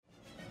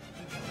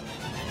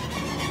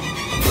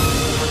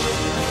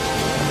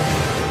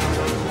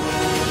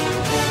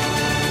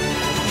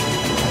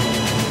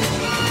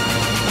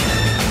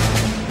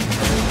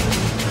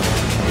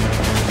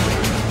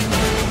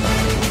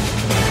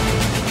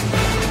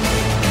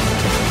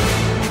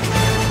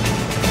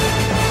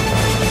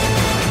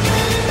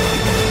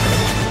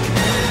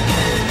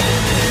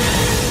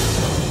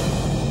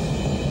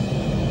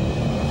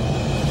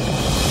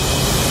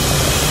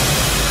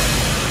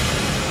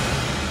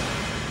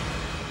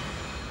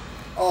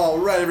All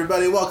right,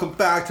 everybody, welcome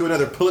back to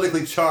another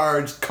politically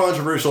charged,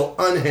 controversial,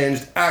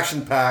 unhinged,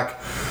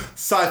 action-packed,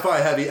 sci-fi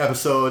heavy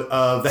episode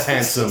of The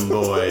Handsome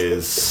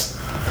Boys.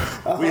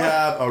 We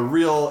have a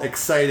real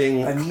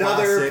exciting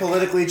Another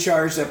politically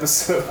charged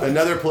episode.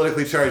 Another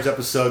politically charged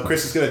episode.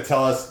 Chris is going to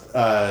tell us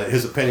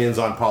his opinions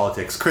on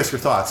politics. Chris, your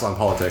thoughts on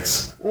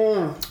politics?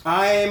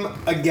 I'm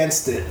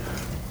against it.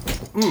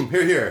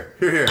 Here.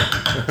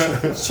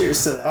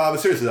 Cheers to that. But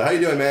seriously, how you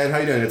doing, man? How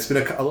you doing? It's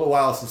been a little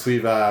while since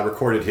we've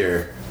recorded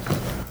here.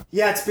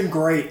 Yeah, it's been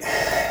great.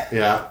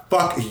 Yeah.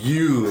 Fuck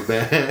you,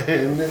 man.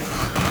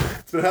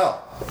 It's been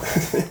hell.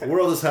 The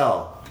world is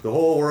hell. The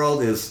whole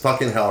world is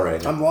fucking hell right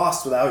now. I'm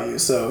lost without you,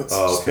 so it's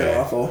just been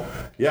awful.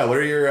 Yeah, what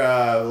are your...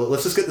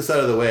 let's just get this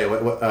out of the way.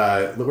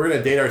 We're going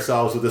to date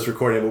ourselves with this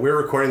recording, but we're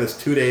recording this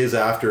 2 days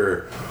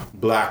after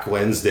Black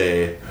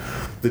Wednesday,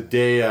 the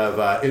day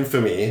of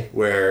infamy,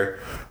 where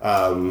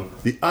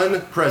the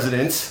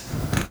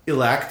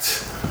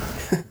unpresident-elect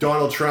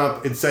Donald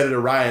Trump incited a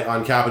riot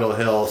on Capitol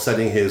Hill,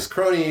 sending his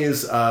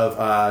cronies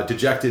of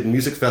dejected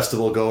music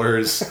festival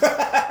goers to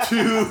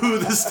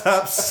the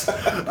steps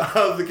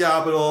of the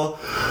Capitol.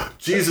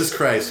 Jesus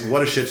Christ,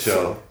 what a shit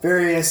show.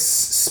 Various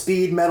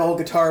speed metal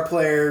guitar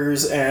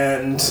players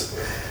and...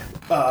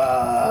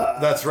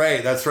 That's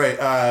right.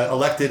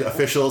 Elected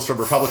officials from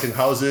Republican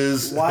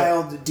houses.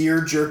 Wild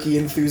deer jerky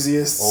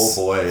enthusiasts.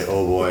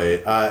 Oh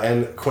boy.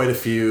 And quite a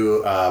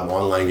few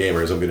online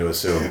gamers, I'm going to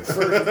assume.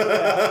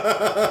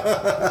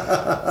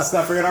 Let's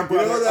not forget our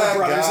brothers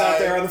out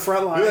there on the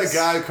front lines. You know that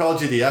guy who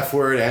called you the F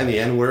word and the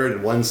N word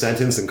in one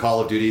sentence in Call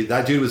of Duty?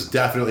 That dude was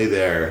definitely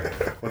there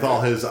with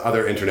all his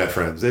other internet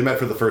friends. They met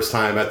for the first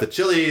time at the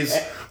Chili's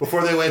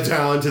before they went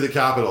down to the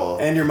Capitol.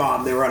 And your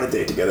mom, they were on a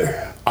date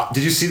together.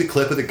 Did you see the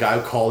clip of the guy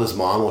who called his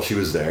mom while she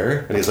was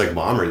there? And he's like,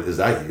 "Mom, is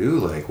that you?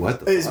 Like,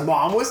 what the His fuck?"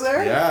 mom was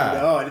there? Yeah.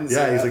 No, I didn't see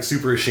that. Yeah, he's like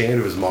super ashamed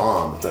of his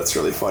mom. That's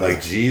really funny.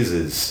 Like,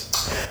 Jesus.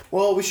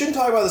 Well, we shouldn't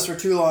talk about this for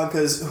too long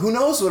because who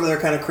knows what other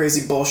kind of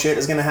crazy bullshit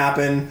is going to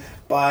happen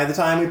by the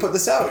time we put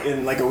this out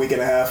in like a week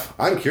and a half.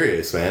 I'm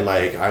curious, man.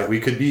 Like, we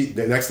could be...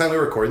 The next time we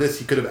record this,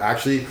 he could have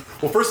actually...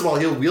 Well, first of all,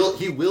 he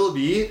will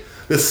be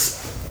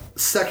this...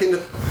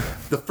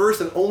 the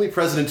first and only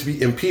president to be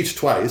impeached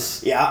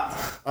twice. Yeah.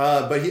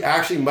 But he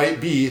actually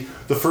might be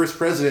the first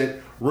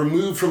president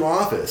removed from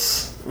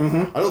office.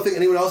 Mm-hmm. I don't think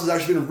anyone else has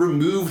actually been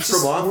removed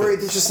from office. Worried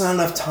there's just not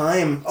enough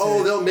time.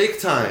 They'll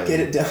make time. Get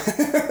it done.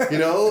 You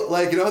know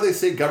how they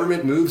say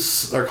government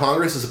moves, or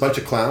Congress is a bunch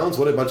of clowns?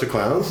 What a bunch of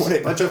clowns.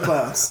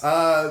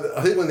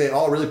 I think when they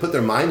all really put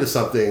their mind to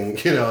something,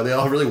 they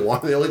all really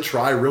want, they only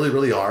try really,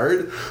 really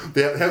hard,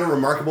 they have a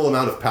remarkable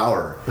amount of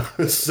power.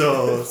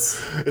 So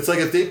it's like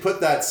if they put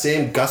that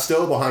same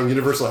gusto behind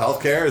universal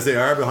health care as they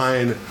are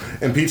behind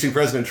impeaching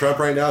President Trump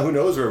right now, who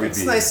knows where we'd be.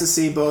 It's nice to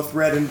see both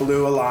red and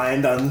blue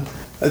aligned on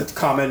a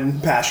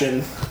common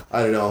passion.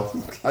 I don't know.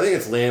 I think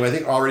it's lame. I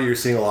think already you're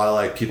seeing a lot of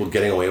like people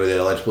getting away with it.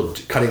 A lot of people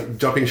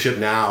jumping ship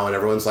now, and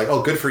everyone's like,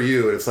 "Oh, good for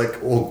you." And it's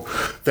like, well,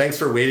 thanks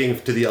for waiting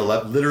to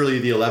literally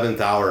the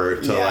 11th hour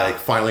to like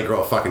finally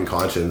grow a fucking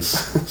conscience.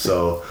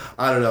 So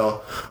I don't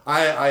know.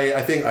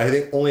 I think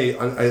only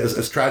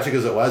as tragic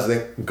as it was, I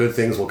think good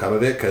things will come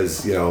of it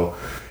because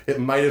it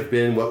might have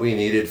been what we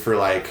needed for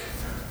like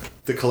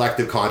the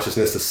collective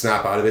consciousness to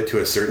snap out of it to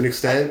a certain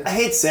extent. I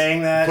hate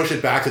saying that. Push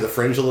it back to the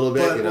fringe a little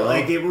bit, but,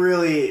 like, it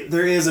really...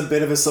 There is a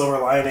bit of a silver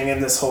lining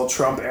in this whole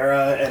Trump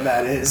era, and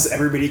that is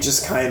everybody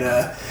just kind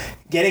of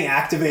getting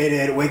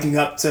activated, waking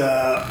up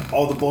to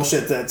all the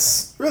bullshit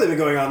that's really been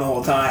going on the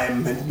whole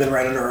time and been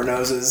right under our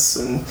noses,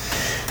 and...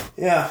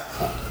 Yeah.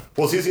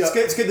 Well,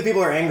 it's good that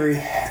people are angry.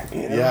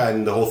 Yeah,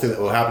 and the whole thing that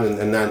will happen,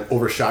 and then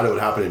overshadow what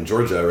happened in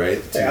Georgia,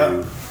 right?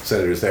 To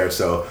senators there.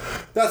 So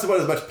that's about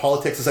as much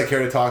politics as I care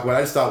to talk about.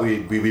 I just thought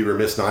we'd be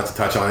remiss not to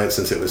touch on it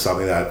since it was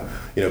something that,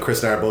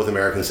 Chris and I are both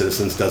American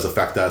citizens, does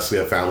affect us. We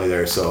have family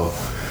there, so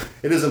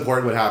it is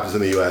important what happens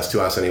in the U.S.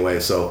 to us anyway.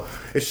 So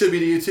it should be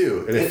to you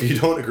too. And if you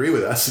don't agree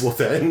with us, well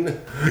then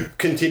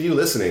continue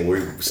listening.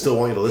 We still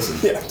want you to listen.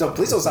 Yeah,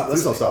 please don't stop listening.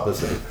 Please don't stop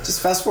listening.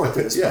 Just fast forward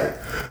through this part.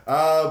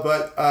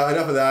 But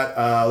enough of that.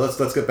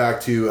 Let's get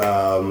back to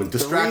distracting.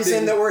 The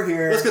reason that we're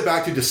here. Let's get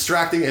back to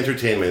distracting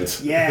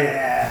entertainment.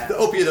 Yeah. The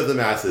opiate of the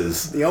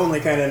masses. The only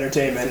kind of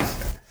entertainment.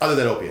 Other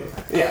than opium.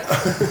 Yeah.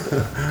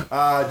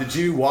 Did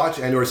you watch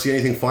and or see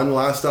anything fun the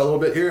last little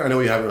bit here? I know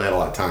we haven't really had a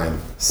lot of time.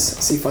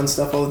 See fun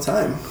stuff all the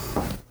time.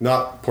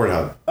 Not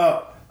Pornhub.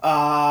 Oh.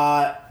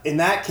 In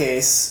that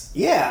case,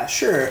 yeah,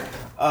 sure.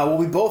 Well,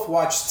 we both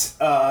watched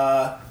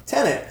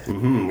Tenet.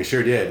 Mm-hmm, we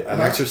sure did.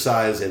 An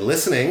exercise in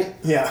listening.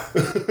 Yeah.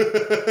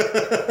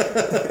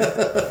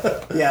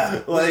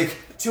 Yeah. Like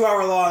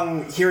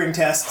 2-hour-long hearing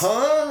test.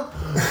 Huh?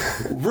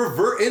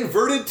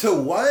 Inverted to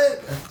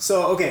what?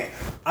 So, okay,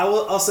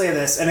 I'll say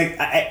this, and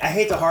I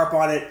hate to harp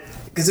on it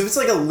Because if it's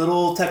like a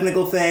little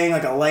technical thing,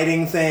 like a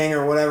lighting thing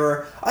or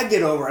whatever, I'd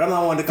get over it. I'm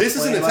not one to complain. This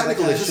isn't a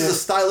technical issue. This is a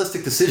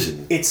stylistic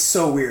decision. It's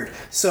so weird.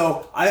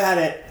 So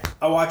I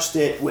watched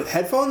it with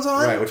headphones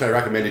on. Right, which I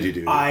recommended you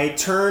do. I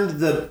turned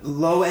the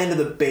low end of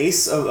the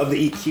bass of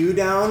the EQ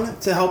down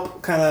to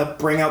help kind of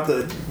bring out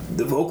the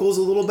vocals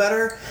a little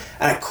better.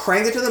 And I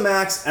cranked it to the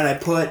max, and I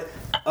put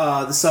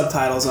the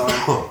subtitles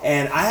on.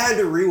 And I had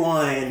to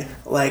rewind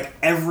like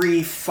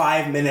every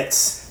 5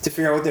 minutes to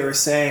figure out what they were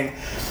saying.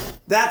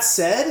 That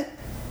said,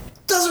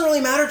 doesn't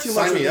really matter too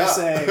much what they're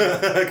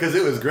saying. Because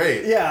it was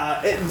great. Yeah,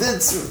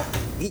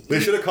 they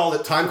should have called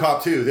it Time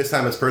Cop 2. This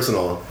time it's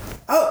personal.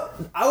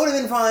 I would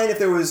have been fine if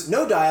there was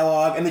no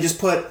dialogue and they just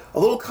put a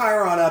little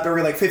chyron up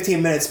every like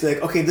 15 minutes, be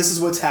like, okay, this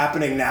is what's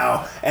happening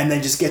now, and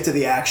then just get to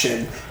the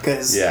action,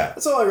 because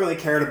that's all I really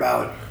cared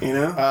about, you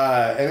know?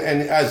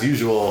 And as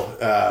usual,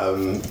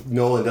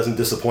 Nolan doesn't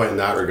disappoint in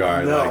that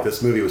regard. No. Like,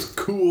 this movie was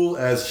cool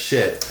as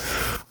shit.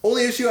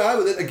 Only issue I have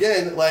with it,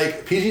 again,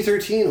 like,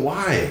 PG-13,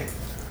 why?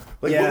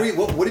 Like,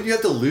 what did you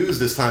have to lose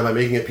this time by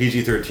making it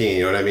PG-13,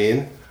 you know what I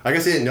mean? I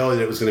guess they didn't know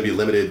that it was going to be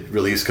limited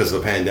release because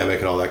of a pandemic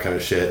and all that kind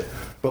of shit.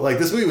 But, like,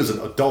 this movie was an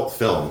adult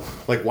film.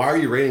 Like, why are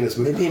you rating this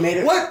movie?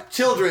 What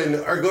children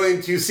are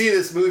going to see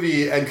this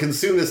movie and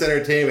consume this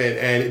entertainment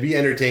and be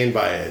entertained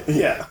by it?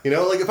 Yeah. You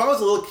know, like, if I was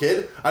a little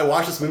kid, I'd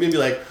watch this movie and be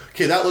like,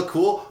 okay, that looked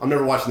cool. I'm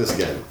never watching this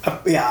again.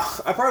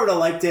 I probably would have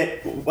liked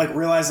it, like,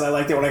 realized I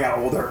liked it when I got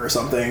older or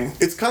something.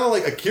 It's kind of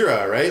like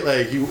Akira, right?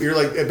 Like, you're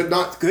like, but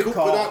not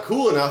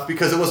cool enough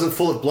because it wasn't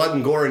full of blood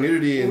and gore and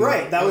nudity. And,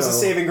 right, that was the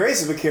saving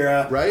grace of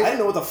Akira. Right? I didn't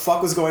know what the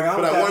fuck was going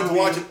on with that But I wanted to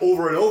watch it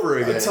over and over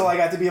again. Until I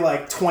got to be,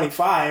 like,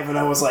 25, and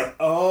I was like,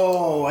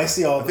 oh, I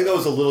see all I think I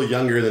was a little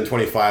younger than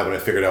 25 when I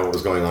figured out what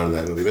was going on in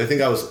that movie. But I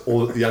think I was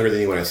younger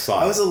than you when I saw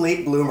it. I was a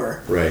late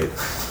bloomer. Right.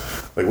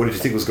 Like, what did you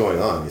think was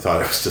going on? You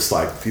thought it was just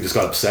like, you just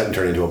got upset and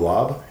turned into a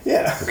blob?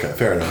 Yeah. Okay,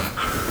 fair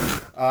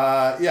enough.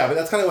 Yeah, but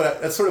that's kind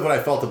of that's sort of what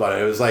I felt about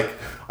it. It was like,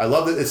 I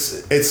love that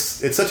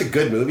it's such a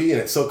good movie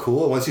and it's so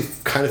cool. And once you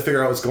kind of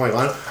figure out what's going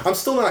on, I'm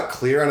still not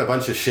clear on a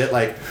bunch of shit.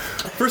 Like,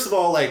 first of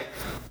all, like,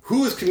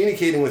 who is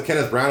communicating with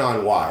Kenneth Branagh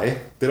on why?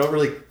 They don't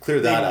really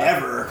clear that up. They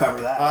never cover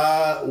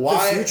that.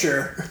 Why? The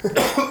future.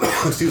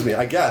 Excuse me,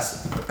 I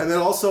guess. And then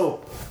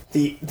also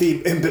the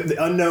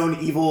unknown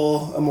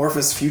evil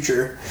amorphous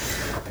future.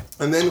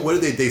 And then what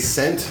did they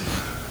sent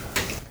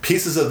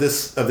pieces of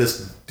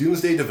this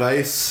doomsday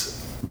device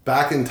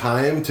back in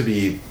time to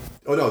be.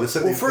 Oh no!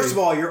 First of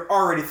all, you're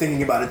already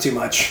thinking about it too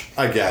much.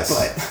 I guess,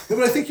 but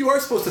I think you are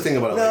supposed to think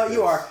about it. No, like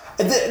you are.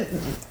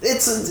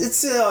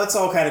 It's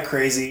all kind of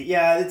crazy.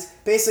 Yeah, it's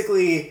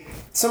basically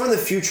someone in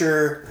the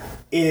future.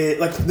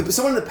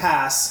 Someone in the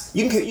past.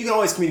 You can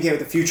always communicate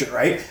with the future,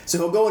 right? So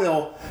he'll go and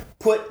he'll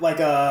put like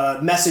a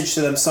message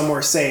to them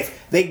somewhere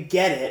safe. They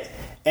get it.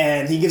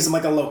 And he gives them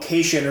like a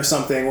location or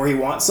something where he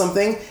wants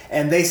something,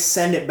 and they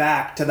send it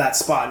back to that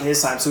spot in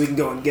his time so he can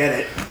go and get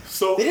it.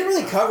 So they didn't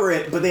really cover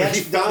it, but they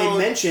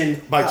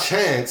mentioned by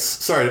chance.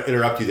 Sorry to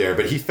interrupt you there,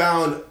 but he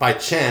found by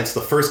chance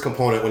the first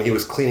component when he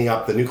was cleaning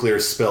up the nuclear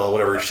spill,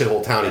 whatever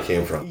shithole town he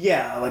came from.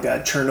 Yeah, like a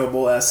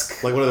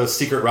Chernobyl-esque, like one of those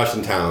secret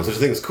Russian towns, which I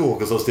think is cool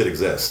because those did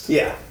exist.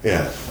 Yeah.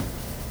 Yeah.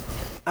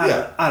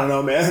 I don't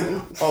know,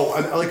 man. Oh,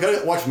 I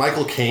gotta watch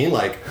Michael Caine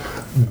like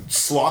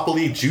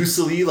sloppily,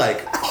 juicily,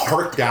 like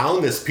hark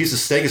down this piece of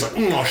steak. He's like,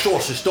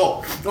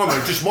 stop.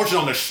 I'm just munching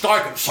on the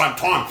steak at the same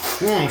time.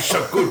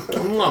 So good.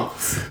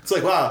 It's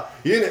like, wow,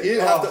 you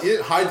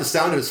didn't hide the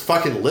sound of his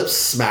fucking lips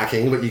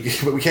smacking, but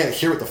we can't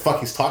hear what the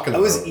fuck he's talking about.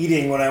 I was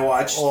eating when I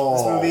watched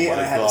this movie,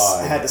 and I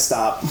had to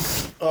stop.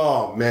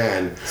 Oh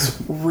man,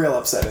 it's real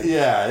upsetting.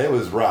 Yeah, it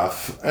was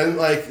rough, and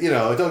like, you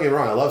know, don't get me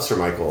wrong, I love Sir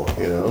Michael,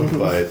 you know,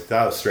 but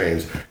that was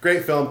strange.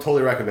 Great film,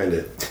 totally recommend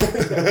it.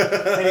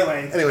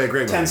 Anyway,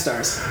 great 10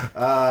 stars.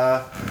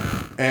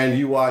 And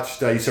you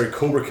watched, you started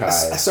Cobra Kai.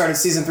 I started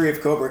season 3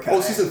 of Cobra Kai.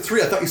 Oh, season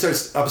 3? I thought you started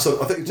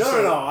episode.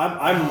 No.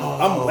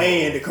 I'm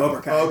way into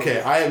Cobra Kai.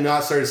 Okay, I have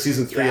not started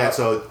season 3 yet,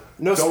 so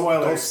no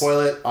spoilers. Don't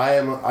spoil it.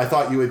 I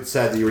thought you had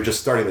said that you were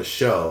just starting the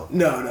show.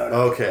 No.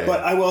 Okay,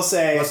 but I will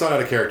say that's not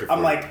out of character.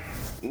 I'm like.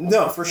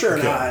 No, for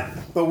sure not.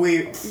 But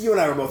you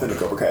and I were both into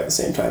Cobra Kai at the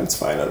same time. It's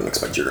fine. I don't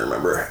expect you to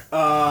remember.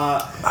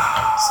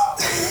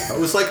 It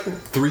was like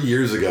 3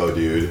 years ago,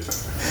 dude.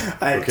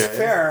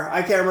 Fair.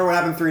 I can't remember what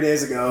happened 3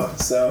 days ago.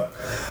 So,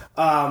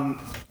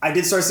 I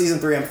did start season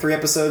 3. I'm 3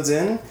 episodes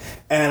in,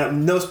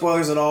 and no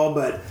spoilers at all.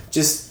 But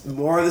just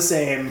more of the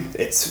same.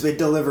 It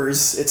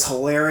delivers. It's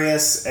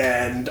hilarious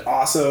and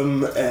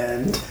awesome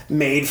and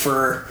made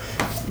for,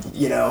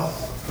 you know.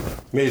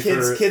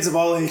 Kids of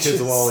all ages.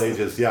 Kids of all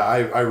ages. Yeah,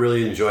 I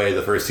really enjoyed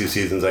the first 2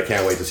 seasons. I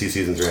can't wait to see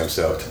season 3. I'm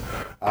stoked.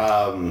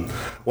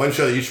 One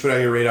show that you should put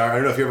on your radar. I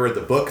don't know if you ever read the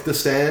book, The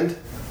Stand.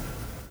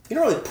 You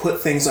don't really put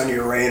things on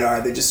your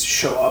radar. They just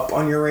show up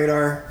on your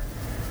radar.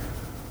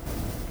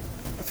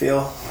 I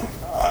feel.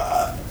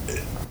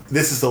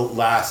 This is the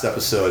last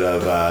episode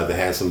of The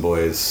Handsome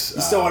Boys.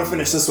 You still want to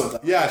finish this one, though?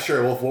 Yeah,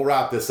 sure. We'll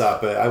wrap this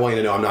up. But I want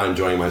you to know I'm not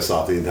enjoying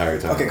myself the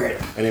entire time. Okay,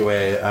 great.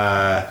 Anyway,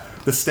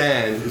 The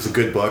Stand is a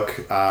good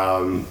book.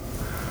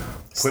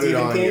 Put it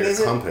on your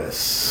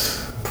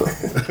compass. No,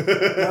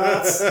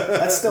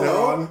 that's still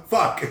wrong.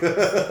 Fuck.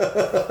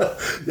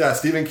 Yeah,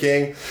 Stephen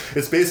King.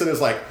 It's based on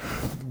his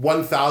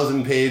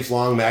 1,000 page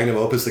long magnum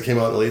opus that came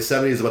out in the late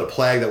 70s about a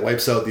plague that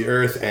wipes out the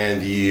earth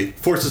and the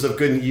forces of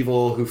good and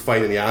evil who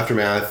fight in the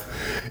aftermath.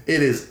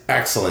 It is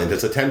excellent.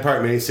 It's a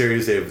 10-part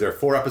miniseries. They're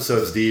 4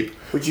 episodes deep.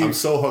 I'm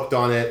so hooked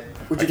on it.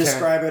 Would you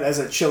describe it as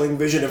a chilling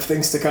vision of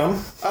things to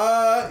come?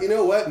 You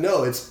know what?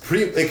 No, it's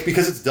pretty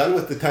because it's done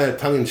with the kind of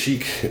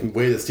tongue-in-cheek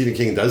way that Stephen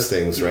King does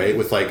things, right?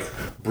 With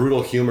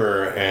brutal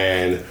humor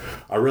and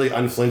a really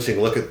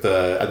unflinching look at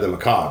the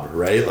macabre,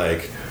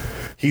 right?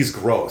 He's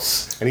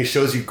gross, and he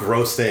shows you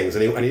gross things,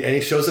 and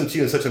he shows them to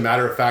you in such a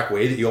matter-of-fact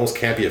way that you almost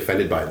can't be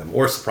offended by them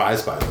or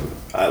surprised by them.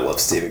 I love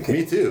Stephen King.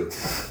 Me too.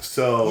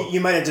 So you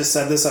might have just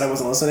said this and I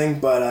wasn't listening,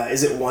 but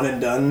is it one and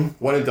done?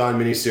 One and done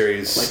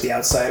miniseries. Like The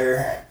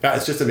Outsider? Yeah,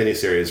 it's just a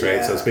miniseries, right?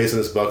 Yeah. So it's based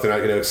on this book. They're not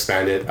going to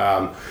expand it.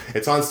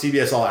 It's on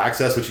CBS All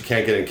Access, which you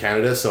can't get in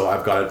Canada, so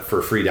I've got it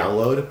for free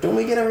download. Don't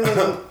we get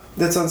everything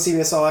that's on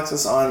CBS All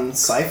Access on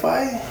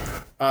sci-fi?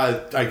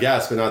 I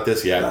guess, but not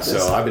this yet.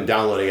 So I've been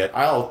downloading it.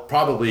 I'll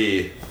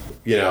probably...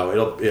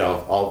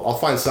 I'll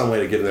find some way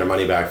to give them their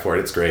money back for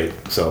it. It's great.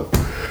 So,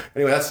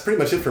 anyway, that's pretty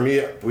much it for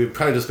me. We've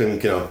kind of just been,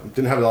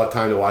 didn't have a lot of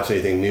time to watch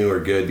anything new or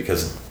good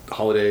because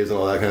holidays and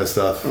all that kind of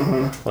stuff. Mm-hmm.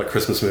 A lot of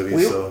Christmas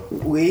movies.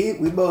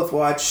 We both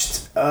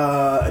watched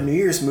a New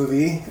Year's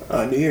movie.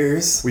 New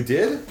Year's. We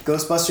did?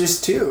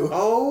 Ghostbusters 2.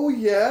 Oh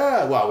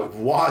yeah. Well,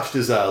 watched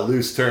is a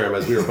loose term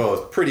as we were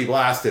both pretty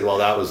blasted while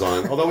that was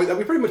on. Although we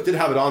pretty much did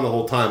have it on the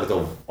whole time with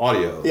the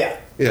audio. Yeah.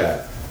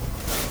 Yeah.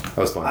 That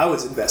was fun. I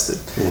was invested.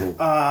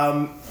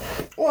 Mm-hmm.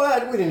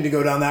 Well, we didn't need to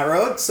go down that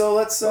road, so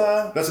let's...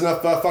 That's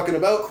enough fucking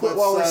about. Quit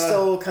while we're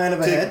still kind of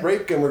ahead. Take a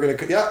break, and we're gonna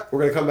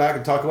come back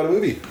and talk about a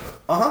movie.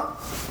 Uh-huh.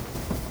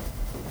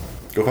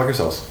 Go fuck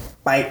yourselves.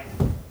 Bye.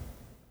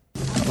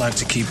 I'd like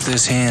to keep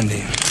this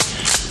handy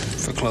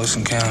for close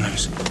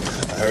encounters.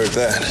 I heard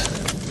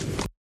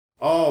that.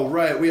 All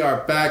right, we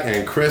are back,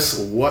 and Chris,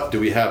 what do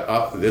we have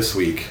up this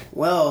week?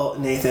 Well,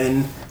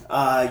 Nathan...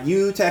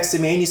 you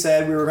texted me and you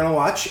said we were going to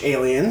watch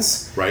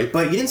Aliens. Right.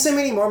 But you didn't send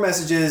me any more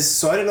messages,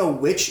 so I didn't know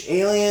which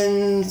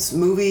Aliens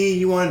movie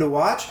you wanted to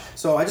watch.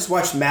 So I just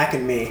watched Mac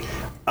and Me.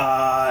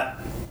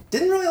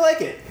 Didn't really like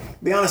it,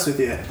 to be honest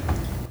with you.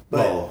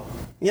 But,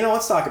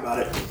 let's talk about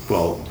it.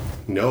 Well,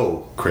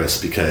 no,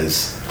 Chris,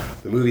 because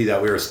the movie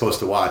that we were supposed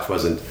to watch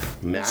wasn't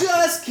Mac.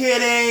 Just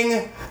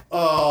kidding!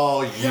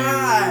 Oh, you...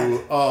 God.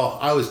 Oh,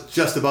 I was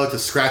just about to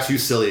scratch you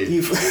silly.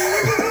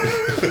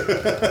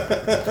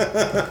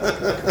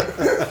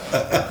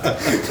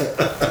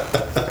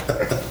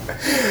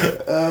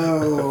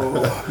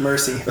 Oh,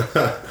 mercy.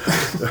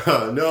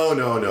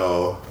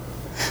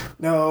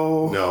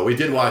 No, we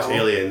did watch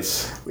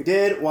Aliens. We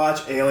did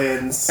watch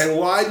Aliens. And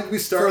why did we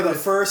start for the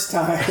first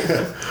time?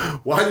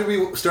 Why did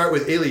we start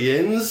with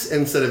Aliens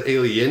instead of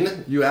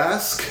Alien, you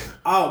ask?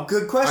 Oh,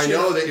 good question. I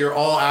know that you're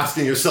all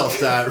asking yourself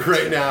that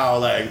right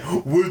now,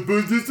 what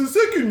was this the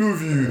second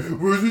movie?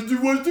 Why did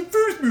you watch the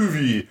first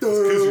movie? It's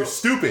because you're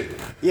stupid.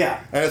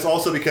 Yeah. And it's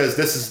also because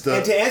this is the...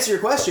 And to answer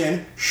your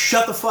question,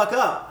 shut the fuck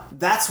up.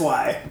 That's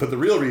why. But the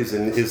real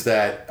reason is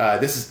that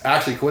this is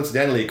actually,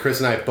 coincidentally, Chris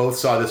and I both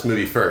saw this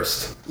movie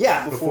first.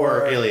 Yeah,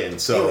 before Alien.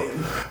 So,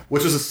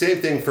 which was the same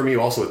thing for me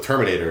also with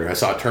Terminator. I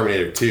saw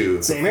Terminator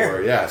 2. Same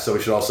here. Yeah, so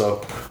we should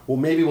also... Well,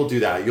 maybe we'll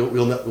do that.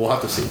 We'll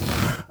have to see.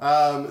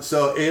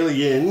 So,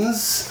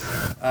 Aliens...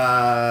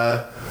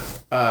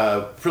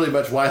 pretty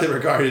much widely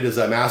regarded as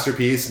a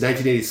masterpiece.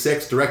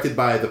 1986, directed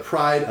by the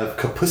pride of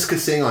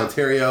Kapuskasing,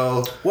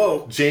 Ontario.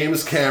 Whoa.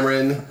 James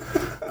Cameron.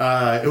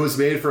 It was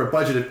made for a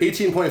budget of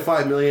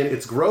 $18.5 million.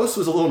 Its gross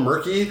was a little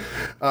murky,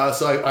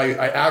 so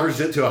I averaged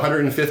it to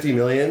 $150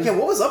 million. Yeah,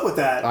 what was up with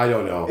that? I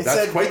don't know.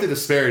 That's quite the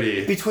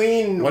disparity.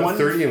 Between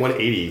 130 and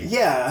 180.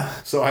 Yeah.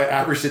 So I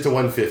averaged it to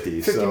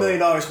 150. $50 million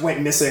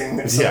went missing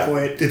at some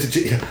point.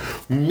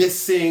 It's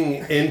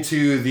missing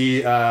into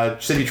the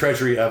city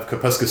treasury of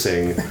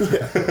Kapuskasing. Yeah.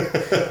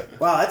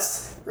 Wow,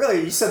 that's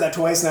really, you said that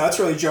twice now. It's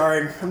really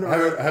jarring.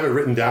 I have it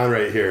written down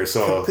right here.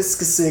 So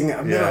Kapuskasing.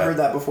 I've never heard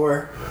that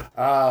before.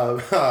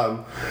 Budget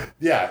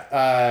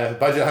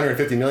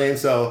 $150 million.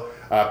 So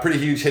pretty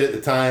huge hit at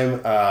the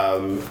time.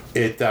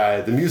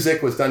 The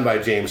music was done by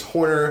James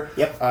Horner.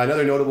 Yep.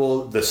 Another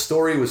notable, the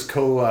story was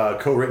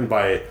co-written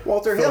by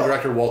film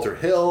director Walter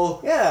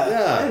Hill.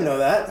 Yeah. I didn't know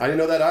that. I didn't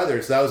know that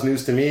either. So that was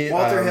news to me.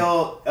 Walter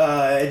Hill,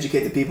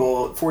 educate the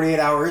people. 48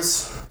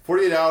 Hours.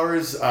 48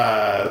 Hours.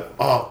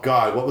 Oh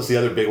God, what was the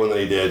other big one that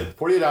he did?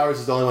 48 Hours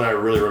is the only one I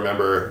really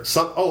remember.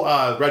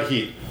 Red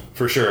Heat.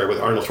 For sure, with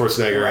Arnold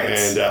Schwarzenegger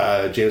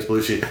and James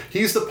Belushi.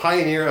 He's the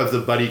pioneer of the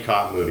buddy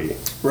cop movie.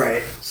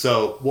 Right.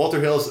 So Walter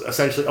Hill's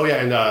essentially... Oh,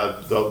 yeah, and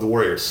the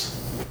Warriors.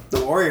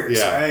 The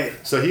Warriors, right.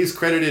 So he's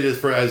credited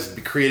as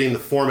creating the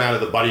format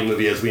of the buddy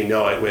movie as we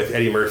know it with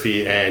Eddie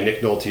Murphy and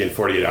Nick Nolte in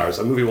 48 Hours.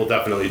 A movie we'll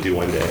definitely do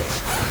one day.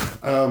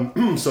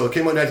 So it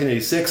came out in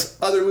 1986.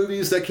 Other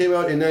movies that came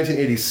out in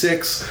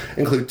 1986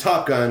 include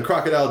Top Gun,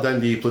 Crocodile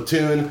Dundee,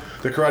 Platoon,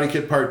 The Karate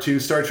Kid Part 2,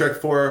 Star Trek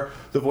 4,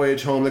 The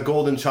Voyage Home, The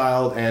Golden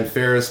Child, and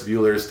Ferris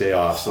Bueller's Day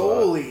Off. So,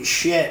 Holy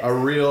shit. A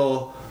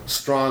real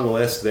strong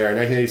list there.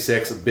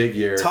 1986, a big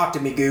year. Talk to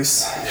me,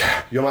 Goose.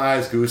 You're my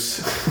eyes,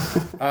 Goose.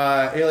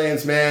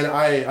 Aliens, man,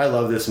 I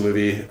love this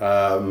movie.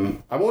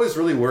 I'm always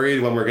really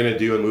worried when we're going to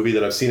do a movie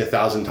that I've seen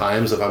 1,000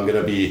 times if I'm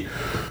going to be,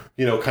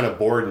 kind of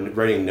bored and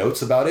writing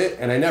notes about it.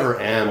 And I never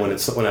am when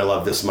I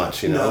love this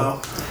much,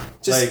 No.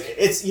 Just, like,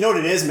 it's, you know what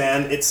it is,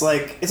 man? It's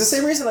like, it's the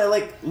same reason I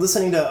like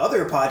listening to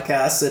other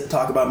podcasts that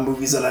talk about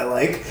movies that I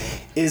like,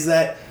 is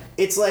that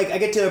it's like I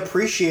get to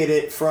appreciate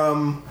it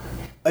from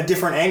a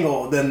different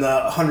angle than the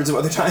hundreds of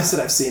other times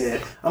that I've seen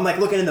it. I'm like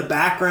looking in the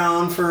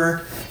background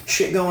for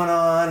shit going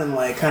on and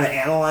like kind of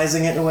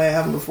analyzing it in a way I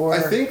haven't before.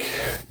 I think,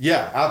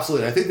 yeah,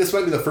 absolutely. I think this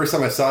might be the first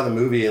time I saw the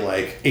movie in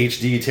like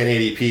HD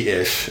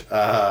 1080p-ish,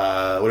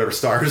 whatever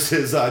stars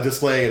is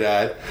displaying it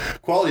at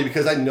quality,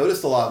 because I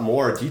noticed a lot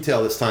more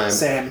detail this time.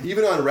 Same.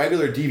 Even on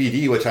regular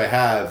DVD, which I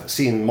have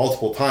seen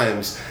multiple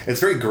times, it's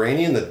very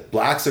grainy and the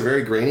blacks are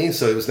very grainy,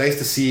 so it was nice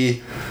to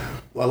see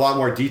a lot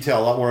more detail,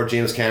 a lot more of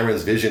James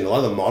Cameron's vision. A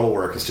lot of the model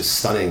work is just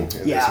stunning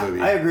in this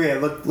movie. I agree.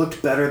 It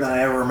looked better than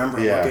I ever remember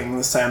looking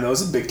this time. That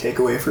was a big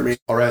takeaway for me.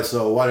 All right,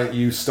 so why don't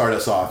you start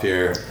us off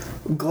here?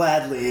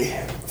 Gladly,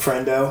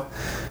 friendo.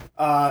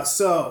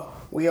 So,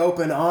 we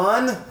open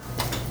on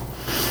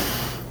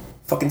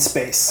fucking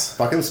space.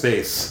 Fucking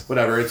space.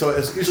 Whatever. It's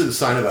usually the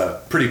sign of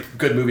a pretty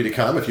good movie to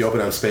come if you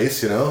open on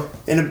space,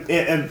 In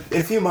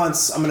a few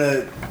months, I'm going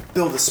to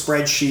build a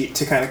spreadsheet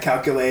to kind of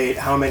calculate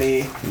how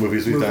many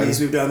movies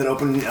we've done that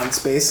open on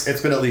space.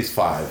 It's been at least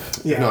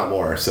 5, if not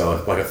more.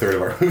 So like a third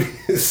of our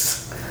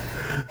movies.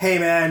 Hey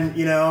man,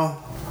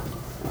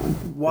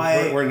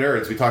 why we're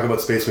nerds. We talk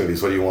about space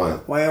movies. What do you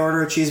want? Why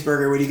order a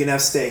cheeseburger when you can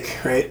have steak,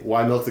 right?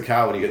 Why milk the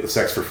cow when you get the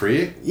sex for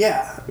free?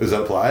 Yeah. Does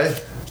that apply?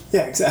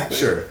 Yeah, exactly.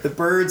 Sure. The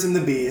birds and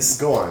the bees.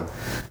 Go on.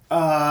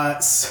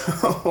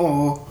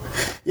 So,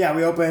 yeah,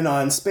 we open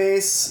on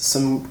space,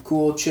 some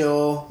cool,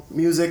 chill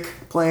music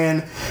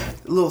playing, a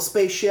little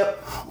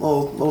spaceship,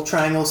 little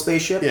triangle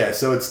spaceship. Yeah,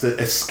 so it's the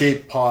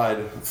escape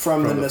pod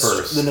from the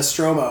first. The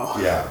Nostromo.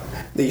 Yeah.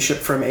 The ship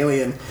from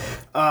Alien.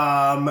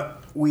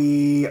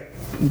 We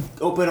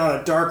open on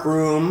a dark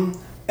room,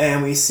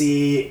 and we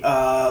see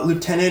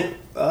Lieutenant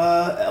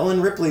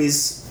Ellen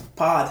Ripley's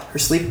pod, her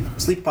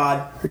sleep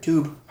pod, her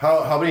tube.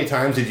 How many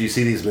times did you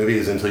see these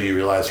movies until you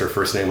realized her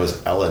first name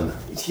was Ellen?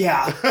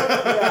 Yeah.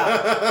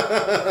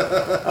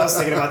 I was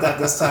thinking about that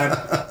this time.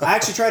 I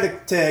actually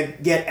tried to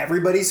get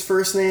everybody's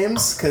first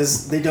names,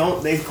 because they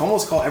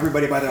almost call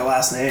everybody by their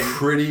last name.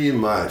 Pretty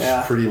much.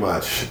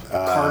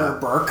 Carter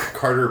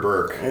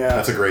Burke. Yeah.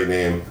 That's a great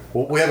name.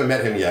 Well, we haven't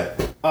met him yet.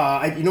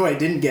 You know what I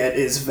didn't get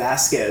is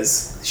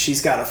Vasquez.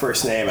 She's got a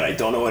first name, and I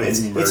don't know what it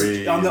is.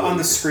 It's on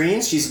the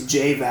screen, she's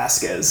Jay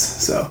Vasquez.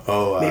 So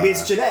maybe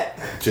it's Jeanette.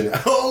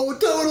 Oh,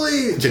 totally.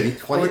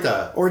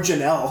 Juanita. Or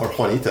Janelle. Or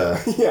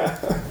Juanita. Yeah.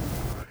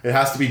 It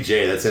has to be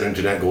Jay. That's in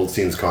Jeanette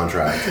Goldstein's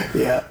contract.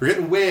 Yeah. We're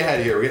getting way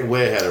ahead here.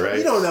 Right?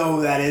 You don't know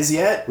who that is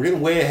yet. We're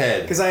getting way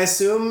ahead. Because I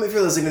assume if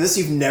you're listening to this,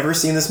 you've never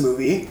seen this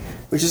movie,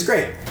 which is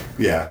great.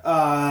 Yeah.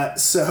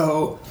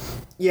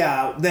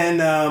 Then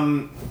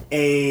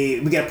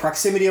we get a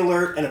proximity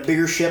alert, and a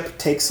bigger ship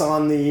takes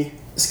on the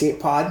escape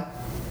pod.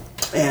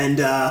 And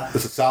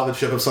it's a salvage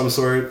ship of some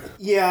sort.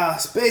 Yeah,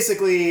 so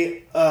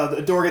basically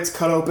the door gets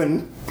cut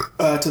open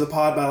to the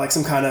pod by like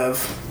some kind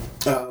of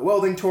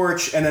welding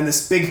torch, and then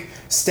this big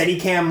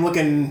Steadicam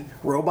looking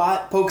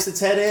robot pokes its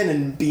head in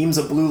and beams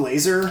a blue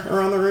laser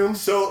around the room.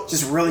 So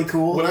just really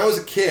cool. When I was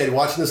a kid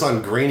watching this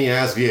on grainy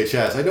ass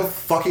VHS, I had no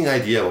fucking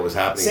idea what was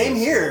happening. Same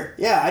here.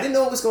 Yeah, I didn't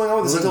know what was going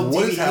on with this until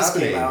DVDs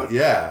came out.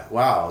 Yeah,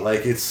 wow.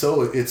 Like it's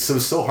so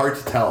hard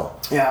to tell.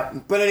 Yeah,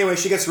 but anyway,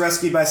 she gets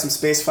rescued by some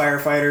space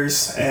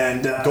firefighters,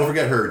 and don't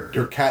forget her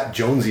cat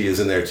Jonesy is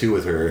in there too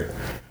with her.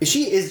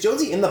 Is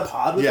Jonesy in the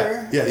pod with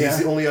her? Yeah, he's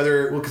the only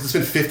other. Well, because it's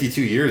been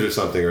 52 years or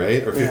something,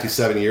 right? Or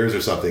 57 years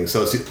or something.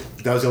 So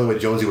that was the only way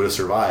Jonesy would have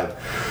survived.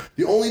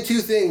 The only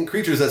two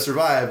creatures that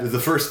survived in the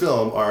first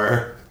film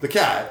are the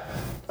cat,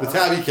 the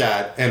tabby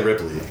cat, and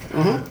Ripley.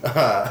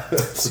 Mm-hmm.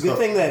 It's a good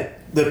thing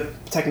that the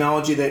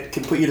technology that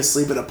can put you to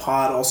sleep in a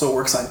pod also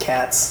works on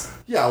cats.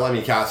 Yeah, well, I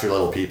mean, cats are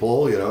little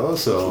people,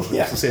 so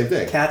it's the same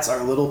thing. Cats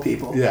are little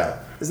people. Yeah.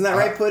 Isn't that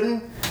right,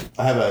 Puddin'?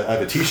 I have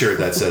a T-shirt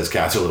that says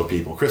 "Cats are little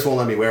people." Chris won't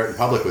let me wear it in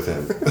public with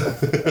him.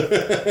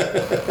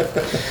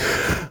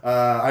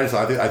 I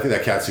think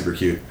that cat's super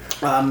cute.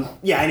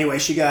 Anyway,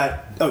 she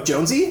got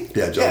Jonesy.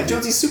 Yeah, Jonesy. Yeah,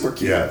 Jonesy's super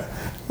cute. Yeah,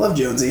 love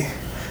Jonesy.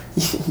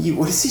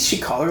 What does she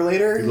call her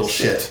later? You little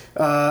shit.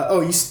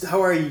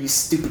 How are you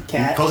stupid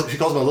cat? She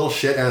calls him a little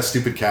shit and a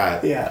stupid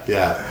cat. Yeah.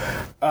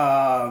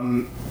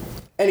 Yeah.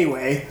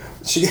 Anyway,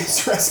 she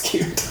gets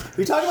rescued. Have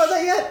we talked about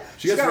that yet?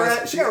 She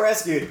got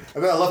rescued. I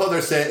mean, I love how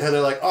they're saying, how they're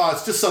like, oh,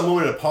 it's just some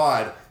woman in a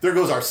pod. There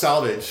goes our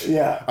salvage.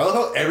 Yeah. I love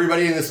how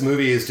everybody in this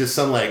movie is just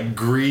some like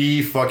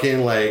greedy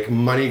fucking like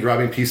money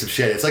grubbing piece of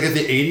shit. It's like if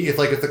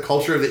the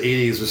culture of the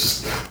 80s was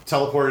just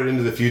teleported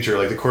into the future,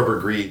 like the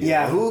corporate greed.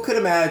 Yeah, who could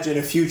imagine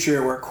a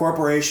future where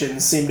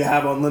corporations seem to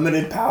have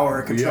unlimited power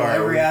and control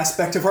every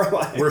aspect of our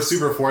lives? We're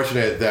super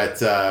fortunate that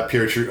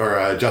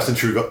Justin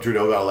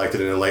Trudeau got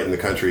elected and enlightened the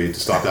country to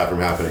stop that from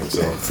happening.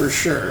 So for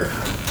sure.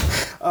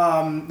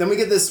 Then we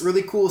get this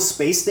really cool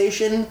space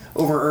station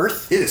over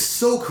Earth. It is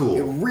so cool.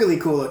 Really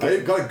cool looking. I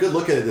got a good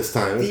look at it this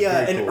time.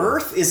 And cool.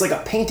 Earth is like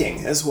a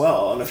painting as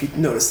well. I don't know if you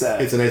noticed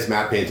that. It's a nice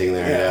matte painting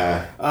there,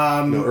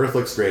 yeah. No, Earth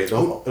looks great. It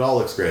all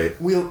looks great.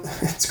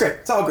 It's great.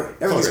 It's all great.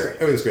 Everything's great.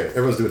 Everything's great.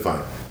 Everyone's doing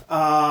fine.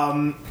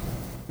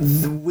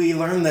 We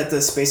learned that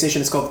the space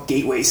station is called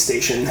Gateway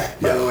Station.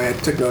 By the way, I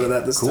took note of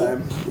that this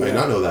time. I did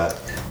not know that.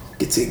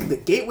 It's the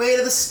gateway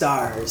to the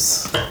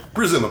stars.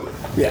 Presumably.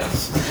 Yeah.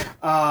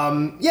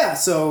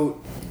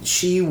 So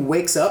she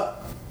wakes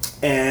up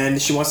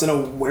and she wants to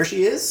know where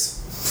she is.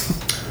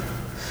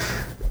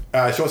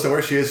 She wants to know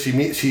where she is.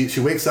 She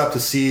wakes up to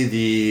see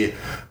the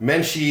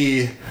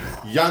menschy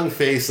young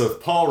face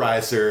of Paul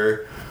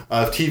Reiser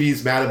of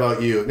TV's Mad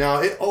About You.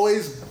 Now, it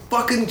always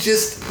fucking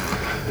just...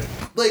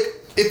 Like,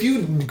 if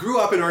you grew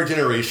up in our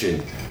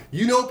generation,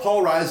 you know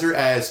Paul Reiser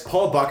as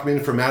Paul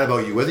Buckman from Mad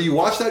About You. Whether you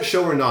watch that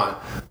show or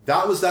not,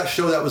 that was that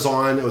show that was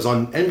on. It was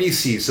on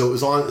NBC, so it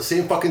was on at the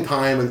same fucking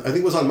time. And I think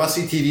it was on Must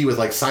See TV with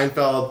like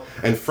Seinfeld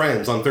and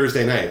Friends on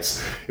Thursday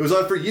nights. It was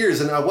on for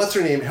years. And what's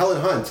her name? Helen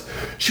Hunt.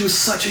 She was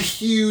such a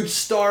huge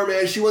star,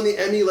 man. She won the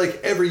Emmy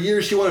like every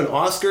year. She won an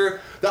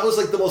Oscar. That was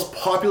like the most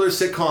popular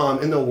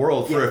sitcom in the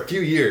world for a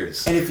few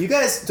years. And if you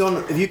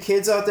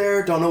kids out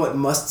there don't know what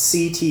Must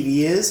See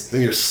TV is,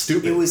 then you're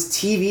stupid. It was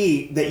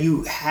TV that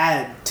you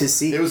had to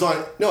see. It was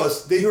on. No,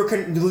 you were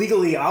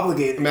legally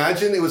obligated.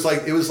 Imagine it was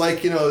like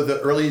the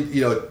early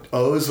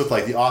O's with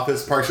like The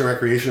Office, Parks and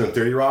Recreation, and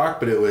 30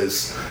 Rock, but it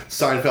was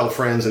Seinfeld,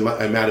 Friends, and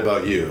Mad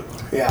About You.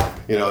 Yeah.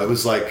 It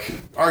was like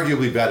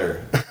arguably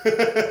better.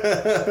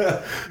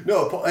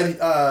 No,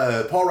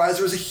 Paul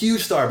Reiser was a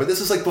huge star, but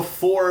this is like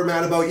before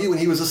Mad About You when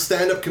he was a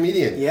stand-up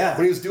comedian. Yeah.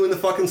 When he was doing the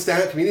fucking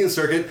stand-up comedian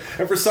circuit,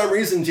 and for some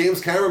reason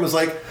James Cameron was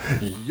like,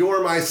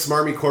 "You're my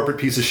smarmy corporate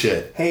piece of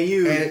shit." Hey,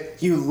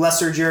 you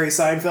lesser Jerry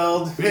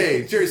Seinfeld.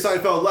 Hey, Jerry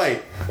Seinfeld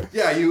light.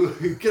 Yeah,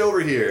 you get over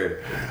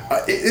here.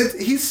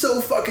 He's so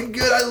fucking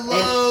good. I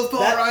love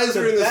Paul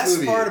Reiser in this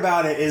movie. The best part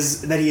about it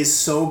is that he is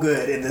so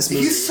good in this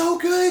movie. He's so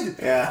good.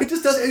 Yeah. It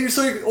just doesn't.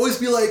 So you always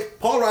be like,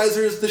 Paul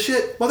Reiser is the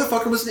shit.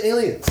 Motherfucker was in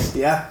Aliens.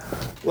 Yeah.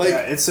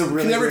 It's a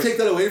really. You can never take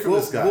that away from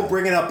this guy. We'll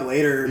bring it up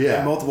later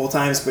multiple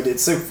times, but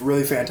it's a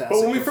really fantastic.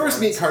 But when we first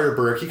meet Carter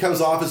Burke, he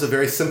comes off as a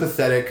very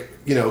sympathetic,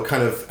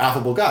 kind of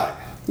affable guy.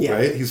 Yeah.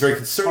 Right? He's very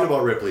concerned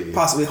about Ripley.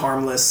 Possibly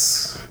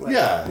harmless.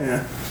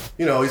 Yeah.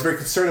 He's very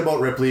concerned about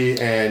Ripley,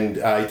 and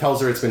he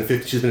tells her she's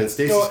been in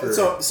stasis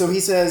So he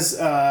says,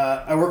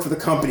 I work for the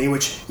company,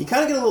 which you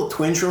kind of get a little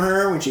twinge from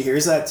her when she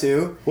hears that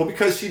too. Well,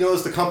 because she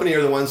knows the company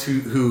are the ones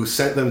who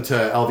sent them to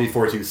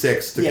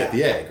LV-426 to get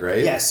the egg,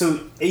 right?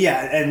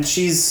 Yeah, and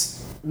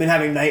she's been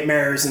having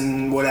nightmares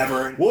and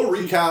whatever. We'll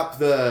recap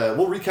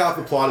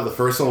the plot of the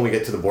first one when we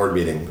get to the board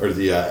meeting, or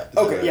we'll have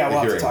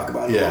to talk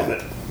about it a little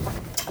bit.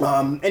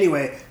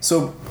 Anyway,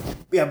 so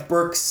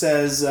Burke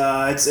says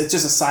it's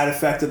just a side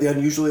effect of the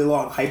unusually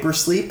long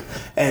hypersleep,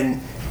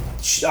 and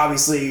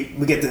obviously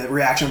we get the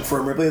reaction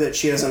from Ripley that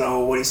she doesn't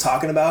know what he's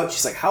talking about.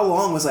 She's like, "How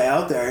long was I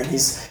out there?" And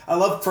I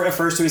love at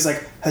first he's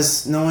like,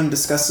 "Has no one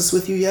discussed this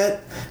with you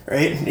yet?"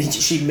 Right? And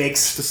she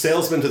makes the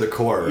salesman to the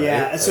core. Right?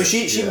 Yeah, so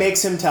she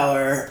makes him tell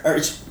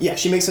her,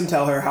 she makes him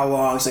tell her how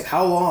long. She's like,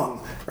 "How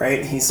long?" Right?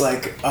 And he's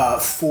like,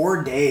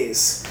 4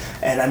 days.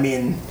 And I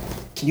mean,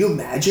 can you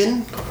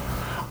imagine?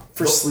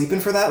 Sleeping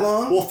for that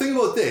long? Well, think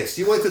about this.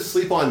 You went to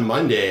sleep on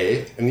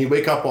Monday, and you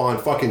wake up on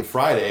fucking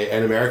Friday,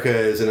 and America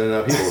is in an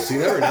upheaval. So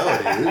you never know,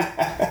 dude.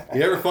 You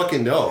never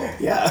fucking know.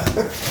 Yeah.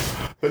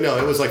 But no,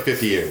 it was like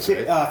 50 years,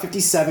 right?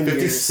 57 years.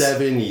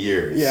 57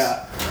 years.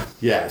 Yeah.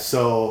 Yeah,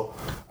 so...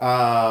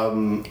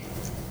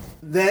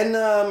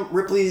 Then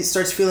Ripley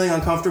starts feeling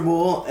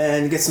uncomfortable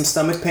and gets some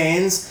stomach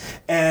pains,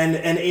 and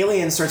an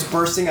alien starts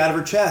bursting out of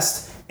her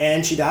chest,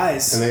 and she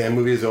dies. And the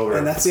movie is over.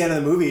 And that's the end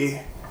of the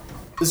movie.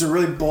 It was a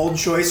really bold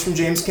choice from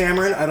James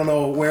Cameron. I don't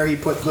know where he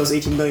put those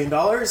 $18 billion,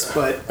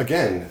 but...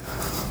 Again,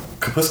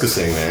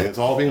 Kapuskasing, man. It's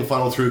all being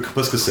funneled through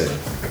Kapuskasing.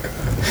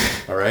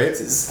 All right? It's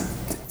his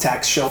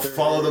tax shelter.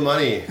 Follow the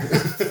money.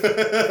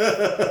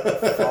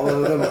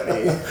 Follow the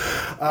money.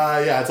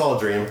 It's all a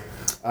dream.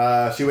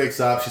 She wakes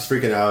up. She's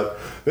freaking out.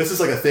 This is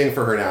like a thing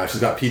for her now.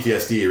 She's got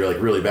PTSD,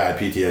 like really bad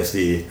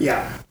PTSD.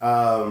 Yeah.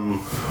 A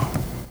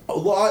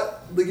lot,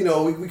 we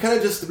kind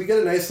of we get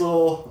a nice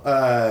little...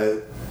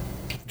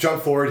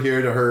 jump forward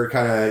here to her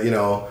kind of,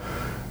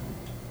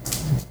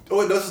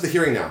 Oh, this is the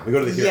hearing now. We go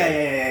to the hearing.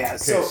 Yeah.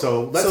 Okay,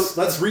 so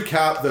let's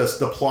recap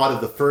the plot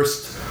of the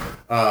first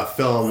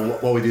film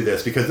while we do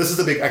this, because this is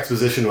a big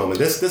exposition moment.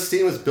 This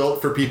scene was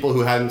built for people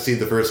who hadn't seen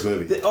the first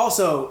movie.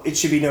 Also, it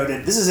should be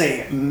noted, this is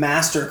a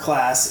master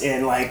class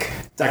in like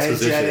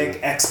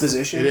diegetic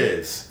exposition. It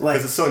is, like,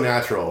 because it's so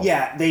natural.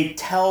 Yeah, they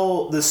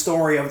tell the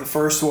story of the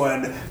first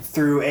one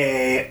through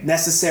a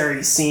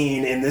necessary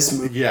scene in this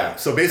movie. Yeah,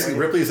 so basically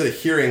Ripley's at a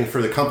hearing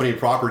for the company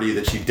property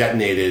that she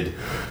detonated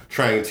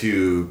trying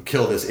to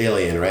kill this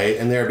alien, right?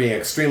 And they're being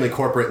extremely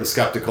corporate and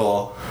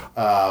skeptical.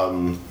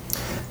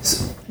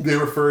 They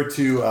refer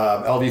to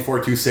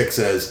LV-426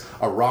 as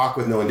a rock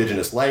with no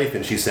indigenous life,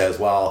 and she says,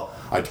 well,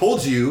 I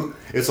told you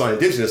it's not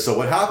indigenous. So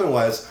what happened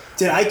was...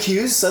 Did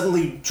IQs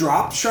suddenly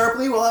drop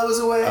sharply while I was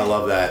away? I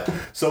love that.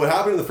 So what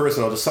happened in the first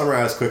one, I'll just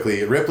summarize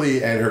quickly.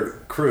 Ripley and her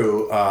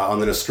crew on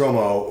the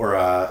Nostromo were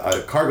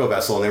a cargo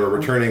vessel, and they were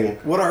returning...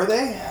 What are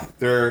they?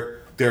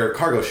 They're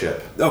cargo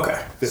ship.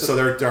 Okay. So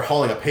they're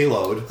hauling a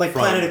payload. Like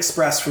Planet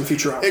Express from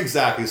Futurama.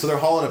 Exactly. So they're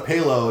hauling a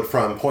payload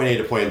from point A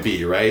to point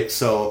B, right?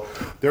 So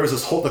there was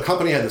the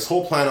company had this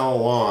whole plan all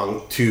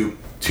along to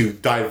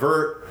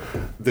divert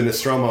the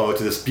Nostromo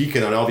to this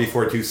beacon on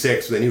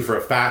LV-426, they knew for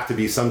a fact to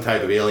be some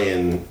type of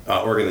alien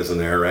organism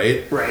there,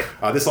 right? Right.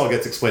 This all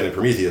gets explained in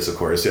Prometheus, of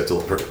course. You have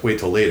to wait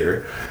till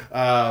later.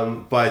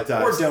 Or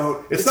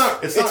don't. It's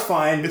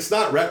fine. It's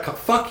not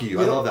fuck you.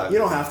 I love that. You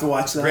don't have to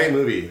watch that.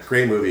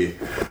 Great movie.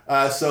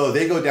 So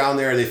they go down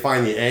there. They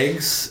find the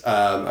eggs.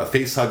 A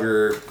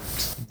facehugger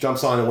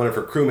jumps on one of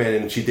her crewmen,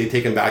 and they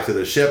take him back to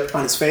the ship.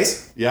 On his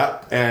face?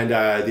 Yeah. And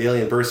the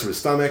alien bursts from his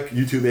stomach.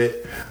 YouTube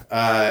it.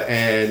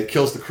 And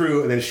kills the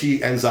crew, and then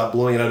she ends up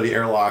blowing it out of the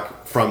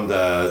airlock from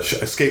the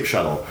escape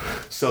shuttle.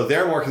 So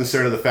they're more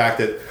concerned of the fact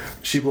that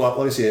she blew up.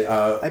 Let me see.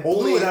 I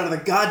blew it out of the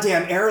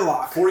goddamn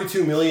airlock.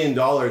 $42 million.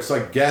 So I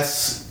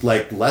guess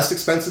like less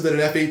expensive than an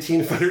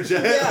F-18 fighter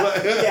jet.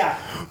 Yeah.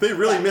 They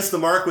really missed the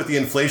mark with the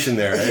inflation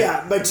there. Eh?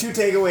 Yeah, but two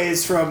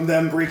takeaways from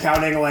them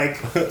recounting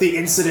like the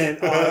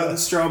incident on the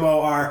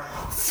Nostromo are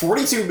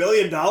 $42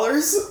 million,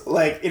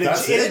 like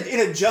in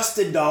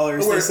adjusted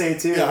dollars. They say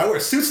too. Yeah, I wear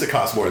suits that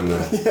cost more than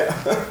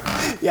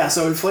that. Yeah.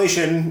 So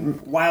inflation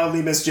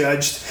wildly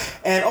misjudged,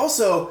 and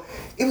also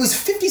it was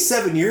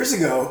 57 years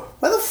ago.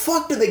 Why the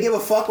fuck did they give a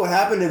fuck what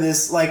happened to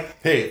this?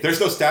 Like, hey, there's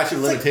no statute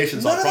of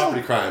limitations on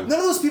property crime. None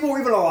of those people were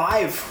even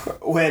alive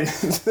when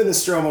the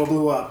Nostromo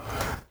blew up.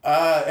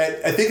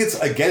 I think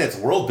it's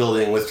world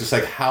building with just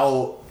like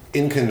how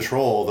in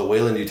control the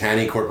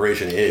Weyland-Yutani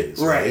Corporation is.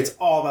 Right. It's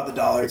all about the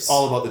dollars.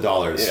 All about the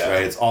dollars,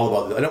 right? It's all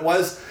about... And it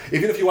was...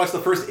 Even if you watch the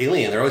first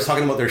Alien, they're always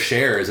talking about their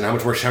shares and how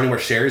many more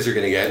shares you're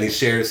going to get in these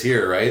shares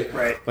here, right?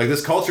 Right. Like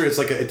this culture, it's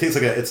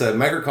a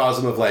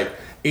microcosm of like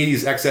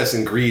 80s excess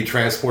and greed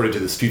transported to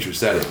this future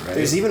setting, right?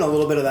 There's even a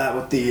little bit of that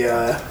with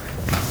the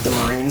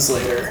Marines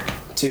later.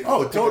 Too.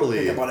 Oh, totally.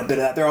 Pick up on a bit of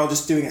that. They're all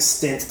just doing a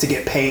stint to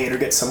get paid or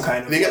get some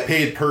kind of... They get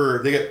paid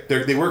per...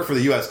 They work for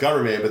the U.S.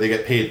 government, but they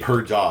get paid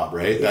per job,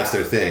 right? Yeah. That's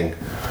their thing.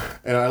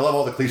 And I love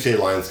all the cliche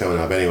lines coming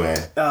up anyway.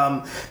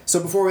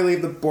 So before we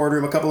leave the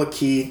boardroom, a couple of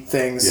key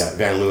things. Yeah,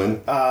 Van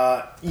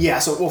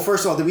Leeuwen. So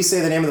first of all, did we say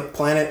the name of the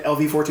planet,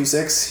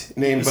 LV-426?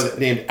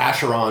 Named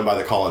Acheron by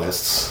the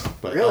colonists.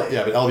 But really?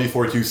 But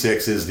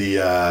LV-426 is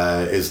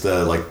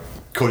the like...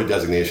 coded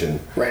designation.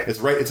 Right.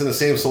 It's in the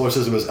same solar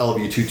system as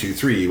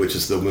LV-223, which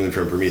is the moon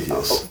from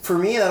Prometheus. For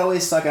me, that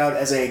always stuck out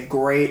as a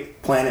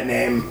great planet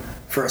name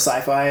for a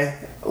sci-fi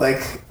like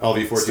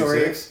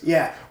LV-426. Story.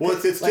 Yeah. Well,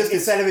 it's like, just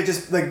instead of it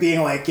just like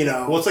being like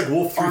Well, it's like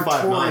Wolf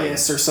 359 or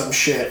some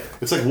shit.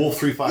 It's like Wolf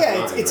 359.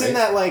 Yeah, it's in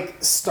that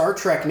like Star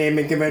Trek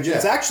naming convention. Yeah.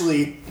 It's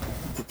actually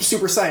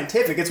super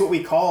scientific. It's what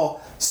we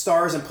call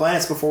stars and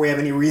planets before we have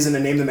any reason to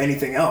name them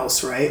anything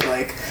else, right?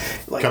 Like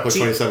Kepler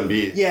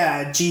 27b.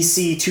 Yeah,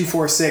 GC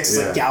 246 is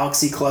like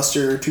Galaxy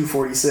Cluster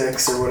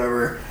 246 or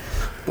whatever.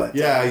 But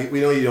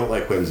we know you don't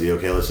like whimsy.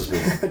 Okay, let's just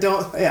move.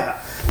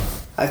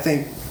 I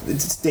think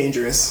it's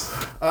dangerous.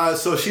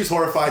 So she's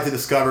horrified to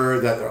discover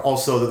that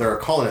there are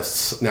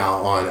colonists now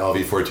on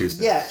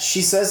LV-426. Yeah,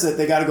 she says that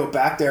they got to go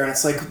back there, and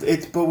it's like,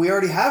 but we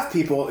already have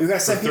people. We got to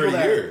send for people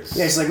 30 there. years.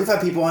 Yeah, she's like, we've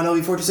had people on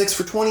LV-426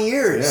 for 20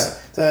 years.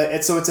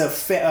 Yeah. So it's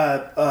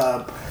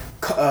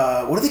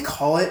what do they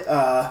call it?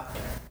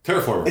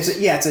 Terraformers.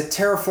 It's a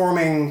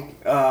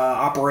terraforming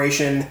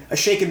operation, a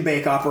shake and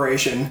bake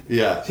operation.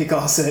 Yeah, he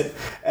calls it.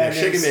 And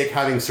shake and bake,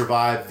 having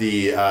survived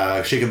the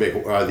shake and bake,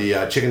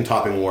 the chicken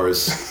topping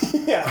wars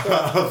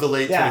of the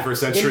late 21st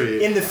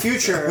century. In the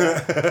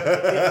future,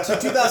 to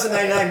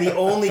 2099, the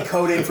only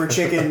coding for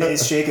chicken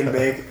is shake and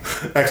bake.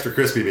 Extra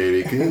crispy,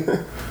 baby.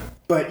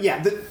 But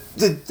yeah,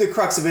 the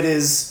crux of it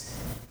is,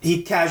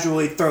 he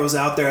casually throws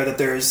out there that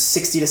there's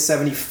 60 to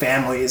 70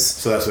 families.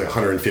 So that's like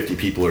 150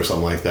 people or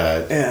something like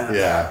that.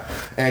 Yeah.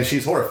 And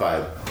she's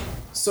horrified.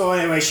 So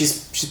anyway,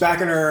 she's back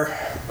in her,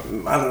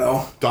 I don't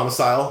know.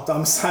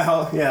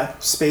 Domicile, yeah.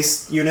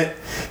 Space unit.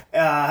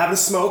 Having a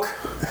smoke.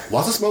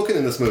 Lots of smoking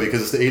in this movie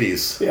because it's the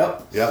 80s.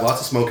 Yep. Yeah,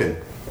 lots of smoking.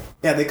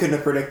 Yeah, they couldn't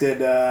have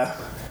predicted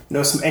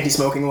no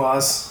anti-smoking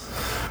laws.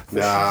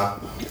 Nah.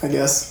 I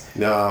guess.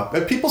 Nah.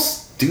 But people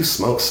do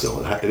smoke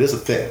still. It is a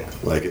thing.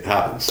 Like, it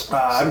happens.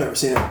 I've never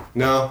seen it.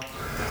 No.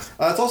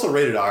 It's also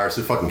rated R,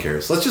 so who fucking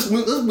cares? Let's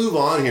move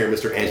on here,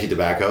 Mr.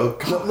 Anti-Tobacco.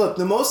 Look,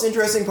 the most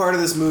interesting part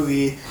of this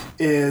movie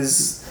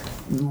is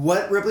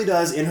what Ripley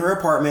does in her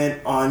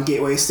apartment on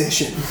Gateway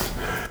Station.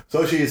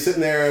 So she's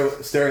sitting there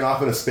staring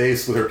off into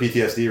space with her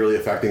PTSD really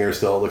affecting her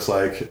still, it looks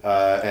like.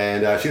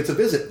 And she gets a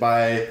visit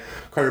by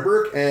Carter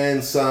Burke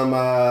and some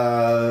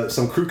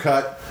crew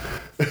cut.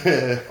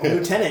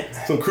 Lieutenant.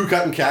 Some crew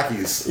cut in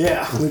khakis.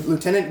 Yeah,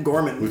 Lieutenant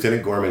Gorman.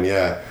 Lieutenant Gorman,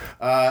 yeah.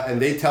 And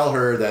they tell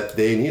her that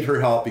they need her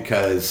help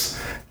because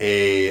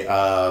they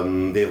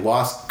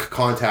lost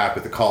contact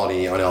with the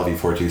colony on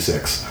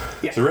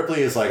LV-426. Yeah. So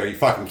Ripley is like, are you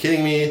fucking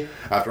kidding me?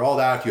 After all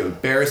that, after you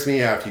embarrassed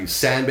me, after you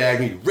sandbagged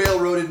me, you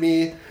railroaded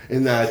me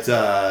in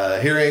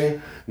that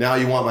hearing, now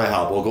you want my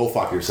help. Well, go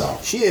fuck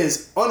yourself. She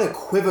is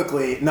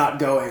unequivocally not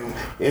going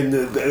in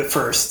the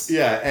first.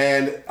 Yeah,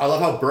 and I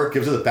love how Burke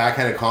gives her the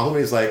backhanded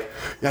compliment. He's like,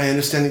 yeah, I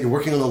understand that you're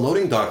working on the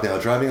loading dock now,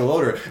 driving a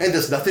loader, and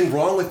there's nothing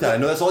wrong with that. I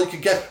know that's all you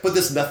could get, but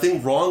there's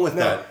nothing wrong with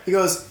that. He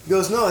goes,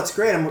 no, it's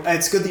great.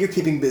 It's good that you're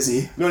keeping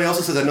busy. No, and he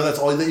also says, I know that's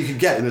all that you could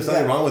get, and there's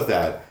nothing wrong with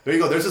that. There you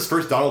go. There's his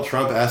first Donald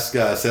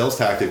Trump-esque sales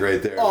tactic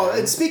right there. Oh,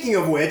 and speaking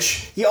of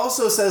which, he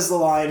also says the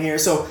line here.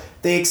 So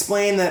they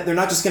explain that they're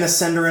not just going to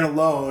send her in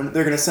alone.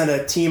 They're going to send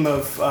a team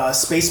of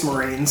Space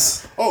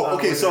Marines. Oh,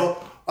 okay. So,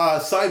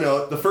 side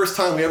note: the first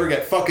time we ever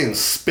get fucking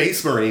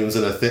Space Marines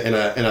in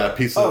a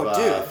piece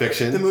of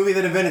fiction. The movie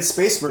that invented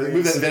Space Marines. The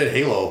movie that invented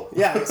Halo.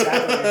 Yeah,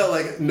 exactly.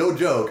 Like, no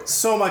joke.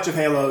 So much of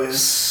Halo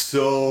is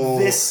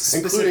this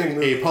including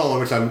movie. a poem,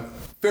 which I'm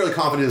fairly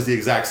confident is the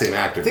exact same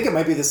actor. I think it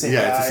might be the same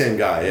guy. Yeah, it's the same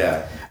guy.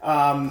 Yeah.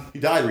 He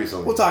died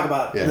recently. We'll talk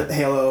about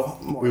Halo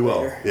more later. We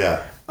will.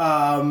 Yeah.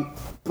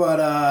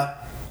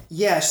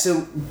 Yeah,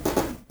 so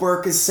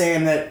Burke is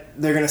saying that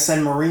they're going to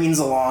send Marines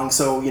along,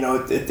 so,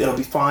 it'll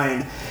be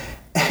fine.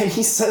 And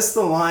he says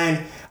the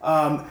line,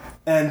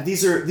 and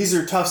these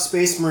are tough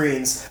Space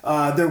Marines.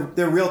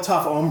 They're real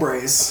tough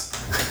hombres.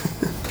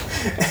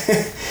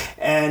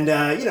 and,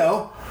 and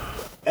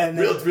then,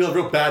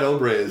 real bad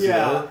hombres,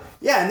 yeah.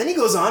 Yeah, and then he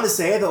goes on to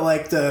say that,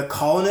 like, the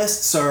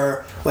colonists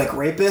are, like,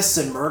 rapists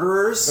and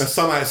murderers. And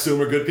some, I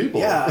assume, are good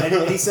people. Yeah,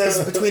 and he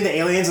says between the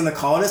aliens and the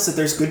colonists that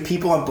there's good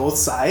people on both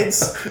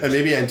sides. And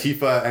maybe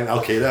Antifa and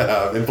Al-Qaeda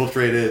have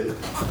infiltrated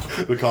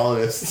the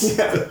colonists.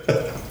 Yeah.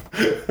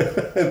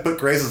 And put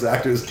Grace as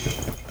actors.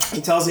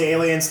 He tells the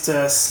aliens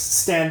to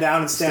stand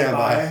down and stand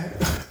by.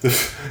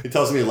 He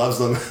tells them he loves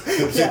them.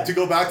 To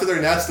go back to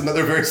their nest and that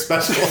they're very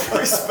special.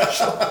 Very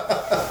special.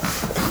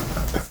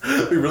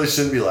 We really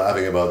shouldn't be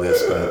laughing about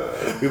this,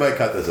 but we might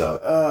cut this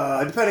out.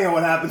 Depending on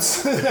what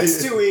happens in the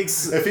next 2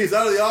 weeks. If he's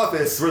out of the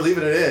office, we're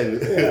leaving it in.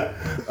 Yeah.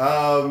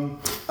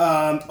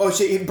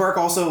 Burke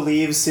also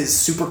leaves his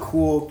super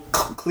cool,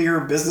 clear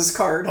business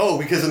card. Oh,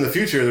 because in the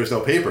future, there's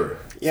no paper.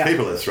 It's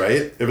paperless,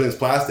 right? Everything's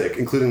plastic,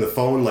 including the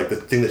phone, like the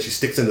thing that she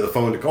sticks into the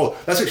phone to call.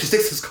 That's right, she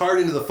sticks his card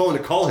into the phone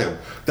to call him.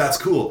 That's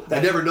cool. I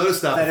never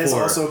noticed that before. That is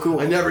also cool.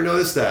 I never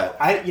noticed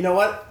that. You know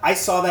what? I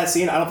saw that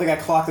scene. I don't think I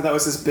clocked that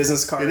was his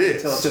business card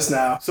until just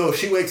now. So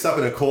she wakes up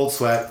in a cold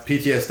sweat, old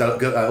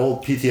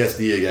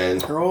PTSD again.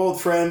 Her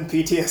old friend,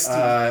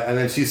 PTSD. And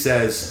then she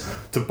says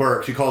to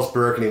Burke, she calls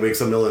Burke and he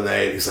wakes up in the middle of the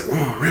night. He's like,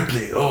 oh,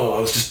 Ripley, I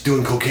was just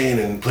doing cocaine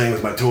and playing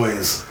with my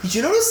toys. Did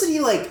you notice that he,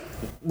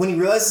 when he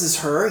realizes it's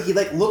her, he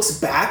looks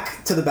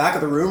back to the back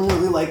of the room,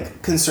 really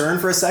concerned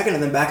for a second,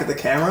 and then back at the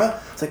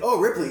camera. It's like, oh,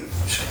 Ripley,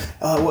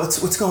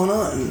 what's going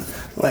on?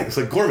 It's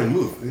like, Gorman,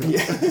 move.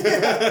 Yeah.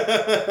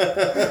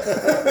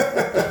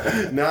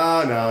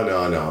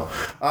 No.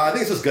 I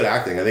think it's just good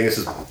acting. I think it's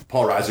just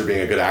Paul Reiser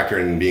being a good actor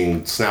and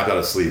being snapped out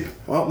of sleep.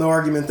 Well, no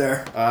argument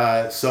there.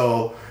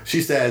 So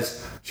she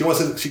says she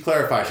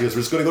clarifies. She goes,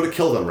 we're just going to go to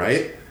kill them,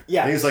 right?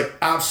 Yeah. And he's like,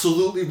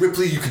 absolutely,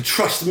 Ripley, you can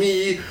trust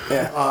me.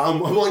 Yeah.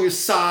 I'm on your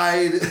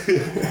side.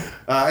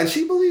 And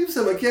she believes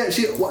him. Like, yeah,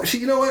 she,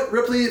 you know what,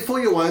 Ripley, fool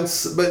you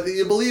once, but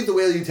you believe the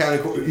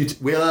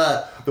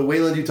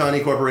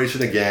Weyland-Yutani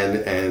Corporation again,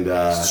 and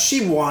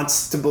she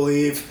wants to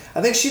believe.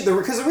 I think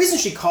because the reason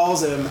she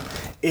calls him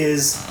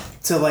is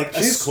to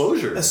she needs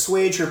closure,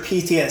 assuage her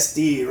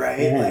PTSD, right?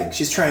 Mm-hmm.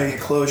 She's trying to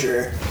get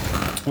closure.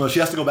 Well, she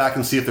has to go back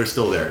and see if they're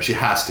still there. She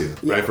has to,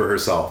 right, for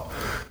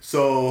herself.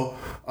 So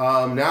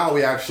now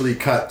we actually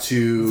cut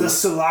to the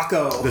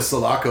Sulaco. The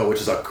Sulaco,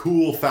 which is a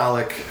cool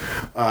phallic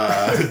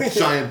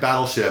giant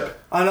battleship.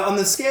 On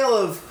the scale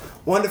of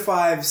 1 to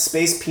 5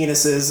 space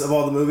penises of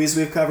all the movies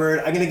we've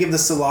covered, I'm gonna give the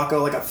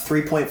Sulaco a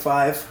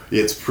 3.5.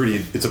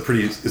 It's a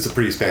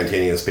pretty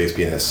spontaneous space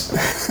penis.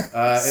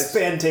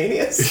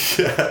 Spontaneous?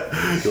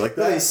 Yeah. You like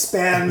that? Really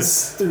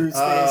spans through space.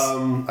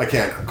 I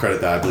can't credit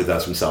that. I believe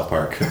that's from South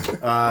Park.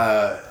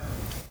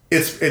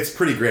 It's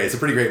pretty great. It's a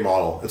pretty great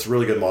model. It's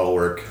really good model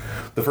work.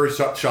 The first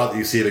shot that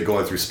you see of it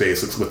going through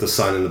space, it's with the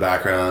sun in the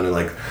background, and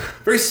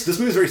this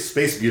movie is very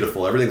space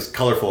beautiful. Everything's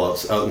colorful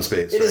out in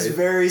space. It is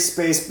very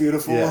space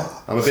beautiful. Yeah,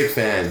 I'm a big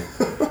fan.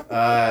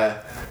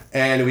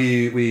 And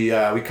we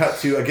cut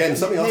to again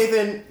something else.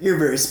 Nathan, you're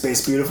very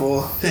space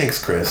beautiful.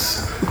 Thanks,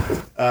 Chris.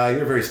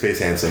 You're very space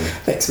handsome.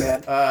 Thanks,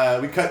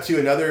 man. We cut to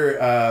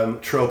another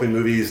trope in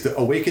movies: the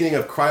awakening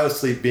of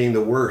cryosleep being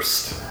the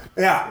worst.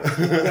 Yeah,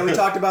 we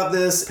talked about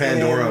this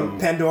Pandorum. in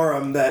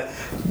Pandorum, that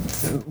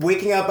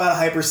waking up out of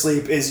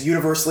hypersleep is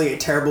universally a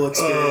terrible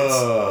experience.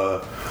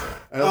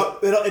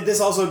 This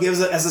also gives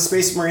it, as the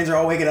Space Marines are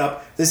all waking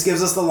up, this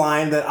gives us the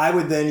line that I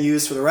would then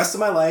use for the rest of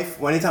my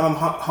life, anytime I'm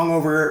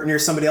hungover near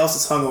somebody else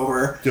that's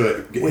hungover. Do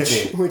it.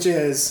 Hit me. Which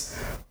is,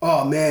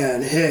 oh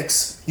man,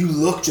 Hicks, you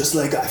look just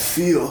like I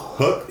feel.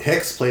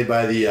 Hicks, played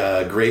by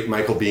the great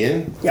Michael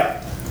Biehn.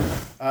 Yeah.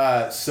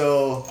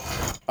 So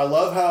I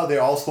love how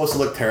they're all supposed to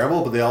look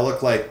terrible, but they all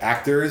look like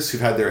actors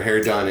who've had their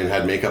hair done and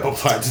had makeup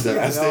applied to them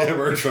as they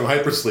emerge from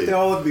hypersleep. They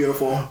all look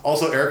beautiful.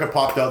 Also, Erica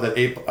pointed out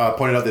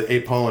that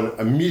Ape Pone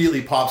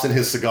immediately pops in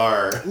his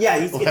cigar. Yeah,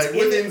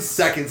 within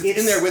seconds. It's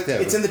in there with him.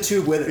 It's in the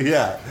tube with him.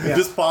 Yeah,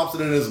 just pops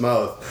it in his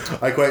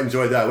mouth. I quite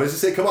enjoyed that. What does he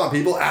say? Come on,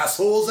 people,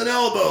 assholes and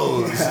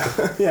elbows.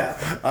 Yeah.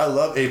 I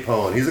love Ape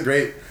Pone. He's a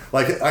great.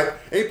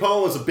 Ape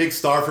Pone was a big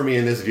star for me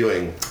in this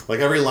viewing.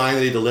 Like, every line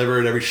that he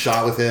delivered, every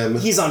shot with him.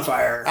 He's on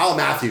fire. Al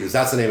Matthews,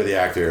 that's the name of the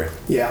actor.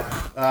 Yeah.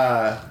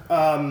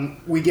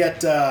 We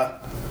get...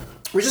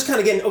 we're just kind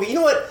of getting... Okay, you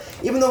know what?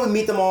 Even though we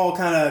meet them all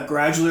kind of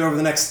gradually over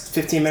the next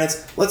 15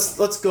 minutes,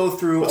 let's go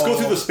through... Let's go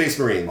through the Space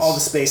Marines. All the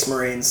Space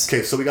Marines.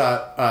 Okay, so we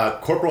got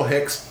Corporal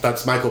Hicks,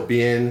 that's Michael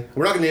Biehn.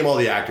 We're not going to name all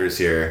the actors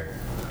here.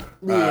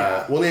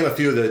 We'll name a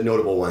few of the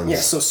notable ones. Yeah,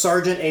 so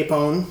Sergeant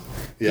Apone.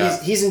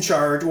 Yeah. He's in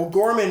charge. Well,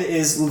 Gorman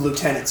is the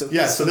lieutenant. So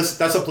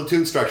that's a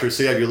platoon structure.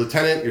 So you have your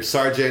lieutenant, your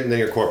sergeant, and then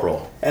your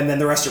corporal. And then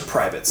the rest are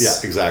privates. Yeah,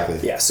 exactly.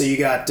 Yeah, so you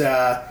got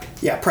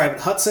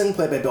Private Hudson,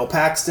 played by Bill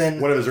Paxton.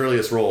 One of his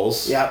earliest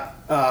roles.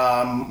 Yep.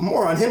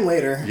 More on him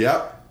later.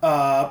 Yep.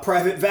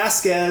 Private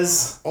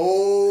Vasquez.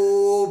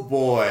 Oh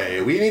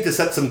boy, we need to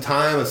set some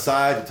time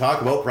aside to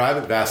talk about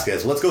Private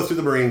Vasquez. Let's go through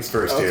the Marines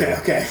first here.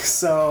 Okay.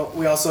 So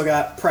we also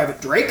got Private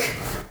Drake.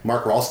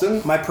 Mark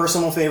Ralston. My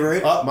personal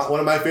favorite. One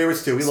of my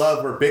favorites too.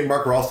 We're big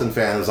Mark Ralston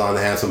fans on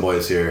the Handsome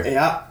Boys here.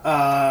 Yeah.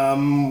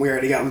 We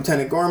already got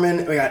Lieutenant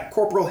Gorman. We got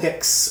Corporal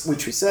Hicks,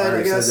 which we said,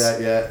 I guess. Said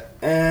that yet.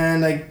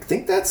 And I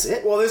think that's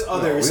it. Well, there's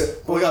others.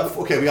 We got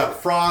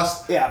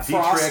Frost. Yeah,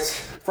 Dietrich.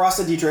 Frost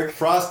and Dietrich.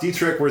 Frost,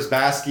 Dietrich,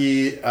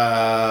 Wierzbowski,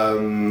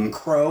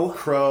 Crow,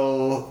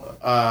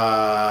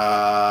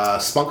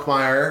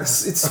 Spunkmeyer.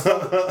 It's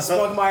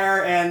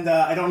Spunkmeyer, and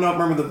I don't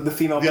remember the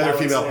female pilot. The other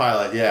female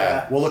pilot,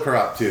 yeah. We'll look her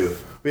up too.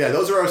 But yeah,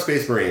 those are our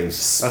Space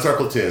Marines. That's our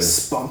platoon.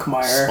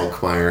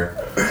 Spunkmeyer.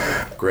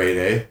 Great,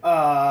 eh?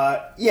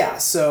 Yeah,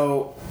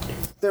 so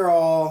they're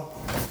all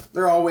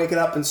waking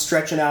up and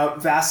stretching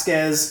out.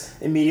 Vasquez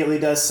immediately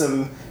does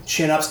some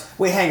chin-ups.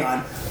 Wait, hang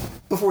on.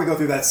 Before we go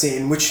through that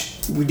scene, which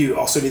we do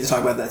also need to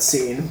talk about that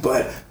scene,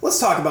 but let's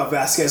talk about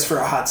Vasquez for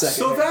a hot second.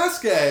 So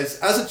Vasquez,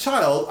 as a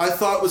child, I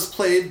thought was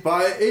played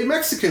by a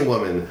Mexican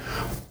woman.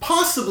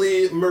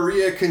 Possibly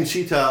Maria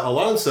Conchita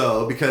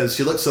Alonso, because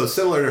she looked so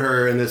similar to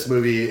her in this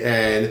movie,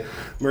 and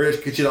Maria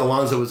Conchita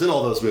Alonso was in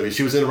all those movies.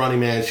 She was in Running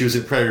Man, she was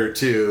in Predator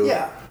 2.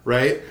 Yeah.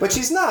 Right? But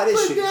she's not,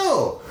 is she?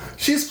 No.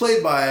 She's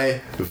played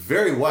by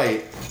very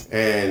white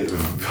and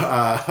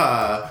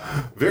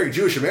very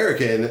Jewish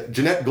American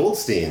Jeanette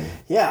Goldstein.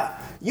 Yeah.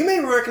 You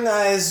may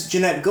recognize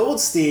Jeanette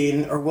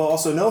Goldstein, or will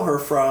also know her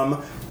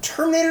from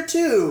Terminator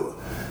 2,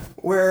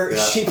 where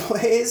she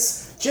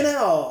plays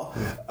Janelle.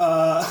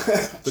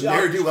 The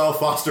ne'er-do-well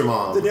foster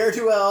mom. The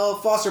ne'er-do-well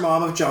foster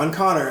mom of John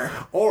Connor.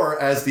 Or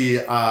as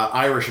the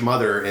Irish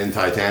mother in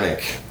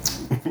Titanic.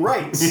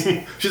 Right.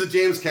 She's a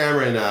James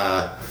Cameron.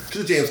 A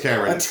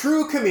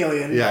true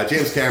chameleon. Yeah,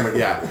 James Cameron,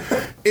 yeah.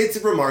 It's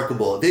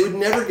remarkable. They would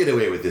never get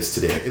away with this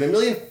today. In a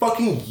million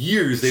fucking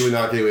years, they would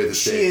not get away with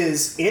this today. She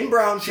is in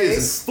brownface. She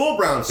is in full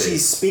brownface.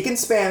 She's speaking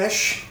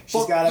Spanish.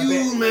 She's got a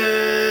bit...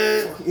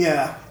 man.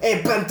 Yeah.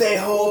 Hey,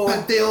 pendejo.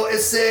 Pendejo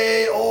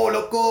ese. Oh,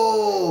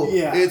 loco.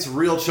 Yeah. It's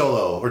real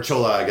cholo. Or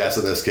chola, I guess,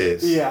 in this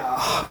case.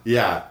 Yeah.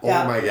 Yeah.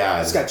 Oh, my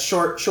God. She's got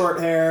short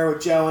hair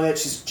with gel in it.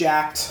 She's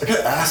jacked. I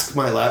gotta ask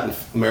my Latin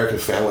American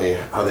family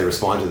how they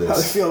respond to this. How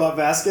they feel about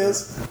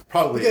Vasquez?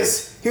 Probably.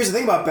 Because here's the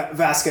thing about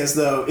Vasquez,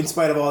 though, in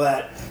spite of all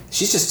that,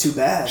 she's just too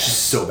bad. She's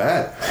so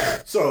bad.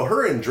 So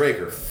her and Drake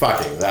are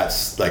fucking.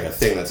 That's like a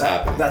thing that's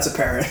happening. That's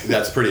apparent.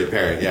 That's pretty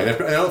apparent, yeah.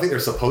 And I don't think they're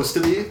supposed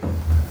to be,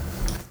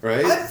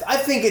 right? I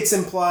think it's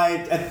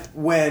implied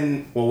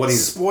when,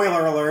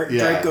 spoiler alert,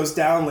 Drake goes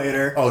down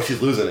later. Oh,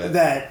 she's losing it.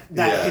 That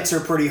hits her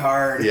pretty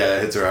hard. Yeah,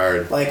 it hits her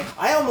hard. Like,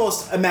 I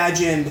almost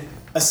imagined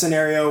a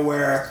scenario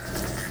where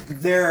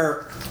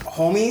they're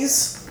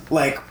homies,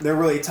 like, they're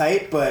really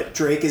tight, but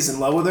Drake is in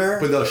love with her.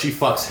 But no, she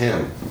fucks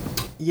him.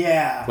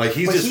 Yeah. Like,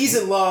 he's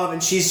in love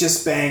and she's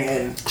just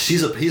banging.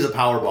 He's a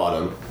power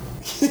bottom.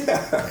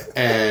 Yeah.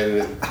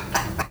 And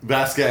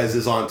Vasquez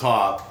is on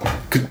top.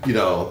 You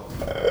know.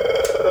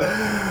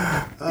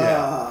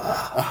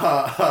 Yeah.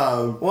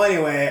 Well,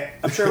 anyway,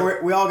 I'm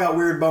sure we all got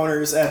weird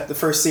boners at the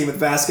first scene with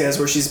Vasquez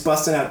where she's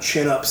busting out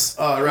chin-ups.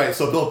 Right,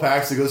 so Bill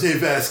Paxton goes, "Hey,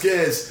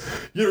 Vasquez,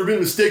 you ever been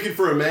mistaken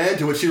for a man?"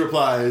 To which she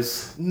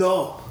replies,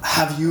 "No,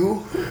 have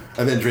you?"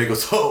 And then Drake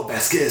goes, "Oh,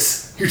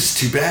 Vasquez, you're just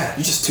too bad."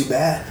 You're just too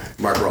bad.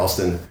 Mark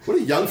Ralston. What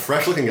a young,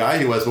 fresh-looking guy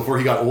he was before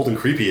he got old and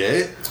creepy,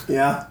 eh?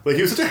 Yeah. Like,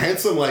 he was such a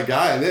handsome, like,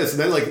 guy in this, and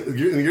then, like,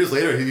 years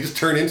later, he just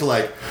turned into,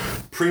 like,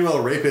 primo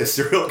rapist,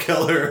 serial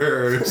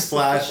killer, /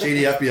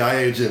 shady FBI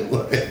agent.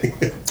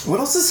 Like, what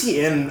else is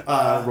he in?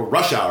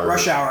 Rush Hour.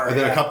 Rush Hour. And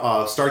then a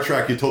couple, Star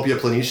Trek Utopia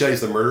Planitia,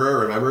 he's the murderer,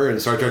 remember? In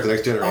Star Trek The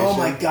Next Generation. Oh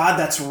my god,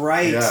 that's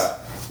right.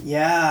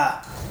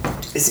 Yeah.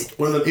 Is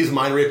it? He's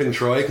mind raping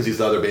Troy because he's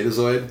the other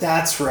Betazoid.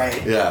 That's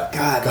right. Yeah.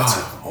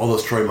 God, all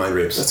those Troy mind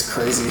rapes. That's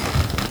crazy.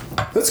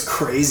 That's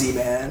crazy,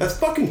 man. That's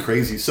fucking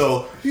crazy.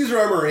 So these are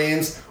our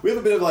Marines. We have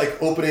a bit of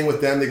like opening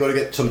with them. They go to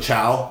get some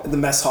chow. The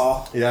mess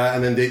hall. Yeah,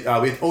 and then we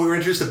were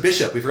introduced to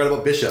Bishop. We forgot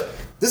about Bishop.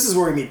 This is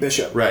where we meet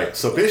Bishop. Right.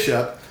 So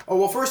Bishop. Oh,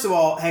 well, first of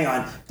all, hang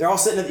on. They're all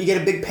sitting. You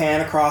get a big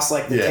pan across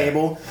like the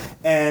table,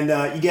 and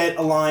you get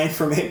a line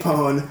from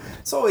Apone.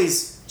 It's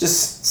always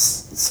just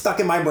stuck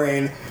in my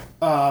brain.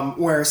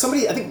 Where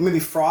somebody, I think maybe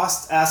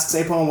Frost, asks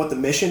Apone what the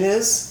mission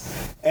is,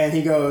 and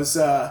he goes,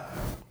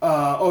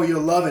 "Oh,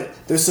 you'll love it.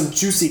 There's some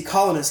juicy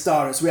colonist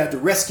daughters we have to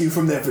rescue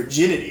from their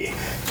virginity."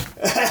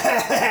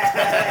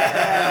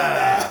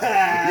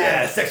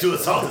 Yeah, sexual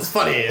assault is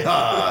funny.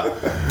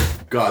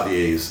 God, the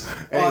A's.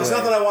 Anyway. It's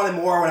not that I wanted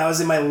more when I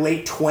was in my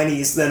late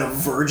 20s than a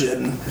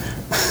virgin.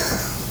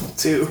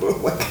 Too.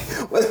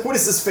 What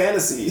is this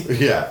fantasy?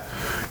 Yeah.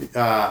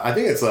 I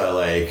think it's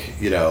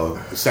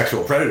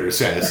sexual predators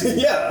fantasy.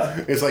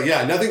 Yeah. It's like,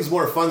 nothing's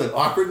more fun than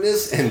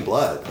awkwardness and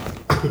blood.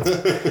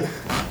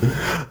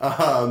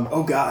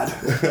 Oh God.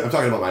 I'm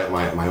talking about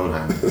my own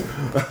hand.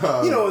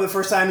 The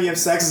first time you have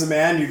sex as a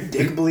man, your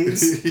dick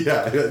bleeds.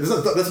 Yeah,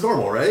 that's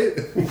normal, right?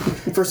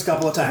 First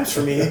couple of times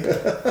for me.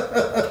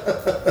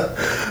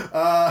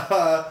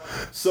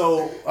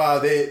 So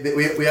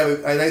we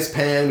have a nice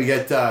pan. We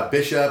get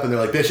Bishop, and they're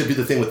like, "Bishop, do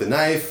the thing with the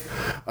knife,"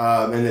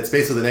 and it's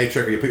basically the knife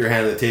trick where you put your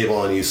hand on the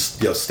table and you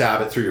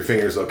stab it through your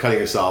fingers without cutting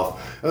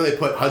yourself. And then they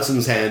put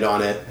Hudson's hand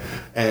on it,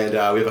 and we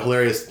have a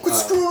hilarious. Quit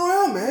screwing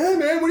around, man.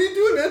 Man, what are you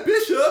doing, man?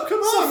 Bishop, come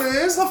on,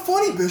 man. It's not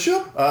funny,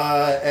 Bishop.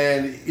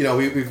 And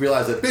we've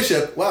realized that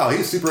Bishop, wow,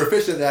 he's super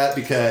efficient at that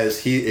because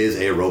he is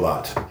a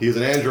robot. He's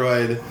an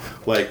android,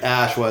 like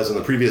Ash was in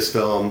the previous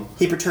film.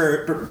 He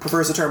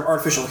prefers the term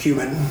artificial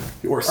human.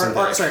 Or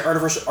synthetic.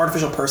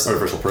 Artificial person.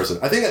 Artificial person.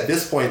 I think at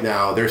this point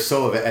now, they're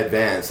so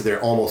advanced that they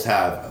almost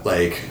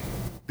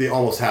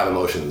have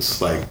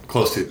emotions, like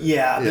close to.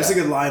 Yeah, there's a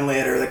good line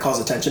later that calls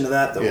attention to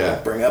that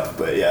we'll bring up,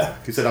 but yeah.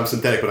 He said, "I'm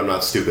synthetic, but I'm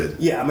not stupid."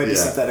 Yeah, I might be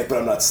synthetic, but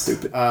I'm not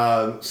stupid.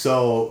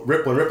 So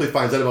when Ripley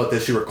finds out about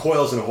this, she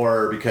recoils in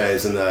horror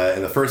because in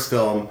the first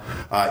film,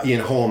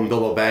 Ian Holm,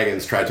 Bilbo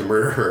Baggins, tried to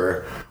murder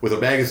her with a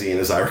magazine,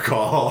 as I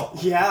recall.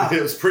 Yeah.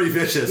 It was pretty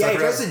vicious. Yeah, he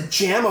tries to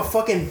jam a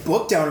fucking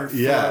book down her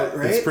throat,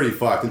 right? It's pretty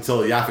fucked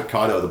until Yaphet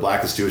Kotto, the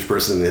blackest Jewish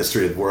person in the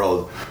history of the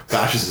world,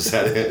 bashes his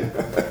head in.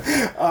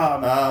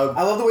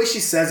 I love the way she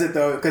says it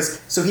though,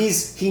 because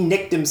he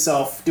nicked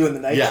himself doing the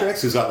knife trick.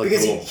 So he's got,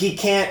 because he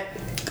can't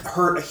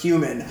hurt a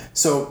human,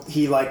 so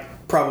he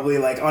probably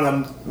on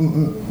a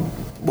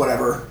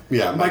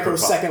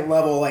microsecond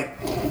level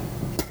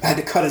had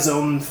to cut his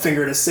own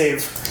finger to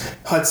save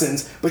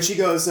Hudson's. But she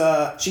goes,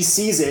 she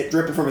sees it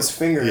dripping from his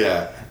finger.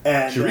 Yeah.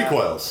 And she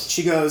recoils.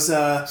 She goes, "Stay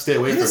away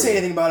from me." You didn't say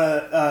anything about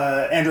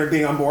a android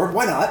being on board.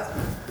 Why not?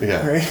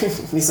 Yeah. Right?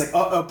 He's like,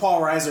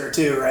 Paul Reiser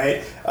too,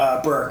 right?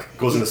 Burke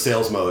goes into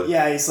sales mode.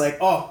 Yeah, he's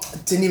like,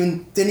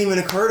 didn't even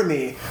occur to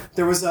me.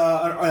 There was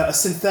a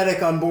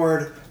synthetic on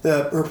board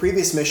her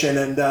previous mission,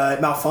 and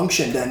it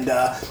malfunctioned, and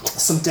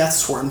some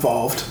deaths were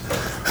involved.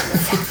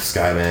 This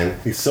guy, man,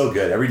 he's so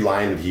good. Every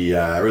line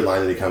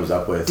that he comes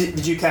up with.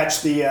 Did you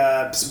catch the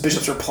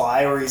Bishop's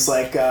reply where he's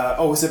like,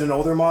 is it an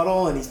older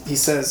model? And he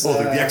says,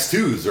 like the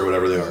X2s or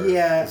whatever they are.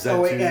 Yeah. The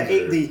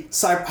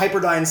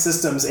Hyperdyne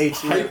Systems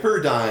H2.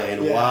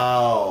 Hyperdyne. Yeah.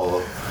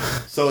 Wow.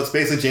 So it's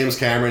basically James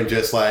Cameron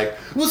just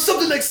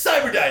something like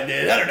Cyberdyne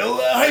did. I don't know,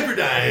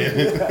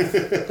 Hyperdyne.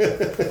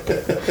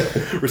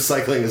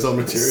 Recycling his own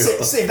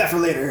material. Save that for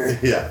later.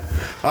 Yeah.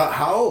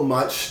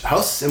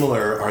 How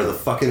similar are the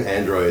fucking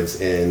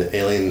androids in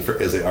Alien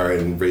as they are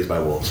in Raised by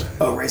Wolves?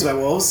 Oh, Raised by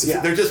Wolves?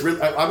 Yeah. They're just,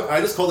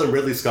 I just call them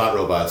Ridley Scott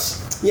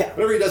robots. Yeah.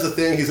 Whenever he does a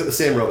thing, he's got the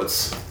same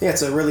robots. Yeah,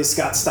 it's a Ridley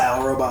Scott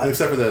style robot.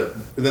 Except for then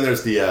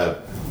there's the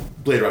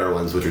Blade Runner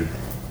ones, which are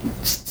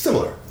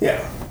similar.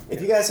 Yeah.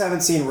 If you guys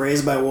haven't seen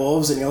Raised by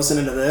Wolves and you're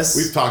listening to this,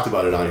 we've talked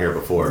about it on here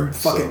before.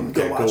 Fucking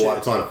go watch it.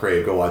 It's on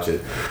Crave. Go watch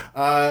it.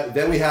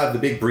 Then we have the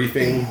big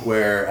briefing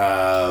where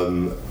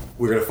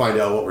we're going to find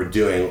out what we're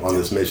doing on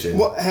this mission.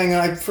 Well, hang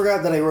on. I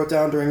forgot that I wrote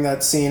down during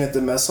that scene at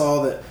the mess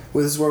hall that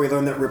this is where we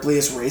learned that Ripley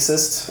is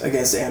racist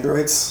against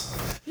androids.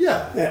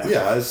 Yeah.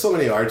 There's so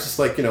many arts. Just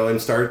like, in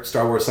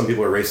Star Wars, some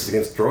people are racist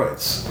against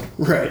droids.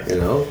 Right.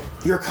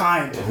 You're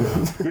kind.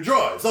 Your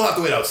droids, they'll have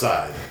to wait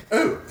outside.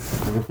 Oh.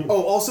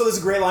 Also, there's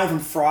a great line from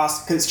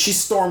Frost, because she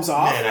storms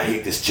off. Man, I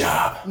hate this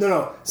job.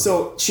 No.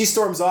 So she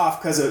storms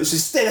off because she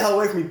stay the hell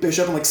away from me,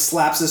 Bishop, and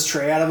slaps his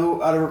tray out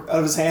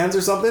of his hands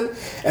or something.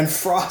 And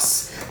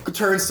Frost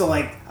turns to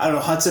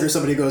Hudson or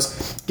somebody,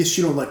 goes, "Guess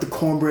you don't like the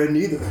cornbread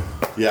neither."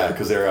 Yeah,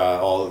 because they're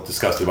all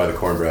disgusted by the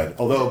cornbread.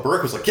 Although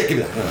Burke was like, "Yeah, give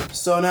me that."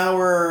 So now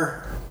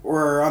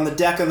we're on the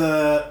deck of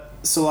the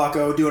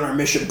Sulaco doing our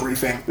mission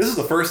briefing. This is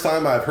the first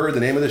time I've heard the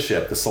name of the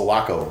ship, the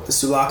Sulaco. The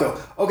Sulaco.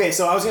 Okay,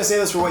 so I was going to say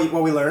this for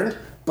what we learned,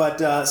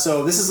 but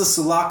so this is the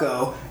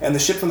Sulaco, and the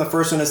ship from the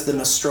first one is the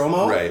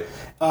Nostromo. Right.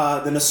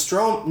 The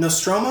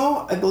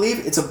Nostromo, I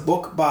believe, it's a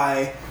book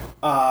by,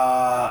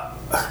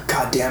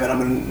 God damn it,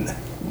 I'm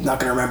not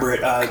going to remember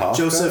it,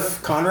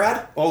 Joseph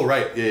Conrad. Oh,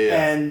 right,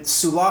 yeah. And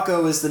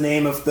Sulaco is the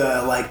name of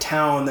the,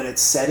 town that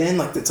it's set in,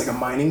 it's a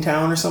mining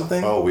town or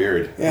something. Oh,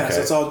 weird. Yeah, okay.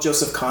 So it's all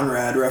Joseph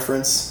Conrad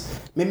reference.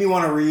 Made me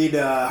want to read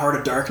Heart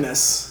of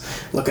Darkness.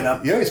 Looking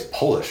up. He's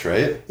Polish,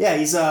 right? Yeah,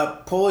 he's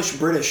a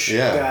Polish-British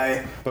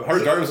guy. But Heart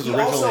of Darkness was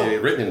originally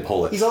written in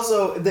Polish. He's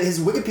also, his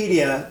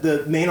Wikipedia,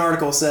 the main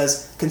article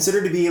says,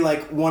 considered to be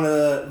one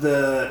of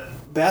the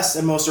best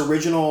and most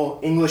original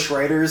English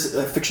writers,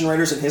 fiction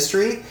writers in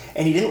history,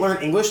 and he didn't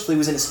learn English till he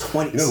was in his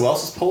 20s. You know who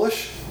else is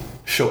Polish?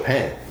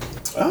 Chopin.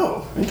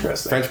 Oh,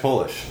 interesting.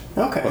 French-Polish.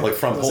 Okay. But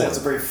from Poland. That's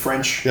a very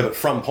French... Yeah, but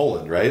from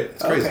Poland, right?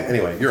 It's crazy. Okay.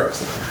 Anyway, Europe.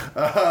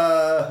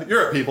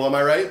 Europe people, am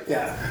I right?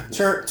 Yeah.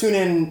 Tune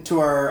in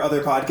to our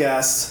other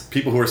podcast.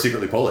 People who are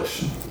secretly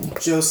Polish.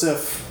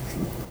 Joseph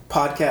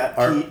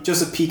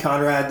P.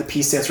 Conrad. The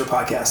P stands for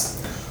podcast.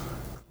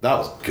 That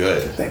was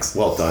good. Thanks.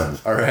 Well done.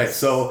 All right,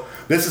 so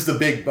this is the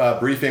big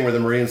briefing where the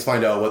Marines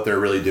find out what they're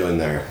really doing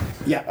there.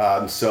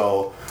 Yeah.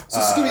 So this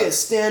is going to be a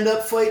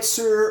stand-up fight,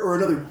 sir, or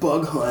another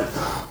bug hunt?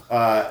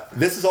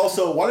 This is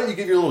also... Why don't you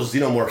give your little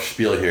xenomorph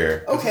spiel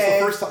here?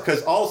 Okay.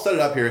 Because I'll set it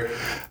up here.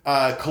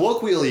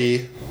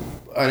 Colloquially...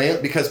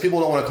 because people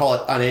don't want to call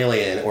it an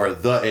alien or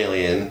the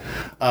alien.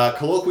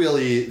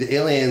 Colloquially, the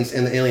aliens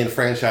in the Alien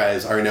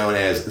franchise are known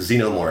as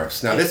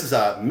xenomorphs. Now, this is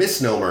a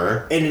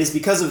misnomer. And it is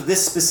because of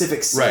this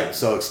specific scene. Right,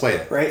 so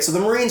explain it. Right, so the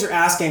Marines are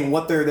asking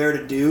what they're there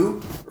to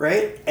do,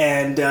 right?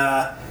 And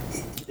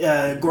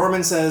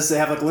Gorman says they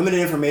have limited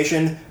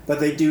information, but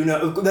they do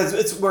know...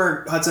 It's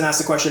where Hudson asks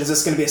the question, is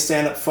this going to be a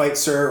stand-up fight,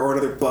 sir, or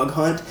another bug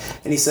hunt?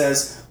 And he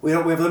says... We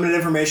have limited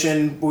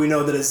information, but we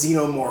know that a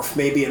xenomorph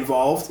may be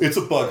involved. It's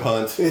a bug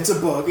hunt. It's a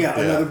bug,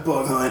 another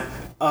bug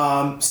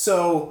hunt.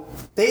 So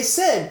they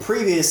said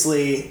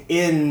previously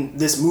in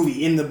this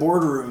movie, in the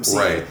boardroom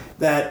scene,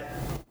 that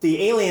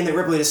the alien that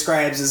Ripley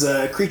describes is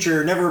a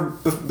creature never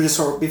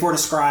before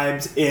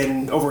described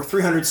in over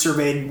 300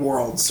 surveyed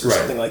worlds or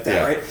something like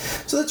that, right?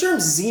 So the term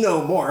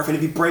xenomorph, and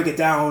if you break it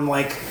down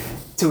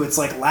to its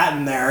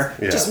Latin there,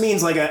 just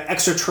means an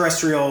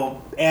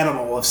extraterrestrial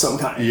animal of some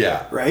kind.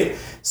 Yeah. Right?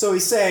 So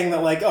he's saying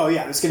that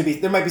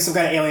there might be some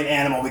kind of alien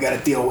animal we got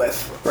to deal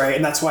with, right?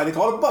 And that's why they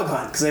call it a bug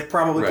hunt, because they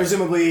probably,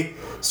 presumably,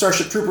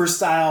 Starship Troopers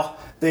style,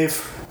 they've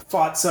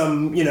fought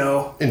some,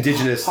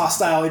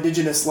 hostile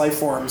indigenous life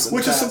forms.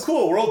 Which is some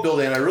cool world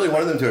building, and I really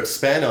wanted them to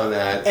expand on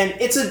that. And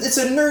it's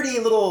a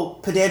nerdy little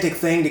pedantic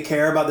thing to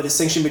care about the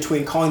distinction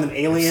between calling them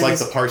aliens.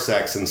 It's like the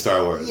parsecs in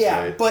Star Wars.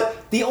 Yeah, right? but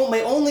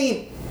my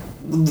only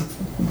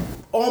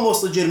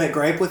almost legitimate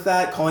gripe with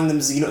that, calling them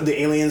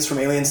the aliens from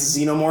Aliens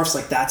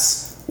xenomorphs,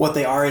 that's what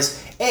they are,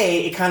 is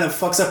it kind of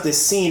fucks up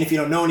this scene if you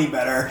don't know any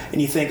better,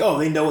 and you think,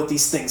 they know what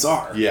these things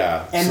are.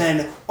 Yeah. And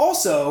then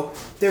also,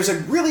 there's a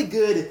really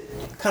good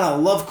kind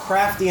of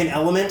Lovecraftian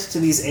element to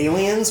these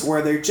aliens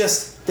where they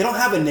don't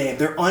have a name.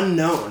 They're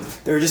unknown.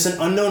 They're just an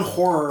unknown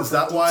horror. Is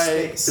that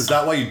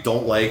why you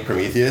don't like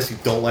Prometheus? You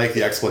don't like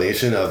the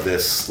explanation of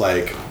this,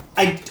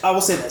 I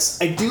will say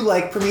this. I do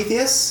like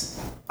Prometheus.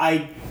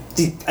 I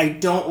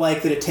don't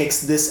like that it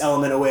takes this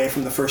element away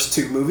from the first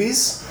two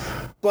movies,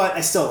 but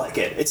I still like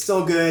it. It's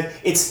still good.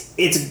 It's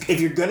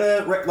if you're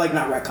gonna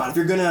not retcon, if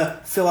you're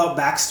gonna fill out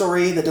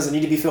backstory that doesn't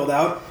need to be filled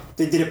out,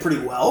 they did it pretty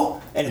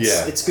well, and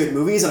it's good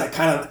movies. And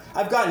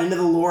I've gotten into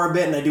the lore a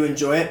bit, and I do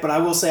enjoy it. But I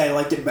will say I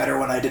liked it better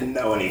when I didn't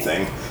know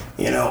anything.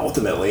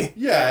 Ultimately.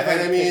 Yeah,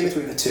 and I mean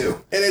between the two,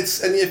 and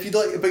if you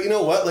like, but you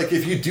know what?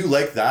 If you do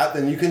like that,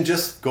 then you can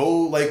just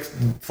go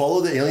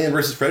follow the Alien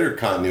versus Predator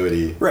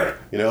continuity, right?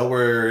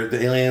 Where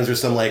the aliens are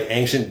some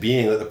ancient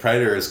being that the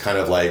Predator is kind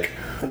of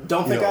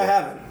Don't think I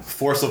haven't.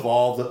 Force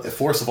evolved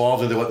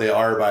into what they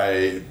are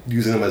by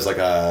using them as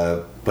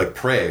a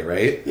prey,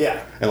 right?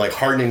 Yeah. And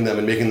hardening them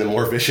and making them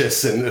more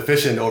vicious and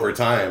efficient over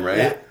time, right?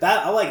 Yeah,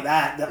 I like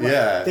that.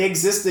 They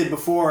existed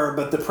before,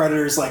 but the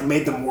predators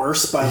made them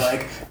worse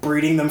by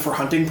breeding them for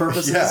hunting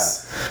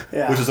purposes.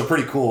 Yeah. Which is a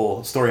pretty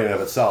cool story in and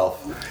of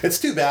itself. It's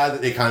too bad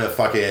that they kind of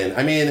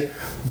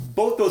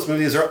both those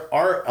movies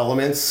are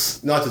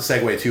elements, not to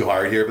segue too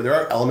hard here, but there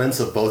are elements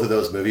of both of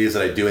those movies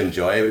that I do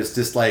enjoy. It's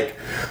just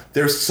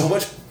there's so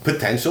much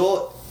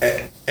potential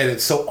and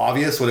it's so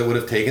obvious what it would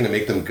have taken to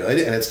make them good,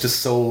 and it's just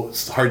so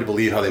hard to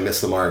believe how they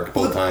missed the mark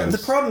both times.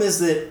 The problem is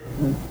that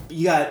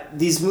you got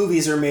these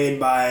movies are made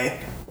by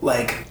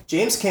like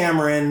James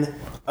Cameron,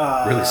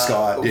 Ridley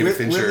Scott, David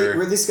Fincher.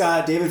 Ridley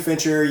Scott, David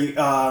Fincher.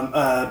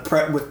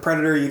 With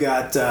Predator, you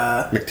got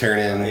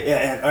McTiernan,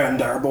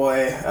 and our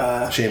boy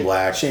Shane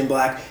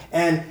Black,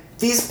 and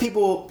these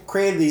people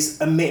created these.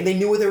 They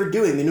knew what they were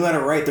doing. They knew how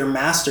to write. They're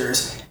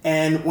masters.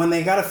 And when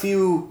they got a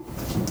few,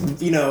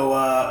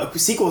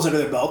 sequels under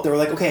their belt, they were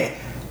like, okay,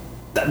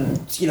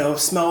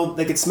 smell.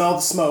 They could smell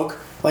the smoke.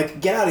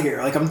 Like, get out of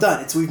here. Like, I'm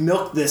done. We've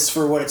milked this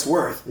for what it's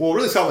worth. Well,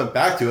 Ridley Scott went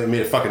back to it and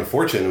made a fucking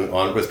fortune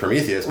with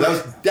Prometheus, but that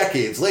was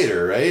decades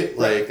later, right?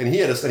 Like, and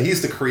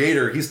he's the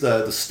creator. He's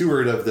the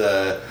steward of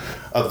the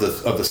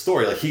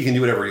story. Like, he can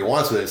do whatever he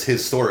wants with it. It's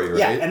his story, right?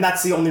 Yeah, and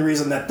that's the only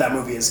reason that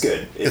movie is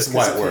good. It's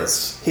why it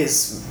works.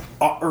 His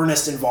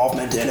earnest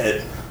involvement in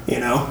it,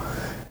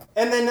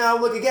 And then now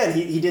look again.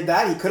 He did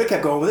that. He could have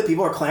kept going with it.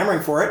 People are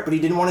clamoring for it, but he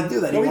didn't want to do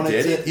that.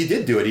 He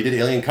did do it. He did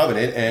Alien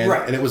Covenant,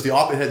 and it was it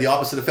had the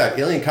opposite effect.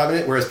 Alien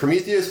Covenant, whereas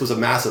Prometheus was a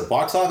massive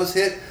box office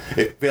hit,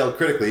 it failed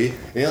critically.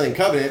 And Alien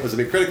Covenant was a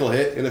big critical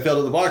hit, and it failed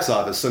at the box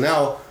office. So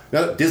now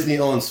that Disney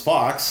owns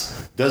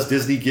Fox, does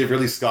Disney give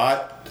Ridley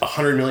Scott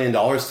 $100 million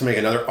to make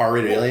another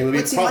R-rated Alien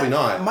movie? Probably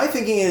not. My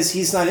thinking is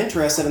he's not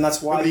interested, and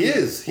that's why but he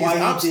is. He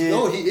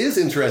is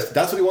interested.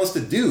 That's what he wants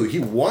to do. He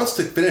wants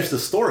to finish the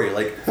story.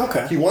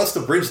 He wants to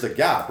bridge the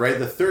gap, right?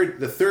 The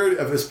third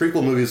of his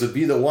prequel movies would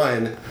be the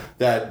one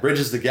that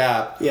bridges the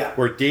gap. Yeah.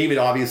 Where David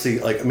obviously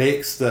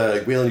makes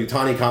the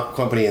Weyland-Yutani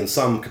company in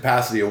some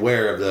capacity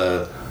aware of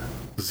the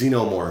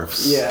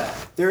xenomorphs. Yeah.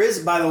 There is,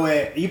 by the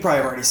way, you probably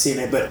have already seen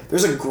it, but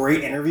there's a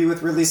great interview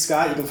with Ridley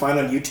Scott you can find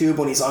on YouTube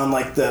when he's on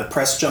the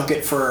press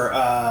junket for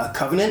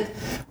Covenant,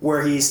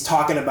 where he's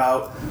talking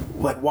about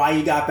why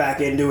he got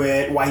back into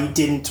it, why he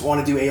didn't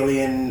want to do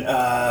Alien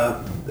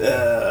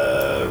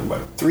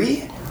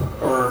 3?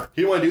 Or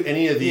he didn't want to do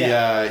any of the.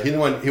 He didn't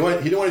want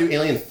to do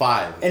Alien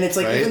 5. And it's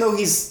right? Even though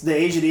he's the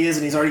age that he is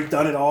and he's already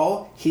done it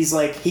all, he's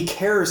he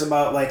cares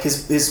about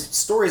his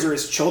stories are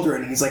his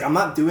children, and he's I'm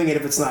not doing it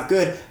if it's not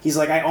good. He's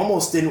I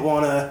almost didn't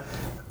want to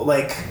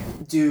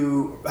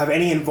have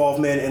any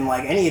involvement in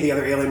any of the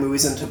other Alien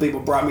movies until people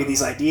brought me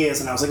these ideas,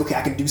 and I was okay,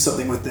 I can do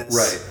something with this.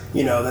 Right.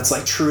 That's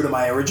true to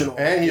my original.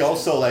 And he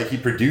also he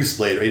produced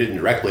Blade. He didn't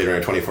direct Blade Runner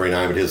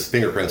 2049, but his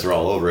fingerprints are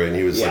all over it, and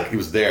he was he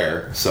was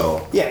there.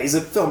 So yeah, he's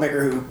a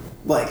filmmaker who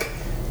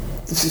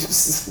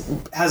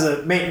has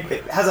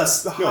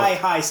a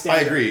high standard.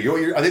 I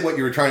agree. I think what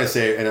you were trying to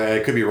say, and I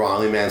could be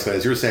wrong,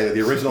 is you were saying that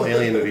the original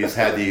Alien movies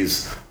had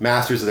these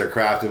masters of their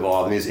craft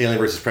involved, and these Alien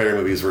versus Predator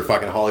movies were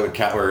fucking Hollywood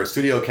or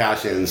studio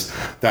cash-ins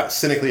that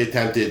cynically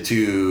attempted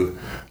to,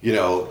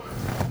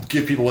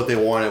 give people what they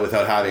wanted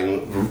without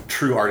having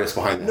true artists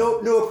behind them.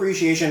 No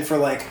appreciation for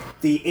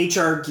the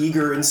H.R.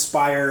 Giger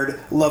inspired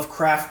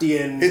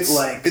Lovecraftian.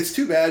 It's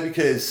too bad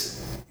because.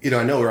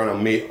 I know we're on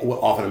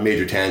off on a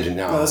major tangent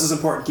now. No, this is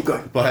important. Keep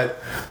going. But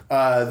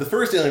the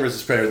first Alien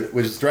vs. Predator,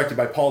 which is directed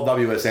by Paul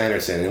W.S.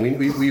 Anderson, and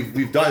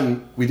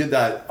we did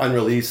that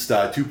unreleased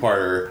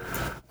two-parter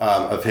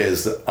of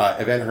his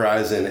Event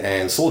Horizon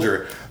and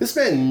Soldier. This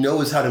man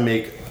knows how to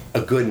make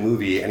a good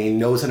movie, and he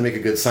knows how to make a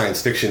good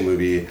science fiction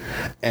movie,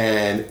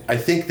 and I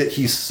think that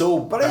he's so.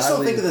 But I just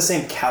don't think of the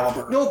same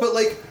caliber. No, but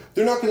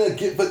they're not going to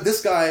get. But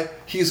this guy,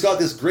 he's got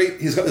this great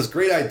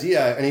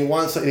idea, and he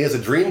has a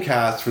dream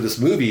cast for this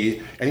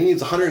movie, and he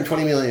needs $120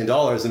 million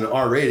in an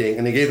R rating,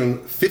 and they gave him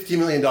 $50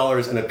 million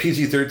and a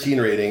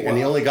PG-13 rating, and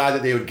the only guy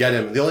that they would get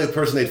him, the only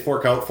person they'd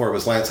fork out for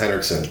was Lance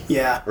Henriksen.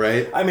 Yeah,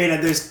 right. I mean,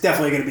 there's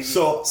definitely going to be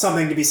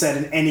something to be said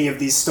in any of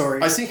these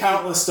stories. I see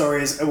countless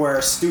stories where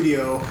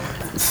studio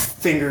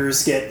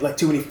fingers get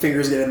too many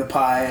fingers get in the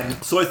pie,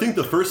 and so I think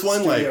the first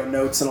one, studio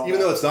notes and all even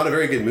though it's not a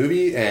very good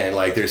movie, and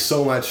there's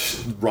so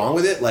much wrong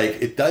with it.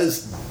 It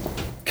does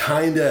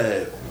kind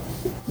of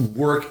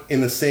work in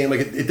the same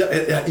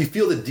you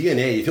feel the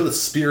DNA, you feel the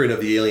spirit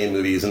of the Alien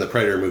movies and the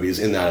Predator movies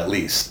in that, at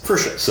least, for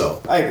sure.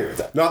 So I agree with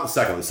that. Not the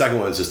second one. The second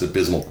one is just an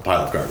abysmal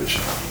pile of garbage.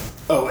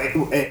 Oh,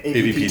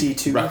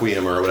 AVP2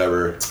 Requiem or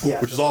whatever,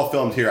 which is all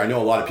filmed here. I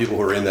know a lot of people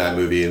who are in that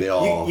movie, and they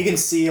all you can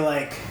see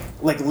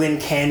Lynn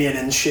Canyon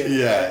and shit.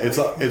 Yeah,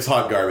 it's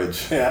hot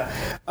garbage.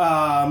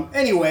 Yeah.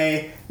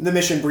 Anyway, the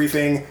mission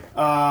briefing.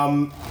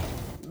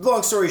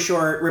 Long story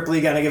short,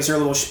 Ripley kind of gives her a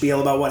little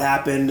spiel about what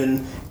happened,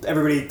 and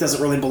everybody doesn't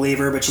really believe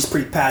her, but she's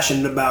pretty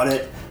passionate about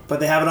it.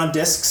 But they have it on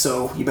disc,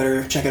 so you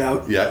better check it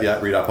out. Yeah,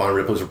 read up on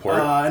Ripley's report.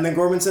 And then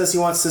Gorman says he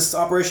wants this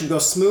operation to go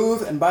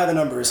smooth and by the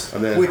numbers,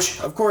 which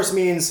of course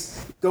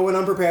means go in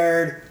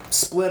unprepared,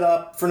 split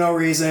up for no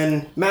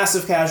reason,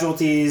 massive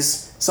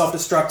casualties,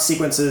 self-destruct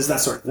sequences, that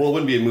sort of thing. Well, it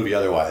wouldn't be a movie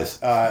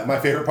otherwise. My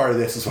favorite part of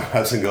this is when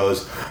Hudson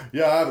goes,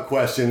 yeah, I have a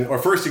question. Or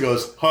first he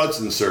goes,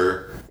 Hudson,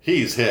 sir.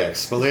 He's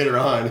Hicks. But later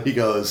on, he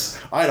goes,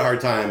 I had a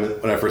hard time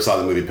when I first saw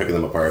the movie picking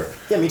them apart.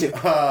 Yeah, me too.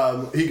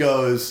 He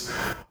goes,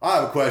 I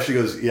have a question.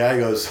 He goes, yeah. He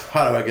goes,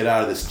 how do I get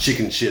out of this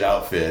chicken shit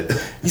outfit?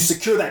 You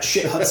secure that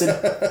shit, Hudson.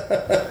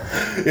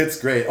 It's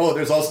great. Oh,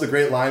 there's also the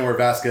great line where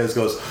Vasquez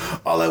goes,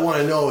 all I want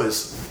to know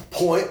is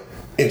point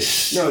And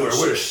shoot her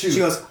with a shoot. She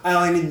goes, I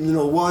only need to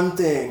know one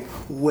thing,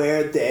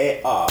 where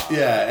they are.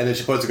 Yeah, and then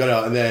she puts the gun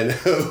out, and then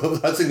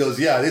Hudson goes,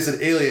 yeah, they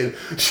said alien.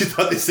 She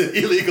thought they said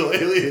illegal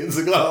aliens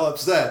and got all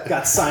upset.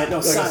 Got signed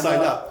up.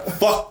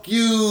 Fuck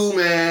you,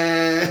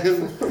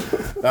 man.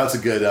 That's a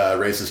good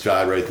racist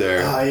jibe right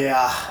there. Oh,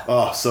 yeah.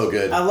 Oh, so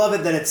good. I love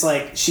it that it's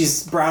like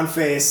she's brown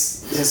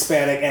face,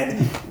 Hispanic,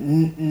 and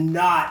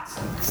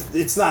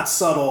it's not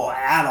subtle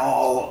at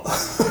all.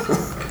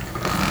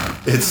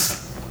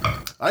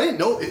 I didn't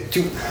know.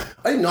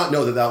 I did not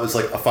know that was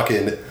like a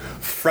fucking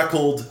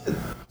freckled.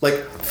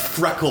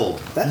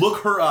 Look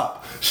her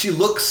up. She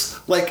looks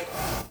like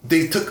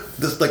they took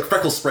this like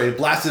freckle spray and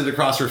blasted it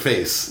across her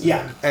face.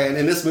 Yeah. And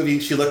in this movie,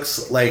 she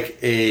looks like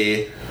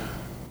a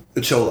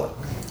chola.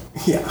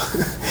 Yeah.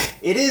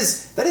 It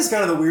is. That is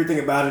kind of the weird thing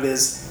about it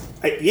is,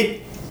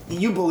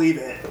 you believe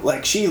it.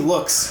 Like, she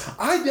looks...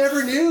 I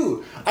never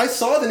knew. I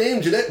saw the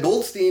name Jeanette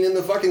Goldstein in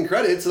the fucking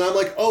credits, and I'm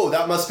like, oh,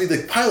 that must be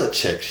the pilot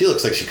chick. She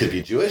looks like she could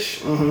be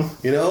Jewish.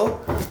 Mm-hmm. You know?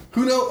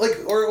 Who knows? Like,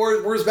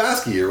 or where's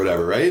Vasky or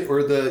whatever, right?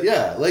 Or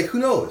who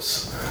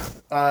knows?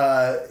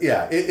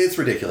 It's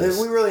ridiculous.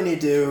 We really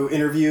need to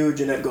interview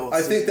Jeanette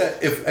Goldstein. I think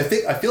that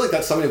I feel like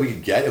that's something that we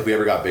could get if we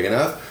ever got big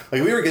enough. Like,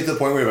 if we ever get to the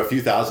point where we have a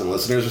few thousand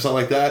listeners or something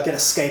like that. Get a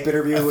Skype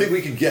interview. I think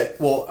we could get,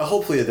 well,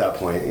 hopefully at that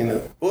point, you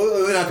know. Well,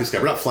 we don't have to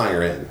Skype. We're not flying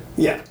her in.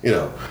 Yeah. You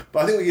know.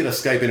 But I think we get a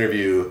Skype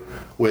interview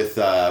with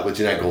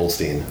Jeanette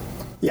Goldstein.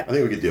 Yeah. I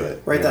think we could do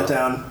it. Write that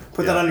down.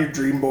 Put that on your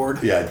dream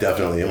board. Yeah,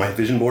 definitely. On my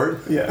vision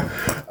board.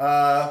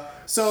 Yeah.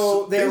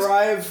 So they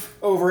arrive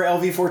over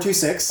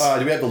LV-426.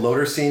 Do we have the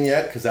loader scene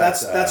yet? Because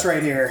that's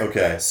right here.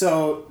 Okay.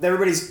 So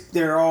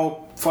they're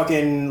all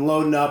fucking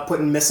loading up,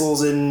 putting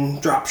missiles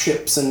in drop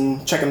ships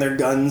and checking their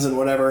guns and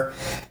whatever.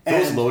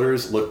 Those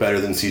loaders look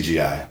better than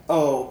CGI.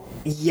 Oh,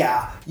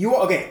 yeah. You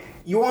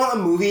want a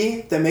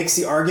movie that makes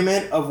the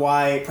argument of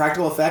why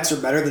practical effects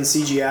are better than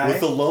CGI? With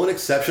the lone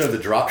exception of the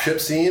dropship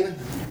scene.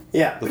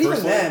 Yeah, but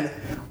even then,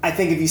 I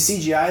think if you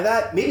CGI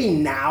that, maybe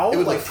now, it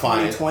would like look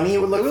fine. 2020, it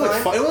would look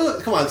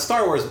fine. Come on,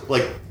 Star Wars,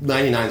 like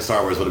 99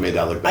 Star Wars would have made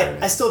that look better.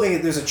 I still think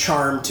that there's a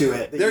charm to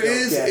it. There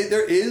is.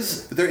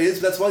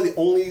 That's why the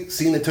only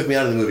scene that took me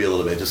out of the movie a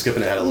little bit, just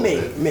skipping ahead a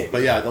little bit. Maybe.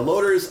 But yeah, the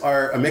loaders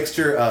are a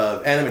mixture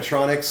of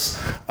animatronics,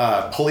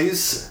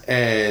 pulleys,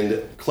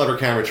 and clever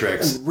camera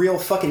tricks. And real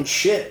fucking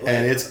shit.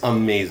 And it's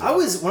amazing.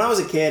 When I was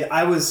a kid,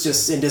 I was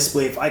just in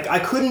disbelief. I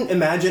couldn't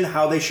imagine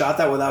how they shot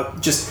that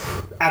without just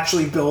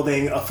actually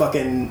building a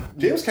fucking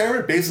James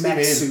Cameron basically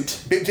made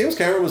suit. James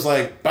Cameron was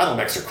like, battle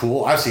mechs are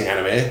cool. I've seen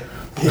anime.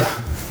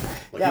 Yeah.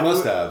 He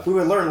must have. We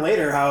would learn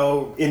later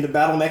how into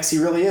battle mechs he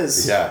really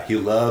is. Yeah, he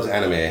loves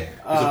anime. He's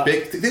a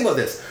big. Think about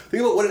this.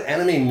 Think about what an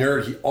anime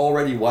nerd he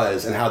already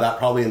was, and how that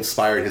probably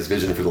inspired his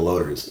vision for the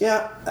loaders.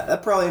 Yeah,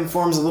 that probably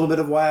informs a little bit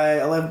of why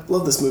I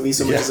love this movie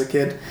so much as a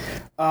kid.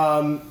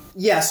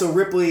 So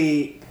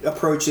Ripley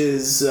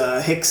approaches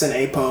Hicks and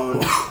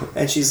Apone,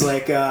 and she's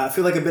like, I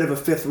feel like a bit of a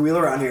fifth wheel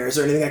around here. Is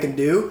there anything I can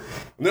do?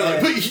 No,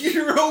 like, but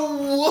you're a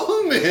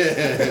woman!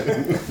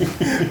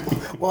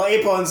 Well,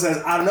 Apone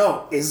says, I don't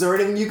know. Is there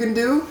anything you can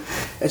do?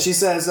 And she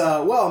says,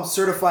 well, I'm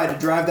certified to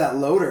drive that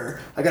loader.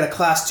 I got a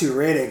Class 2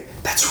 rating.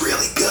 That's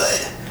really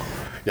good.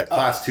 Yeah,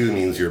 Class 2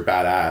 means you're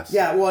badass.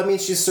 Yeah, well, it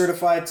means she's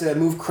certified to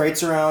move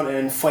crates around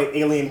and fight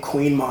alien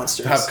queen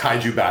monsters. Have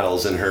kaiju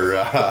battles in her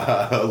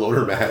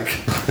loader mech.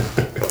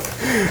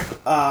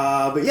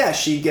 But yeah,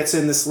 she gets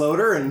in this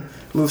loader and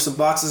moves some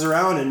boxes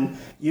around, and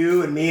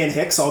you and me and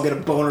Hicks all get a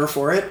boner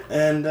for it.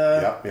 And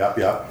Yep.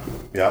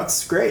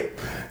 It's great.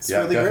 It's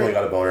really definitely great.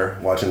 got a boner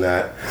watching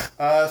that.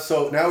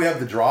 So now we have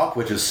the drop,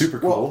 which is super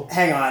cool. Well,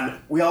 hang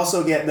on. We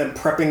also get them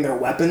prepping their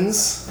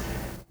weapons.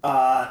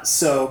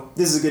 So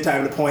this is a good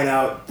time to point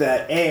out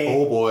that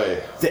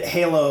the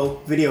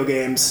Halo video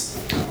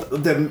games,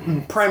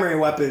 the primary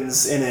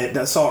weapons in it,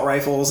 the assault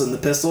rifles and the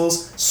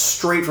pistols,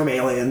 straight from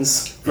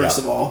Aliens. First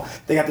of all,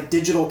 they got the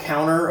digital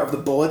counter of the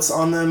bullets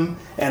on them,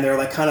 and they're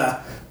like kind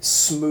of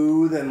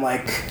smooth and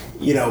like,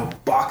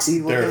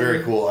 boxy looking. They're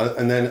very cool.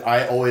 And then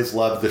I always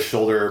loved the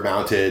shoulder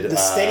mounted, the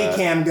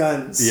Steadicam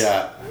guns.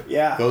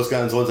 Yeah. Those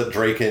guns, the ones that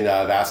Drake and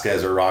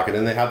Vasquez are rocking.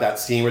 And they have that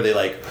scene where they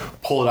like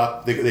pull it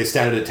up, they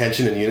stand at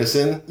attention in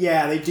unison.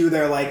 Yeah, they do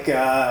their like,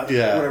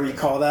 whatever you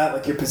call that,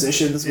 like your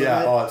positions with it.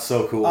 Oh, it's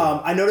so cool.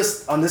 I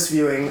noticed on this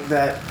viewing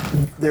that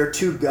their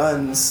two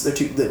guns,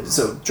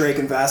 so Drake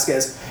and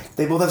Vasquez,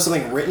 they both have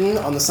something written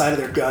on the side of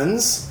their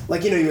guns.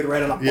 Like, you would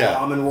write on a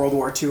bomb in World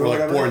War II or like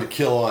whatever. Born to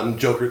Kill on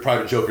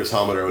Private Joker's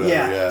helmet or whatever.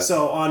 Yeah.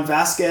 So on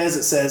Vasquez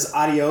it says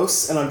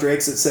adios, and on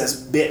Drake's it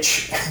says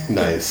bitch.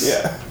 Nice.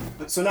 Yeah.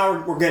 So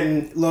now we're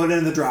getting loaded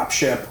into the drop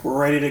ship. We're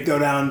ready to go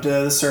down to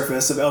the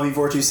surface of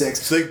LV-426.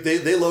 So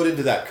they load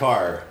into that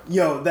car.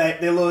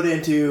 They load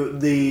into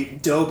the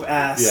dope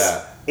ass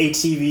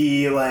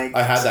ATV like.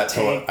 I had that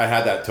tank. toy. I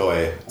had that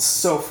toy.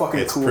 So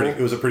fucking cool. It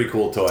was a pretty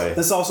cool toy.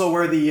 That's also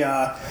where the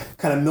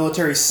kind of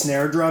military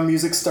snare drum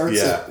music starts.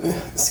 Yeah.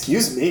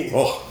 Excuse me.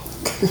 Oh.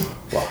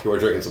 Well, we're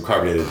drinking some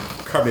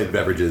carbonated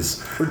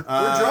beverages. We're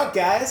drunk,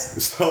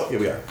 guys. So, yeah,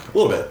 we are. A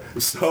little bit.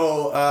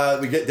 So,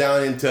 we get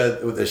down into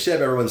the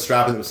ship. Everyone's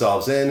strapping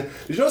themselves in.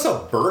 Did you notice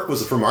how Burke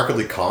was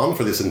remarkably calm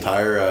for this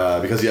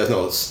entire, because he has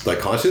no, like,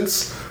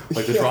 conscience?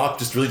 Like, the drop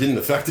just really didn't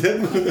affect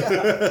him.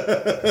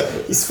 Yeah.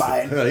 He's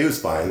fine. Yeah, he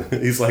was fine.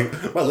 He's like,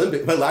 my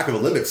lack of a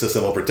limbic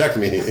system will protect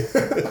me.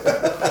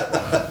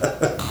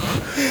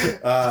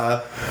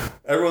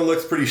 Everyone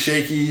looks pretty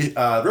shaky.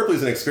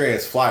 Ripley's an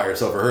experienced flyer,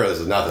 so for her this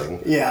is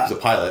nothing. Yeah. She's a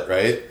pilot,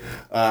 right?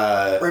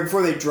 Right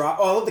before they drop.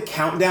 Oh, I love the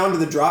countdown to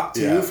the drop,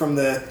 too, from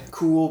the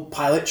cool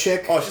pilot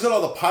chick. Oh, she's got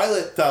all the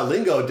pilot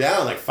lingo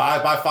down, like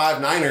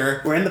 5x5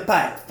 niner. We're in the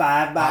pilot.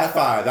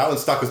 5x5. That one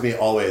stuck with me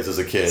always as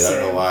a kid. Same. I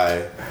don't know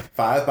why.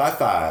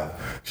 5x5.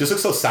 She just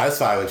looks so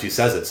satisfied when she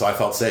says it, so I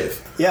felt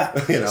safe. Yeah.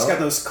 You know? She's got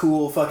those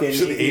cool fucking...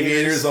 She's got the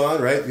aviators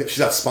on, right? She's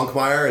got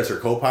Spunkmeyer as her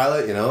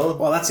co-pilot, you know?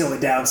 Well, that's the only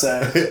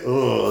downside.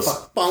 Ugh,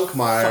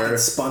 Spunkmeyer. Fucking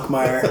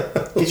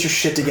Spunkmeyer. Get your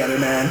shit together,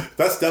 man.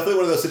 That's definitely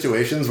one of those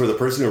situations where the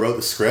person who wrote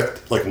the script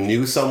like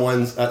knew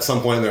someone at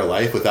some point in their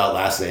life with that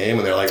last name,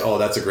 and they're like, "Oh,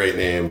 that's a great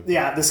name."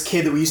 Yeah, this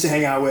kid that we used to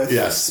hang out with.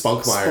 Yeah,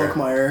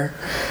 Spunkmeyer.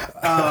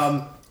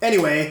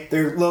 Anyway,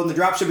 they're loading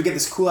the dropship. We get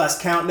this cool ass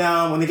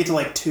countdown. When they get to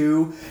like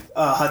 2,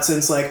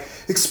 Hudson's like,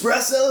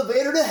 "Express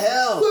elevator to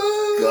hell,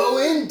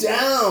 going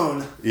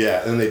down."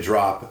 Yeah, and then they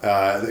drop,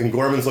 and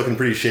Gorman's looking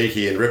pretty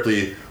shaky, and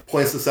Ripley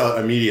points this out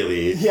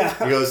immediately. Yeah.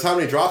 He goes, "How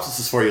many drops is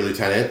this for you,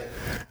 Lieutenant?"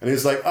 And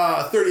he's like,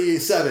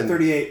 37.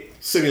 38.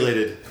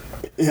 Simulated.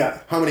 Yeah.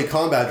 How many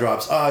combat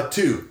drops?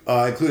 2,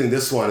 including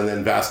this one. And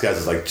then Vasquez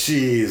is like,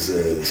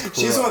 Jesus Christ.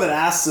 She's the one that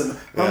asks him,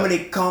 how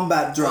many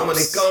combat drops? How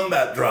many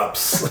combat drops?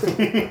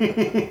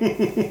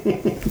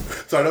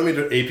 So I don't mean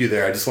to ape you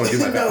there. I just want to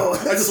do my No.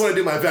 I just want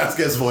to do my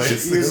Vasquez voice.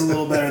 Yours is a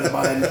little better than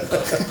mine.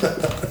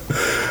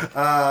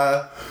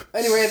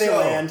 Anyway, they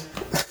land.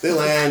 They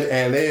land,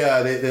 and they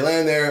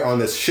land there on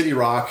this shitty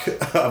rock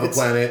of a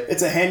planet.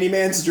 It's a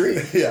handyman's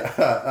dream.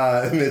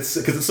 Yeah, and it's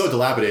because it's so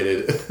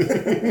dilapidated.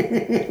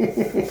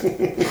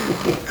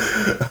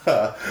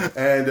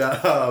 And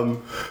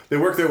they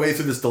work their way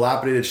through this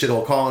dilapidated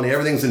shithole colony.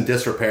 Everything's in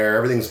disrepair.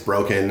 Everything's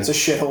broken. It's a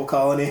shithole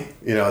colony.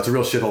 You know, it's a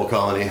real shithole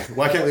colony.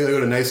 Why can't we go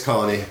to a nice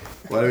colony?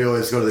 Why do we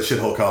always go to the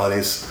shithole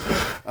colonies?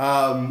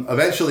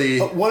 Eventually...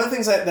 One of the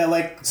things that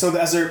like... So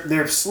as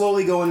they're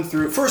slowly going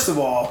through... First of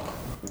all...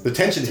 The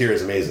tension here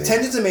is amazing.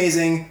 Tension's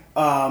amazing.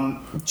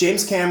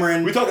 James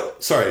Cameron... We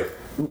talk... Sorry.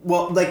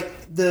 Well,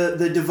 like,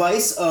 the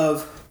device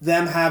of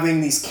them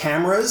having these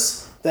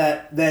cameras...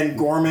 that then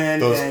Gorman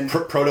those and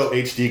proto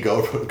HD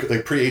GoPro,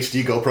 like pre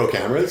HD GoPro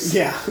cameras.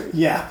 Yeah.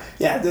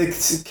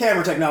 The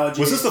camera technology.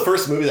 Was this the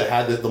first movie that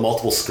had the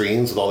multiple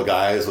screens with all the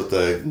guys with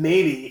the?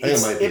 Maybe. I think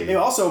it might be. It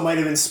also might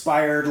have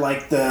inspired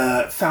like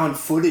the found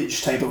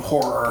footage type of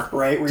horror,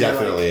 right? Where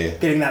Definitely. you're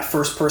like getting that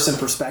first person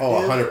perspective.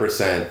 Oh,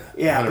 100%.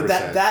 Yeah, 100%.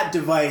 but that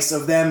device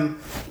of them,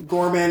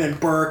 Gorman and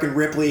Burke and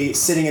Ripley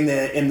sitting in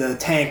the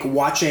tank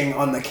watching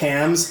on the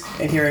cams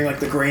and hearing like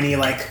the grainy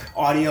like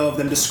audio of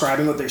them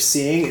describing what they're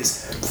seeing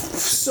is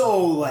so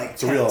like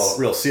it's a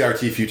real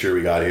CRT future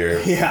we got here.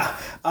 Yeah.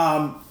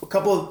 A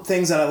couple of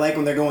things that I like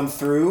when they're going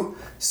through.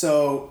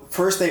 So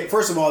first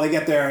of all they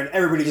get there and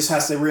everybody just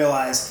has to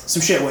realize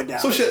some shit went down.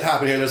 Some shit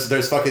happened here.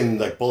 There's fucking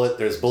like bullet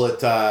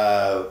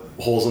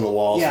holes in the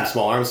walls, some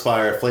small arms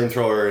fire,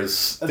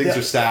 flamethrowers, things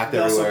are stacked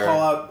everywhere. They also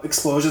call out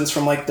explosions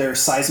from like their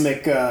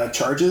seismic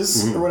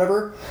charges or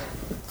whatever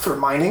for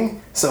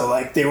mining. So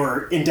like they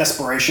were in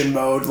desperation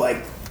mode, like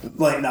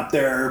lighting up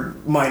their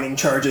mining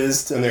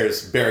charges. And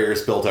there's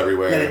barriers built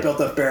everywhere. Yeah, they built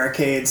up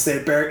barricades. I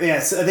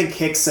think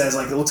Hicks says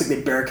like it looks like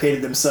they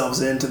barricaded themselves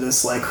into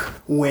this like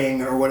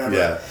wing or whatever.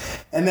 Yeah.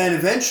 And then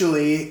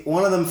eventually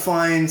one of them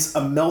finds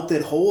a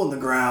melted hole in the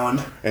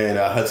ground. And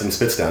Hudson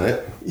spits down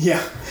it.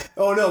 Yeah.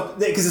 Oh no,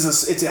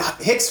 because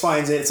Hicks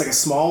finds it. It's like a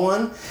small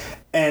one.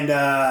 And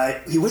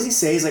what does he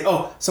say? He's like,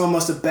 "Oh, someone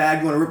must have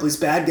bagged one of Ripley's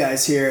bad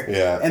guys here."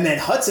 Yeah. And then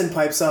Hudson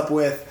pipes up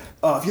with,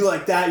 "Oh, if you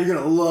like that, you're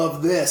gonna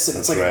love this." And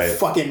it's like a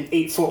fucking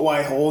 8-foot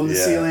wide hole in the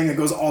ceiling that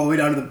goes all the way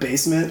down to the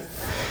basement.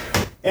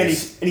 And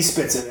he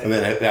spits in it. And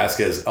then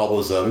Vasquez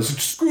elbows him. He's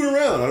just screwing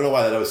around. I don't know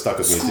why that always stuck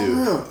with me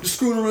too. Just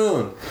screwing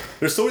around.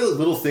 There's so many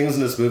little things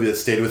in this movie that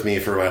stayed with me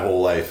for my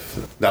whole life.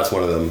 That's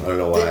one of them. I don't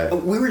know why.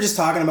 We were just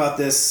talking about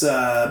this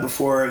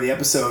before the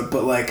episode,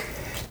 but like,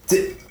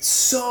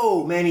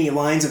 so many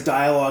lines of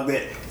dialogue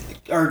that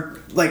are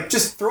like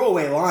just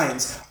throwaway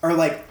lines are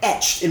like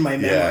etched in my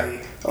memory.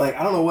 Yeah. Like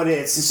I don't know what it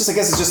is. It's just I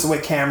guess it's just the way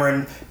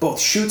Cameron both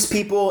shoots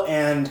people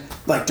and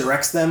like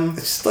directs them.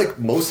 It's just like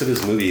most of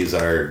his movies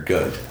are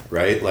good,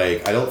 right?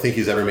 Like I don't think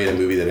he's ever made a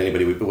movie that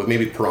anybody would,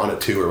 maybe Piranha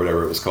 2 or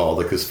whatever it was called,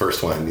 like his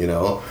first one, you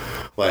know?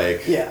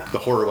 Like the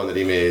horror one that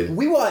he made.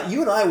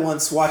 You and I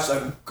once watched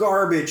a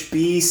garbage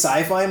B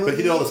sci-fi movie. But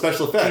he did all the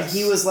special effects. And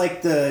he was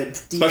like the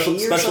DP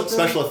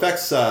special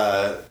effects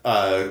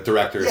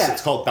director. Yeah.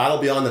 It's called Battle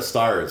Beyond the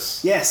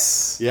Stars.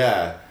 Yes.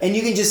 Yeah. And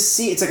you can just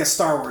see it's like a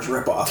Star Wars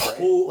ripoff.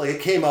 Right? Like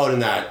it came out in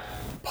that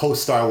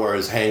post Star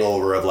Wars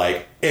hangover of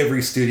like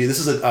every studio.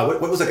 This is what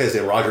was that guy's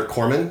name? Roger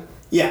Corman.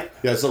 Yeah.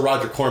 Yeah, it's a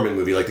Roger Corman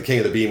movie, like the King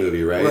of the Bee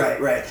movie, right?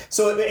 Right.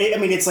 So, I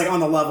mean, it's like on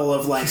the level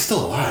of like... He's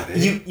still alive,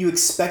 eh? You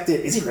expect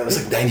it... Is he really?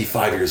 He's like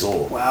 95 years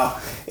old. Wow.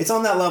 It's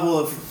on that level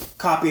of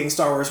copying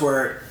Star Wars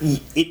where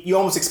you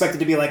almost expect it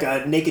to be like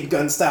a Naked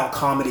Gun style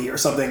comedy or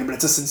something, but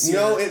it's a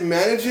sincere... it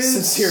manages...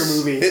 Sincere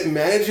movie. It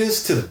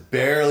manages to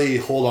barely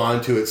hold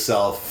on to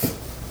itself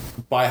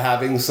by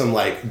having some,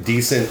 like,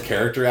 decent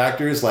character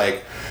actors.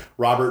 Like,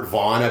 Robert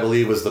Vaughn, I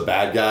believe, was the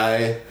bad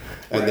guy.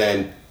 And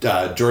then...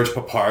 George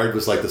Papard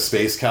was like the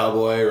space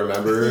cowboy,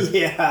 remember?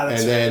 Yeah,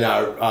 that's And then,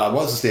 what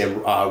was his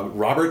name?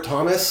 Robert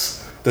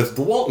Thomas? The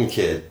Walton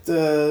kid.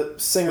 The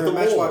singer of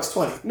Matchbox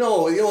 20.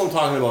 No, you know what I'm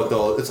talking about,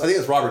 though. I think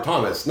it's Robert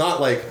Thomas.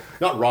 Not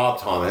Rob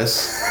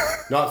Thomas.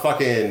 Not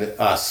fucking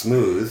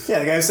Smooth. Yeah,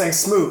 the guy who sang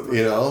Smooth.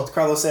 You know? It's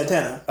Carlos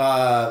Santana.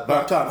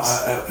 Rob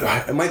Thomas.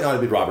 It might not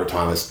have been Robert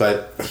Thomas,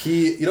 but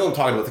you know what I'm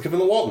talking about. Think of him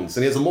in the Waltons,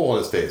 and he has a mole on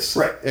his face.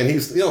 Right. And you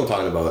know what I'm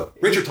talking about.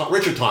 Richard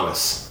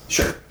Thomas.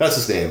 Sure. That's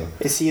his name.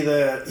 Is he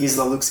he's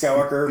the Luke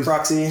Skywalker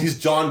proxy? He's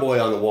John Boy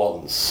on the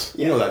Waltons.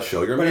 Yeah. You know that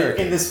show. You're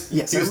American.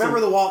 Yes, I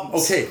remember the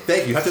Waltons. Okay,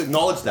 thank you. You have to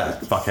acknowledge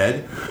that,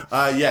 fuckhead.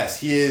 Yes,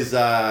 he is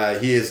the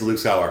Luke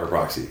Skywalker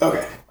proxy.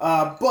 Okay.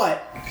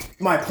 But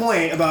my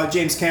point about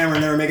James Cameron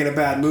never making a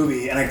bad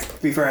movie, and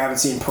to be fair, I haven't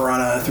seen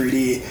Piranha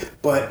 3D,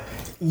 but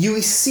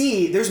you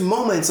see there's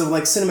moments of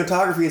like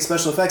cinematography and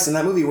special effects in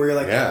that movie where you're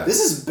like,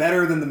 this is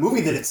better than the movie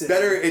that it's in.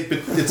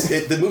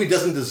 The movie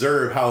doesn't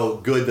deserve how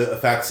good the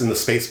effects and the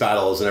space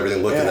battles and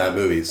everything looked in that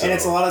movie. So. And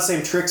it's a lot of the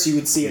same tricks you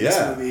would see in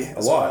this movie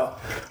as lot.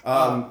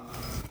 well.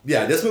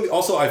 Yeah, this movie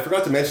also, I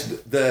forgot to mention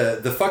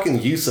the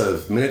fucking use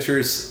of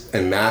miniatures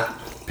and matte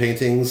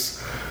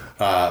paintings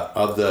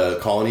of the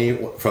colony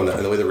from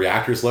the way the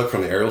reactors look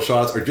from the aerial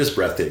shots are just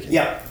breathtaking.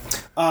 Yeah.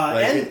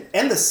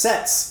 And the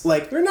sets,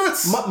 like, they're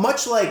nuts.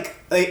 Much like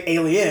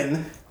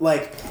Alien,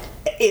 like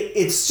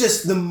it's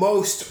just the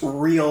most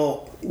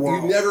real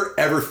world. You never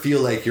ever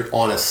feel like you're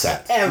on a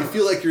set. Ever. You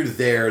feel like you're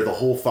there the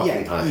whole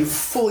fucking time. You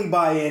fully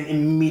buy in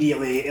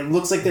immediately. It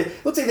looks like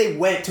they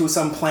went to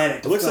some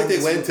planet. It looks like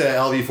they went to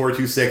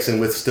LV-426 and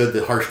withstood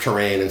the harsh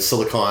terrain and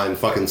silicon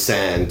fucking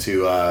sand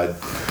to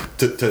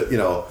get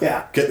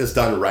this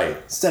done right.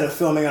 Instead of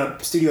filming on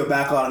a studio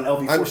backlot on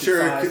LV-425. I'm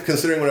sure,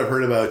 considering what I've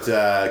heard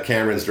about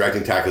Cameron's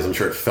directing tactics, I'm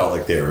sure it felt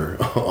like they were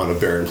on a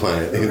barren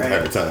planet the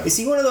entire time. Is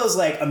he one of those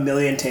like a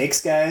million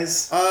takes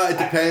guys? It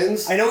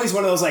depends. I know he's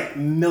one of those like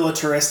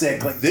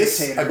militaristic like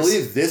dictators. I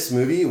believe this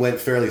movie went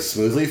fairly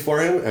smoothly for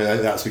him,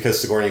 and that's because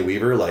Sigourney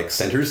Weaver like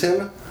centers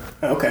him.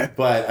 Okay.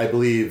 But I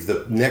believe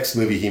the next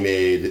movie he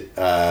made,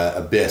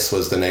 Abyss,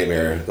 was The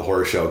Nightmare, the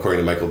horror show, according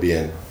to Michael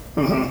Biehn.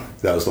 Mm-hmm.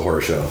 That was the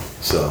horror show.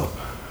 So.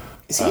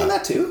 Is he in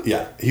that too?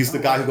 Yeah, he's the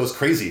guy who goes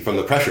crazy from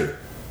the pressure.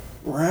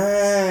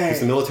 Right.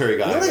 He's the military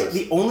guy. You know,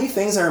 the only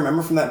things I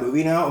remember from that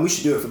movie now, and we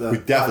should do it for the We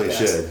definitely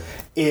should.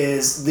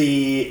 Is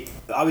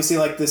obviously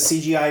like the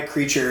CGI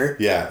creature,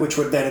 which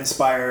would then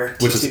inspire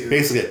which is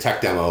basically a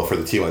tech demo for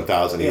the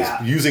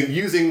T-1000. He was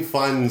using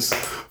funds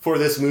for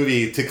this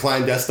movie to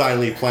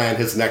clandestinely plan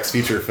his next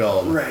feature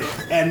film. Right.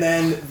 And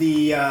then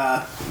the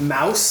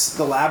mouse,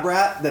 the lab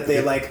rat that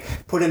they like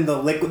put in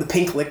the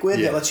pink liquid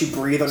that lets you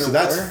breathe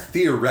underwater. So that's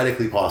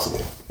theoretically possible.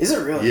 Is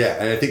it really? Yeah,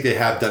 and I think they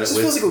have done it with...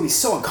 It feels like it would be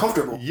so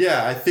uncomfortable.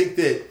 Yeah, I think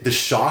that the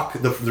shock,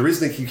 the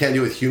reason that you can't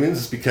do it with humans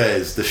is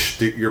because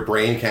your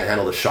brain can't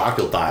handle the shock.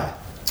 You'll die.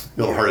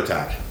 You'll have a heart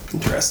attack.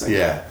 Interesting.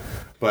 Yeah.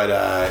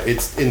 But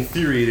it's in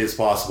theory it is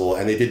possible,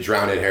 and they did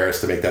drown Ed Harris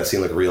to make that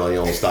seem like real, and he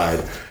almost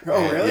died.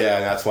 Really? Yeah,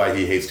 and that's why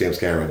he hates James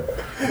Cameron.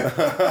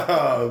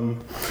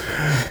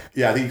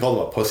 Yeah, I think he called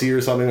him a pussy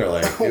or something, or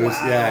like it was.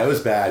 Yeah, it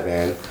was bad,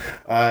 man.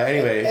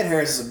 Anyway, Ed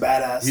Harris is a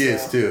badass. He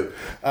is too.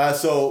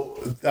 So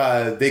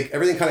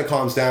everything kind of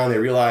calms down. They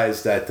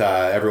realize that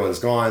everyone's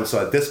gone.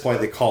 So at this point,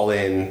 they call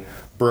in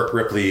Burke,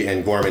 Ripley,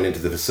 and Gorman into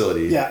the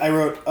facility. Yeah, I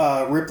wrote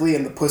Ripley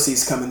and the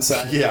pussies come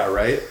inside. Yeah,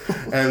 right?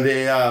 And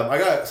they, I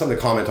got something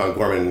to comment on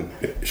Gorman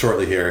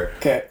shortly here.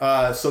 Okay.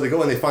 So they go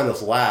and they find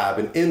this lab,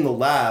 and in the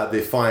lab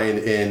they find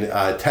in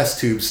test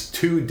tubes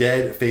 2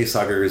 dead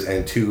facehuggers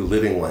and 2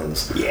 living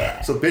ones.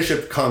 Yeah. So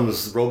Bishop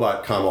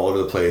robot cum all over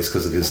the place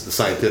because of the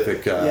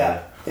scientific...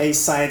 Yeah, he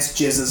science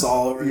jizzes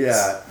all over his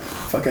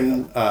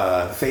fucking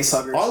face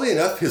huggers. Oddly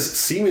enough, his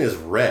semen is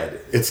red.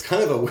 It's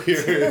kind of a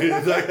weird, kind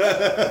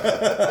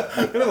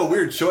of a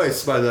weird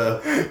choice by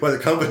the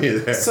company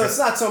there. So it's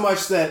not so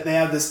much that they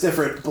have this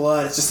different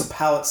blood; it's just a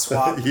palette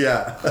swap.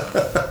 Yeah.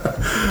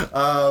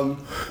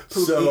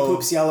 He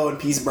poops yellow and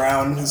pees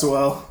brown as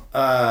well.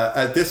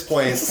 At this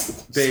point,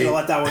 they gonna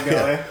let that one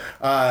go.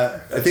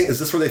 I think is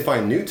this where they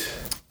find Newt?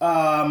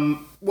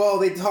 Well,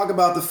 they talk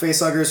about the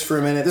facehuggers for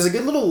a minute. There's a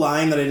good little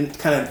line that I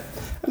didn't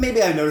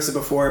maybe I've noticed it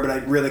before, but I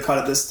really caught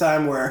it this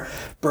time, where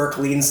Burke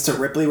leans to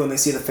Ripley when they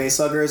see the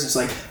facehuggers. It's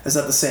like, is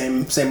that the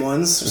same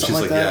ones or something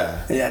like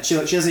that? Yeah. She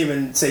doesn't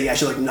even say yeah.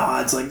 She like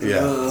nods like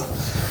ugh.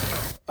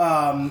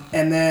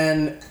 And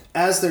then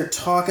as they're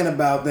talking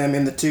about them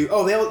in the two,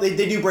 they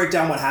do break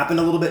down what happened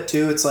a little bit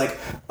too. It's like,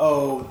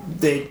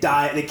 they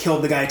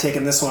killed the guy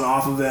taking this one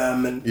off of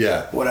him, and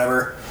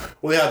whatever.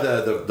 Well, they had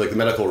the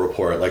medical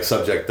report, like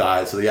subject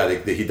died, so he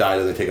died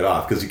and they take it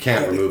off because you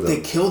can't remove them.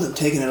 They killed him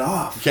taking it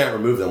off. You can't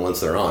remove them once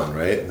they're on,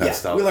 right?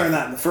 We learned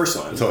that in the first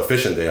one. That's how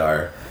efficient they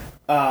are.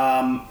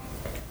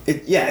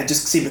 It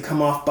just seemed to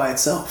come off by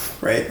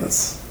itself, right?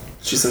 That's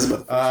what she says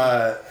about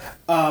the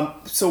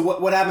so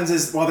what happens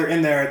is while they're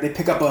in there, they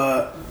pick up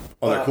their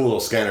cool little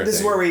scanner. This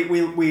is where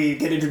we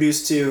get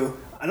introduced to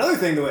another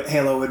thing that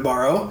Halo would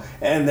borrow,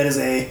 and that is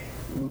a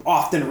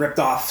often ripped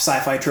off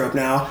sci-fi trope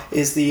now,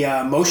 is the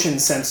motion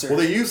sensor. Well,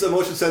 they use the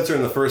motion sensor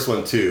in the first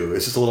one too.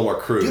 It's just a little more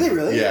crude. Do they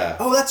really? Yeah.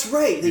 Oh, that's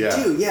right. They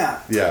do.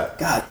 Yeah. Yeah.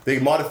 God. They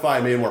modified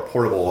and made it more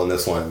portable in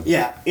this one.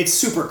 Yeah, it's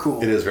super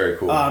cool. It is very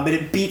cool. But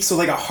it beats with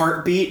like a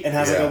heartbeat and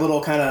has like a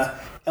little kind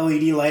of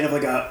LED light of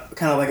like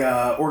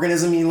a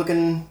organism-y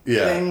looking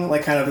thing,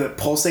 like kind of it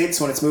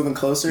pulsates when it's moving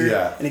closer.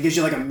 Yeah. And it gives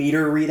you like a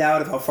meter readout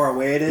of how far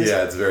away it is.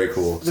 Yeah, it's very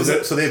cool.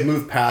 So they've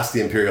moved past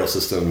the Imperial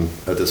system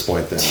at this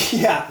point then.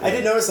 Yeah, I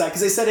did notice that because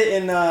they said it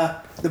in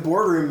the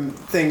boardroom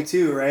thing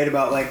too, right?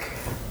 About like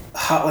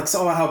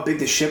something about how big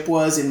the ship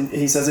was, and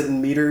he says it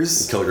in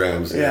meters.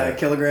 Kilograms. Yeah,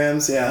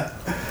 kilograms, yeah.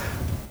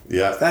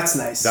 Yeah. That's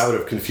nice. That would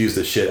have confused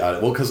the shit out of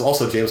it. Well, because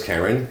also James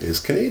Cameron is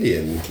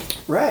Canadian.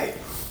 Right.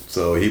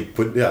 So he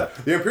put, the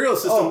Imperial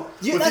system... Oh,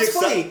 yeah, that's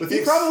funny.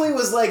 He probably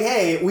was like,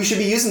 hey, we should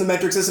be using the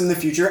metric system in the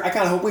future. I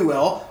kind of hope we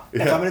will.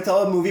 Yeah. If I'm going to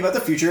tell a movie about the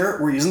future,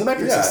 we're using the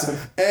metric system.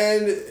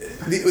 And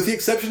with the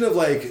exception of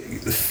like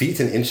feet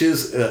and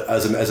inches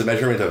as a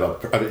measurement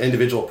of an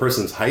individual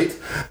person's height,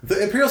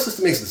 the Imperial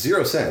system makes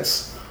zero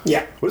sense.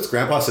 Yeah. What does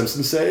Grandpa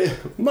Simpson say?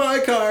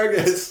 My car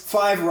gets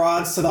 5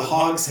 rods to the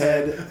hog's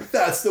head.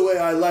 That's the way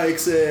I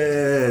likes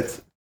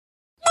it.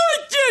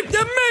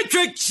 The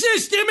metric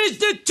system is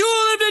the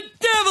tool of the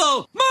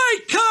devil. My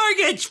car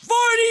gets 40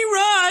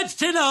 rods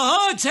to the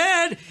hog's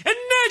head, and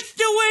that's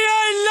the way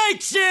I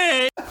likes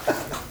it.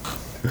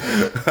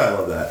 I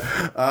love that.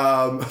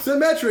 The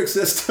metric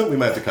system. We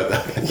might have to cut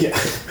that.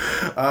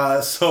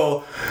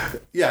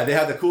 Yeah. They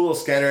have the cool little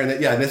scanner, and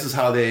and this is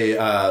how they.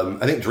 I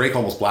think Drake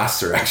almost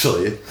blasts her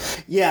actually.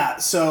 Yeah.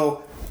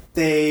 So.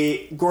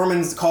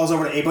 Gorman calls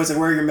over to Apo. He's like,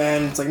 where are your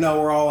men? It's like,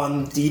 no, we're all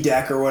on D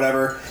deck or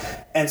whatever.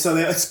 And so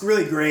it's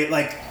really great.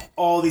 Like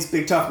all these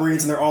big tough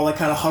Marines, and they're all like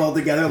kind of huddled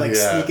together, like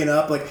sneaking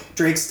up. Like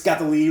Drake's got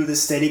the lead with his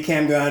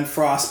Steadicam gun,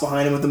 Frost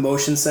behind him with the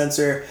motion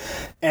sensor,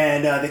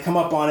 and they come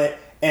up on it,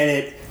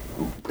 and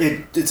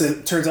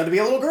it turns out to be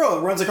a little girl.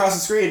 It runs across the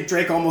screen.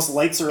 Drake almost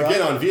lights her up.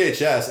 Again, on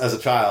VHS as a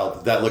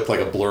child, that looked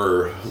like a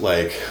blur,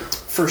 like.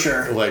 For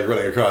sure. Like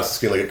running across the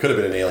screen, like it could have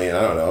been an alien.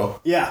 I don't know.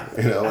 Yeah.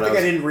 You know, I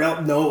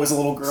didn't know it was a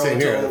little girl. Same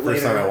here. The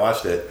first time I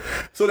watched it,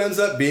 so it ends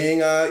up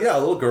being a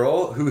little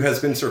girl who has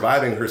been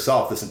surviving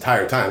herself this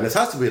entire time. This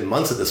has to be in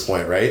months at this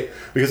point, right?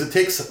 Because it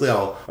takes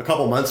a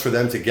couple months for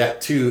them to get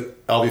to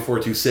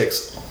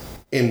LV-426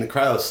 in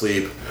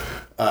cryosleep.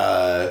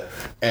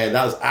 And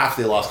that was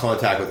after they lost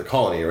contact with the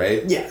colony,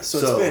 right? Yeah, so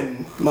it's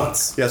been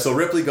months. Yeah, so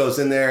Ripley goes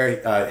in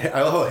there.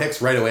 I love how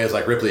Hicks right away is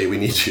like, Ripley, we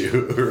need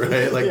you,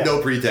 right? Like,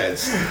 no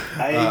pretense.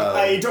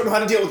 I don't know how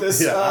to deal with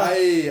this. Yeah,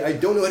 I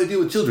don't know how to deal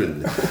with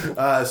children.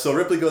 So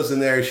Ripley goes in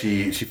there.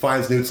 She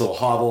finds Newt's little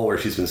hovel where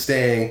she's been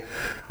staying.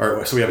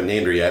 So we haven't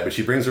named her yet, but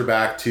she brings her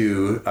back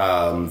to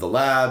the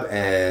lab,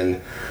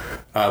 and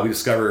we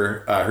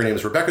discover her name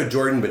is Rebecca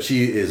Jordan, but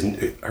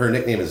her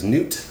nickname is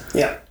Newt.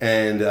 Yeah.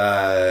 And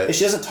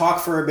she doesn't talk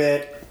for a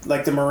bit.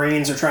 Like the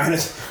Marines are trying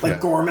to,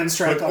 Gorman's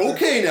trying to talk.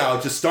 Okay,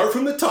 now just start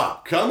from the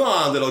top. Come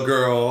on, little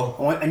girl.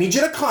 I need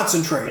you to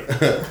concentrate.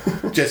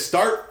 Just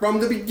start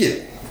from the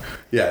beginning.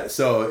 Yeah,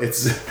 so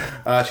it's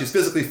she's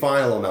physically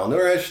fine, a little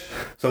malnourished.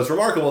 So it's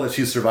remarkable that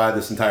she's survived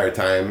this entire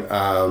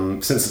time,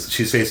 since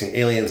she's facing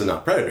aliens and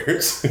not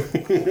predators.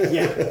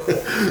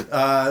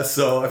 Yeah.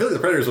 So I feel like the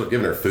predators would have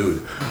given her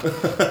food.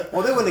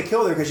 Well, they wouldn't have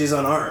killed her because she's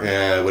unarmed.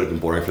 Yeah, it would have been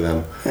boring for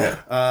them.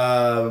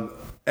 Yeah.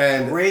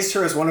 And raised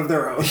her as one of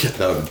their own.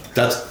 Yeah,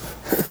 that's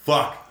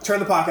fuck. Turn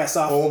the podcast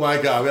off. Oh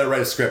my god, we gotta write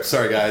a script.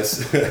 Sorry,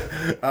 guys.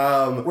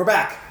 We're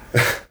back.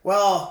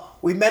 Well,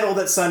 we meddled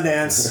at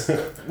Sundance.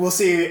 We'll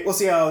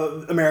see how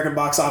American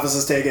box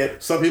offices take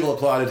it. Some people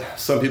applauded,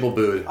 some people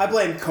booed. I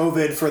blame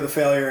COVID for the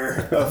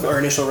failure of our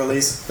initial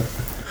release.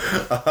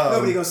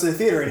 Nobody goes to the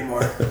theater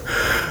anymore.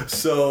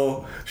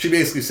 So she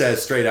basically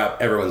says straight up,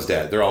 everyone's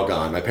dead. They're all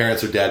gone. My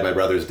parents are dead. My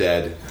brother's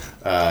dead.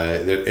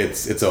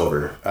 It's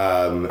over.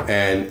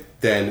 And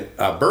then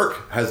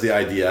Burke has the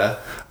idea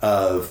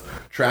of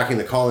tracking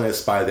the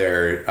colonists by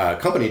their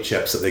company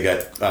chips that they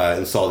get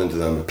installed into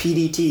them.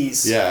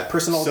 PDTs. Yeah.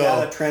 Personal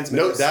data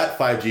transmitters. Note that,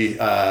 5G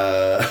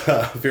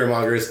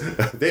fearmongers.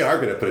 They are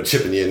going to put a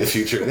chip in you in the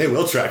future, and they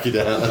will track you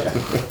down.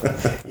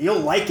 Yeah. You'll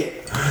like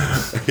it.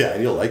 Yeah,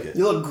 and you'll like it.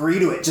 You'll agree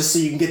to it just so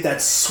you can get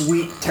that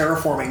sweet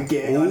terraforming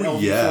gig on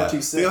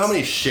LV-426. Think of how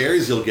many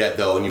shares you'll get,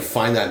 though, when you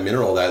find that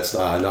mineral that's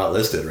not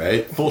listed,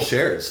 right? Full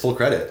shares, full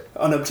credit.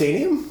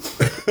 Unobtainium?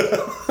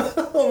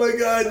 Oh my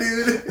god,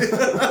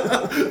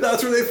 dude.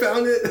 That's where they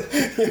found it.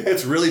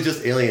 It's really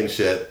just alien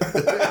shit.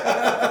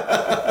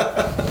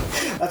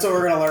 That's what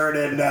we're gonna learn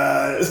in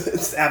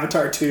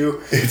Avatar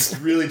 2. It's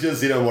really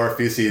just xenomorph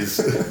feces.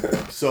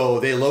 So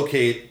they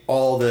locate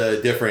all the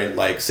different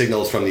like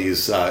signals from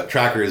these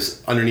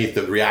trackers underneath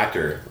the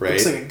reactor, right?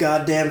 Looks like a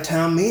goddamn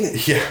town meeting.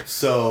 Yeah.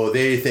 So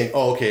they think,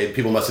 oh, okay,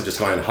 people must have just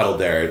gone and huddled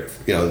there,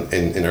 in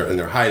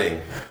their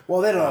hiding.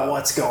 Well, they don't know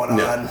what's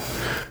going on.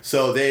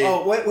 So they.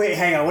 Oh, wait,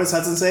 hang on. What does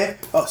Hudson say?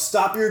 Oh,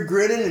 stop your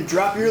grinning and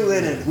drop your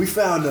linen. We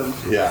found them.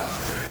 Yeah,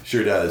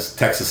 sure does.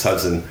 Texas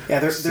Hudson. Yeah,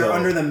 they're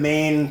under the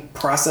main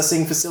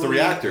processing facility. The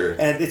reactor.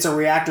 And it's a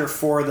reactor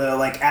for the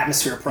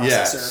atmosphere processor.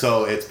 Yeah,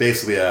 so it's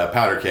basically a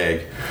powder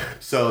keg.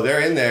 So they're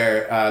in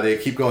there. They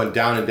keep going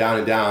down and down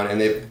and down, and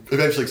they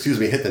eventually,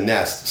 hit the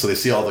nest. So they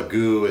see all the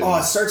goo. And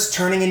it starts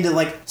turning into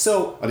an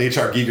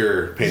H.R.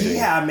 Giger painting.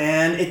 Yeah,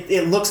 man,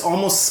 it looks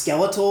almost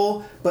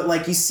skeletal, but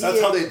you see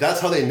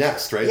that's how they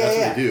next, right? Yeah, that's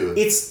what they do.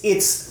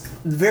 It's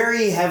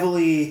very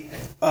heavily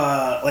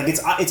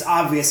it's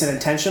obvious and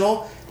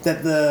intentional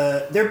that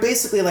they're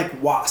basically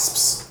like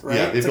wasps, right?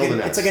 Yeah, they build a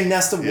nest. It's like a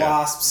nest of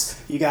wasps.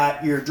 You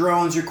got your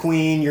drones, your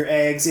queen, your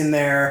eggs in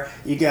there.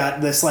 You got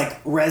this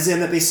resin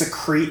that they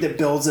secrete that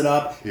builds it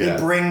up. Yeah. They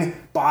bring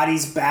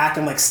bodies back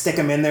and stick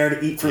them in there to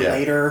eat for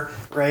later,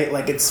 right?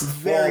 It's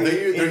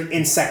very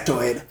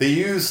insectoid. They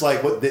use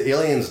what the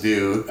aliens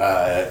do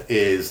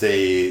is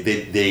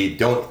they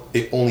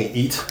only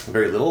eat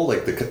very little.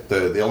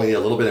 They only eat a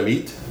little bit of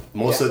meat.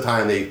 Most of the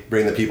time, they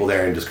bring the people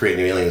there and just create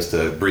new aliens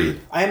to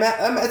breed.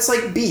 It's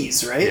like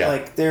bees, right?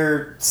 Yeah.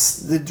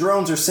 The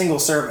drones are single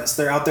service.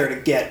 They're out there to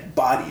get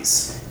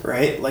bodies,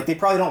 right? They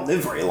probably don't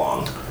live very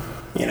long,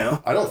 I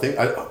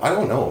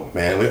don't know,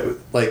 man.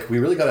 We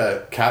really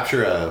gotta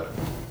capture a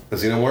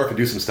xenomorph and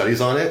do some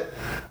studies on it.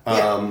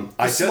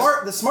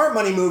 The smart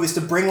money move is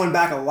to bring one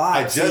back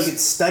alive so you can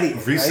study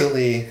it.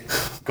 Recently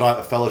got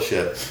a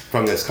fellowship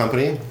from this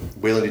company,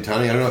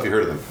 Weyland-Yutani. I don't know if you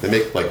heard of them. They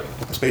make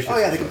spaceships. Oh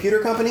yeah, the computer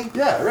company?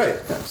 Yeah, right.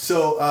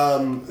 So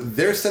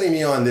they're sending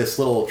me on this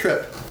little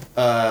trip.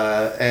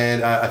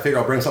 And I figure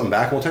I'll bring something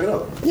back and we'll check it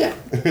out. Yeah.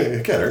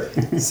 It can't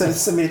hurt.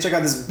 Send me to check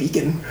out this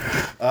beacon.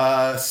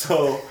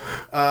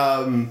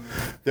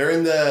 They're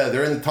in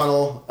the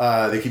tunnel.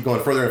 They keep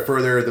going further and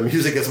further. The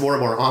music gets more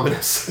and more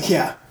ominous.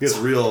 Yeah. It gets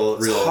real.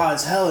 It's hot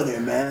as hell in here,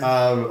 man.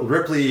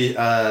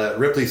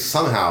 Ripley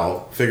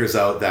somehow figures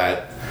out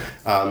that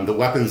the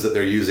weapons that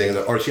they're using,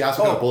 or she asks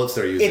what kind of bullets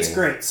they're using. It's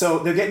great. So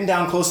they're getting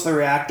down close to the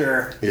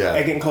reactor. Yeah.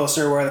 They're getting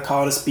closer where the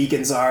colonist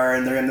beacons are,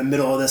 and they're in the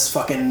middle of this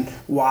fucking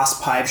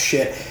wasp hive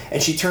shit.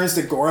 And she turns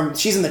to Gorman.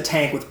 She's in the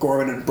tank with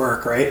Gorman and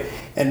Burke, right?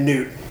 And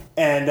Newt.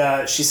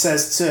 And she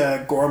says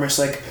to Gorman, she's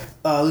like,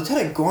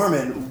 Lieutenant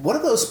Gorman, what do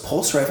those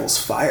pulse rifles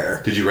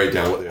fire? Did you write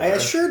down what they are? I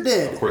sure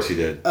did. Of course you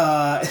did.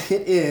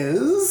 It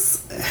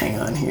is... Hang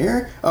on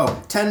here.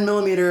 10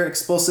 millimeter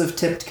explosive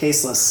tipped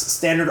caseless.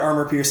 Standard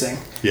armor piercing.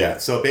 Yeah,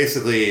 so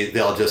basically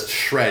they'll just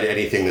shred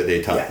anything that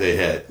they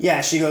hit.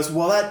 Yeah, she goes,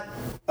 well, that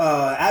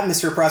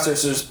atmosphere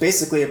processor is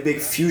basically a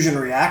big fusion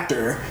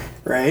reactor,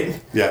 right?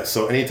 Yeah,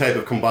 so any type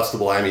of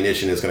combustible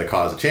ammunition is going to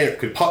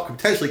could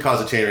potentially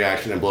cause a chain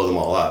reaction and blow them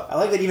all up. I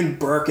like that even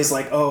Burke is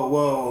like, oh,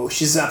 whoa,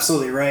 she's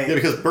absolutely right. Yeah,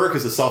 because Burke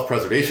is a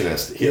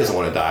self-preservationist. He doesn't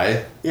want to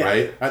die,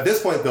 right? At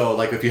this point, though,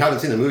 if you haven't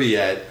seen the movie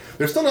yet,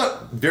 there's still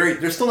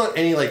not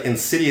any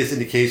insidious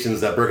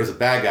indications that Burke is a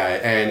bad guy.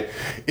 And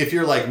if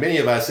you're like many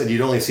of us and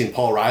you'd only seen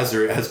Paul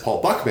Reiser as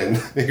Paul Buckman,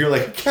 you're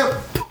like, he can't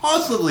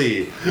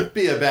possibly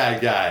be a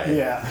bad guy.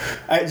 Yeah.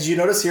 Did you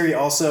notice here he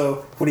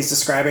also, when he's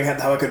describing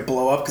how it could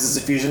blow up because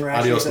it's a fusion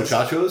reaction? Adios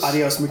muchachos.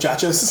 Adios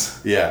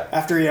muchachos. Yeah.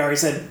 After he already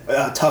said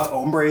tough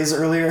hombres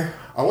earlier.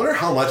 I wonder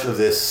how much of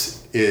this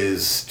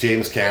is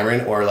James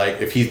Cameron, or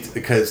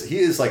because he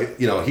is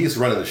he's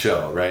running the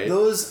show, right?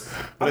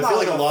 But I feel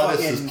like a lot of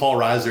this is Paul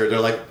Reiser. They're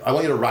like, I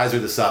want you to riser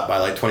this up by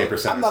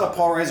 20%. I'm not a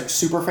Paul Reiser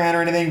super fan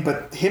or anything,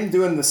 but him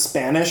doing the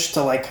Spanish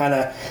to kind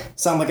of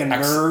sound like a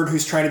nerd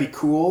who's trying to be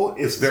cool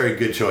is very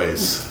good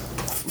choice.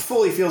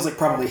 Fully feels like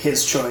probably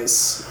his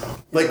choice.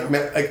 I don't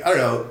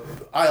know.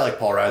 I like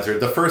Paul Reiser.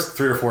 The first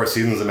 3 or 4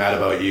 seasons of Mad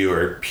About You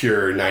are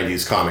pure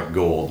 90s comic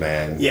gold,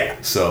 man. Yeah.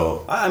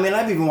 So...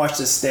 I've even watched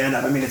his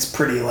stand-up. It's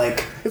pretty,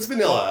 It's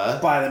vanilla.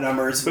 By the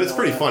numbers. But it's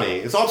pretty funny.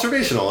 It's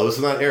observational. It was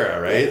in that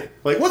era, right?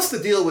 Yeah. What's the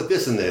deal with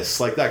this and this?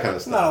 That kind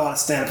of stuff. Not a lot of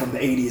stand-up from the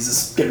 80s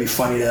is going to be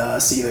funny to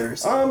us either.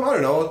 So. I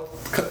don't know.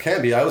 It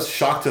can be. I was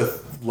shocked to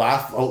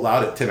laugh out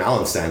loud at Tim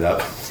Allen's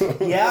stand-up.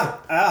 Yeah,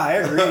 I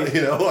agree.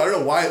 I don't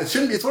know why. It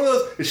shouldn't be. It's one of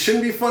those, it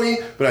shouldn't be funny,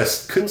 but I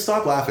couldn't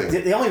stop laughing.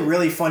 The only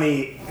really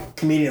funny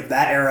comedian of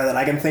that era that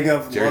I can think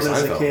of more than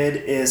as a kid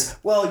is,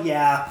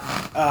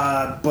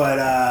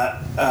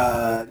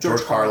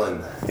 George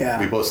Carlin. Yeah.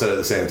 We both said it at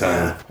the same time.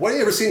 Yeah. Why do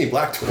you ever see any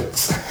black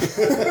twins?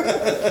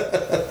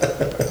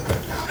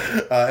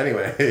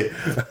 Anyway,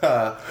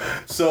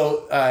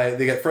 so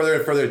they get further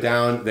and further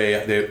down.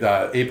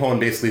 Apone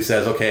basically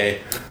says,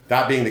 okay,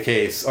 that being the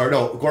case, or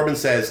no, Gorman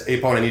says,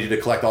 Apone, I need you to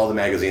collect all the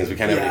magazines. We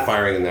can't have any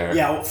firing in there.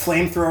 Yeah,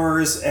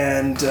 flamethrowers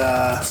and...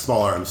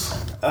 small arms.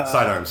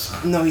 Sidearms.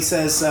 No, he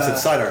says... He said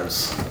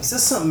sidearms. He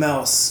says something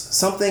else.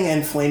 Something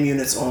and flame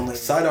units only.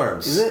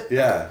 Sidearms. Is it?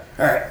 Yeah.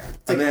 All right.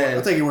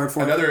 I'll take your word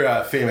for it.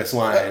 Another famous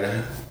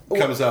line...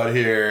 comes out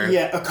here.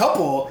 Yeah, a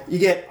couple. You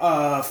get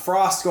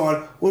Frost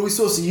going, what are we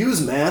supposed to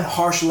use, man?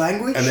 Harsh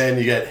language? And then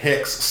you get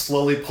Hicks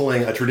slowly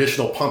pulling a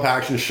traditional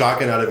pump-action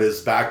shotgun out of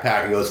his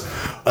backpack and goes,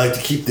 I like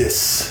to keep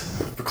this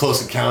for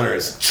close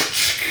encounters.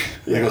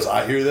 And he goes,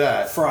 I hear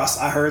that. Frost,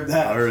 I heard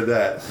that. I heard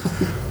that.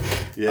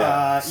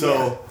 Yeah.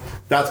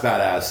 That's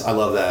badass. I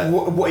love that.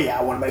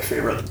 Yeah, one of my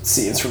favorite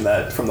scenes from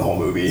the whole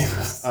movie.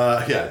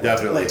 Yeah,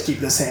 definitely. Like to keep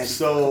this hand.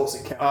 So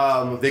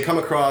they come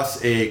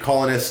across a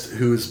colonist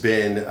who's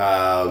been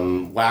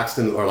waxed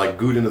or like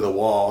glued into the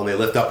wall, and they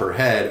lift up her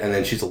head, and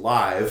then she's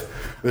alive.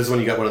 This is when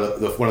you get one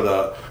of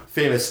the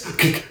famous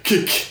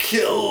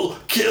kill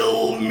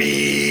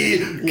me,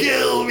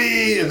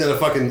 and then a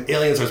fucking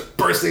alien starts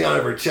bursting out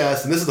of her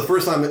chest, and this is the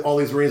first time all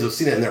these Marines have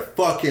seen it, and they're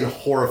fucking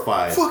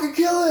horrified. Fucking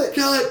kill it!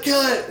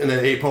 And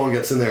then Apone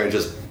gets in there and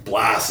just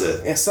blasts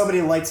it. Yeah,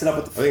 somebody lights it up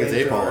with the flamethrower. I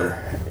think it's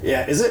Apone.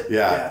 Yeah, is it?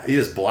 Yeah, he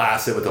just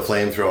blasts it with the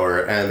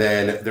flamethrower, and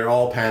then they're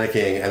all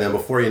panicking, and then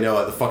before you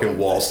know it, the fucking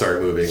walls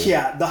start moving.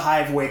 Yeah, the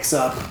hive wakes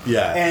up.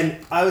 Yeah.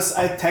 And I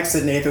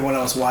texted Nathan when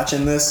I was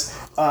watching this.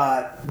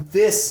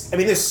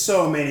 There's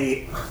so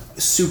many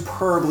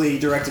superbly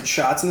directed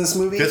shots in this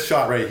movie. This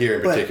shot right here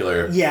in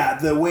particular. Yeah,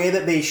 the way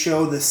that they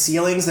show the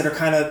ceilings that are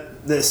kind of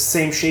the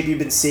same shape you've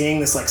been seeing,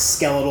 this like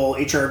skeletal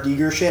H.R.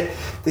 Giger shit,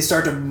 they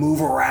start to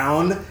move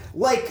around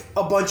like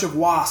a bunch of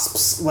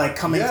wasps like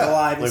coming to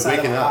life inside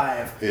of a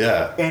hive.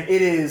 Yeah. And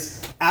it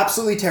is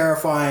absolutely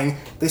terrifying.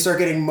 They start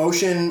getting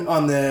motion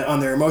on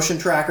their motion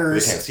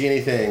trackers. They can't see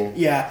anything.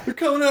 Yeah. They're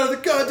coming out of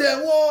the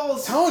goddamn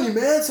walls. I'm telling you,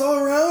 man, it's all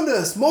around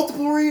us.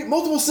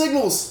 Multiple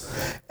signals.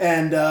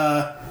 And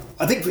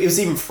I think it was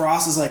even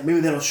Frost is like,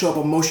 maybe they don't show up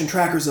on motion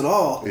trackers at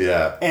all.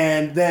 Yeah.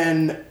 And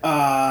then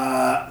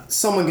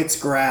someone gets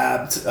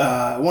grabbed.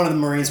 One of the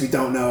Marines we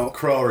don't know.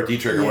 Crow or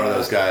Dietrich or one of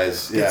those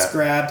guys. Gets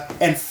grabbed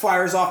and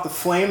fires off the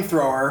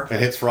flamethrower. And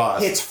hits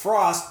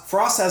Frost.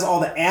 Frost has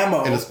all the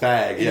ammo. In his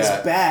bag,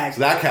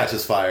 So that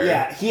catches fire.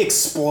 Yeah, he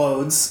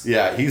explodes.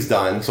 Yeah, he's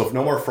done. So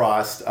no more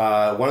Frost.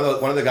 One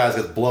of the guys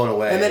gets blown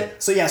away. And then,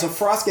 so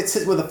Frost gets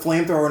hit with a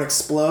flamethrower and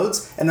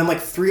explodes. And then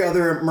like 3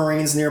 other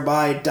Marines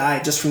nearby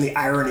die just from the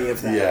irony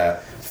of that. Yeah.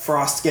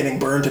 Frost getting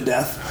burned to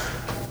death.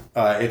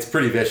 It's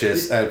pretty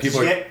vicious. Did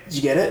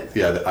you get it?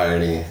 Yeah, the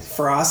irony.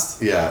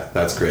 Frost? Yeah,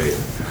 that's great.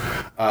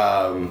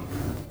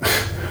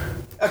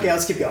 Okay,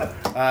 let's keep going.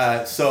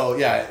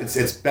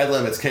 It's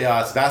bedlam, it's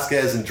chaos.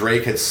 Vasquez and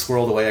Drake had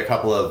squirreled away a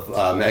couple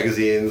of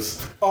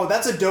magazines. Oh,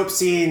 that's a dope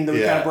scene that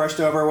we kind of brushed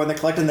over when they're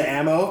collecting the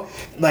ammo.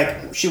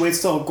 Like, she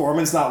waits till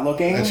Gorman's not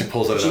looking. And she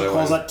pulls out another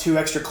one. She pulls out 2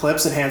 extra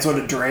clips and hands one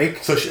to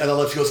Drake. So she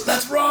goes,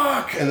 "Let's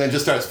rock!" And then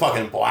just starts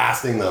fucking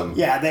blasting them.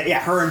 Yeah,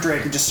 her and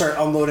Drake just start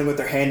unloading with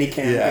their handy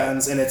cam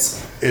guns, and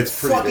it's pretty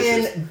fucking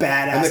vicious.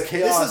 Badass. And the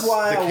chaos, this is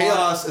why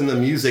chaos and the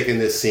music in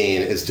this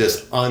scene is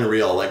just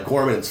unreal. Like,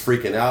 Gorman's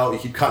freaking out. You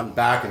keep cutting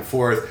back and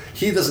forth.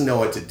 He doesn't know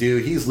what to do.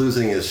 He's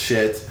losing his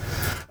shit.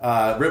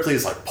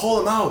 Ripley's like,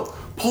 "Pull him out.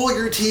 Pull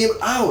your team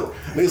out."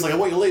 And he's like, "I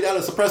want you to lay down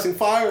a suppressing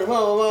fire."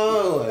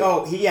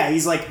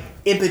 He's like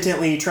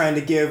impotently trying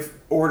to give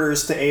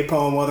orders to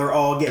Apone while they're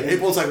all getting...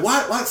 Apone's like,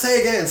 what?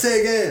 Say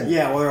again.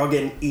 Yeah, while they're all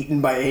getting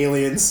eaten by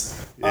aliens.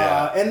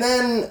 Yeah. And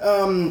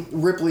then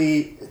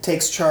Ripley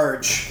takes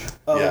charge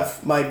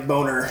of my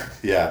boner.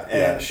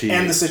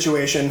 And the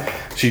situation.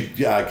 She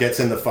gets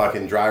in the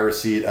fucking driver's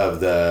seat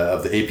of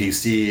the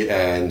APC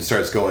and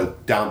starts going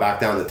back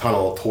down the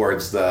tunnel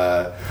towards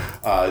the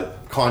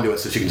conduit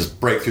so she can just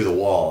break through the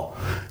wall.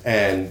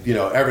 And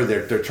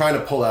they're trying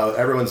to pull out.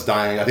 Everyone's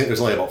dying. I think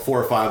there's only about 4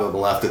 or 5 of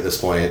them left at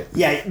this point.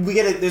 Yeah,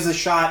 there's a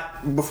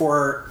shot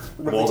before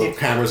Ripley the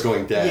camera's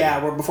going dead.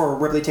 Yeah, before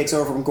Ripley takes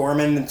over from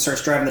Gorman and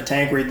starts driving the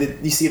tank, where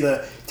you see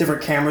the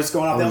different cameras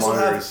going off.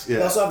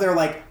 They also have their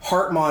like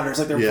heart monitors,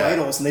 like their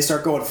vitals, and they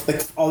start going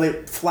like all the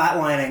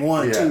flatlining.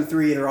 1, 2,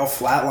 3. They're all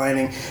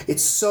flatlining.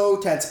 It's so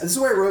tense. This is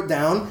where I wrote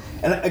down.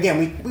 And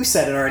again, we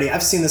said it already.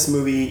 I've seen this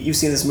movie. You've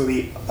seen this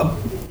movie.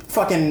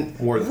 Fucking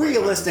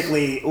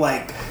realistically,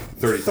 like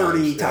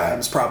 30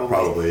 times probably.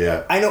 Probably,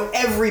 yeah. I know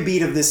every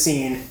beat of this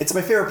scene. It's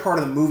my favorite part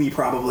of the movie,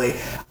 probably.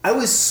 I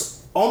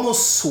was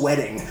almost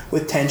sweating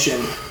with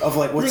tension of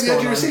like what's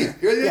going on here.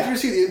 You're at the edge of your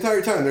seat the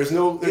entire time. There's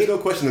no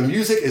question. The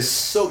music is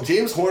so...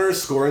 James Horner's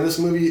score in this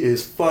movie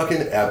is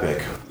fucking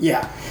epic.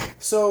 Yeah.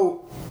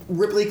 So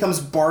Ripley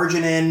comes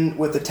barging in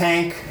with the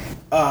tank.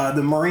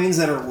 The Marines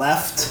that are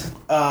left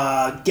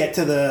get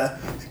to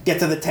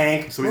the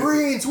tank. So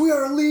Marines, we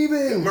are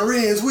leaving.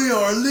 Marines, we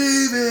are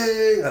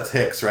leaving. That's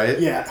Hicks, right?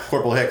 Yeah.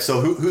 Corporal Hicks.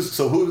 So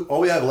who? All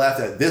we have left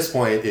at this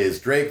point is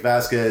Drake,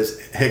 Vasquez,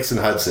 Hicks,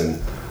 and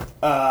Hudson.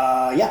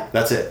 Yeah.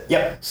 That's it.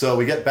 Yep. So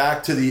we get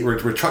back to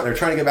they're trying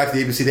to get back to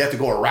the ABC. They have to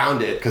go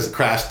around it because it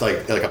crashed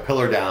like a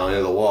pillar down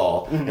into the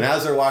wall. Mm-hmm. And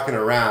as they're walking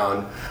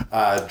around,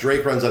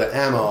 Drake runs out of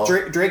ammo.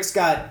 Drake's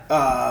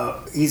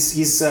got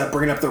he's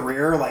bringing up the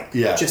rear,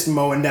 just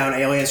mowing down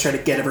aliens, trying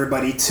to get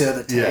everybody to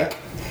the tank. Yeah.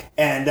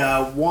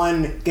 And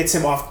one gets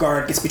him off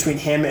guard, gets between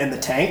him and the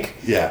tank.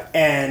 Yeah.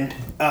 And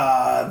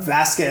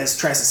Vasquez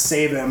tries to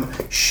save him,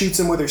 shoots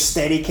him with her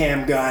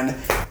Steadicam gun,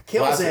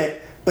 kills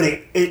it. but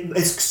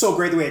it's so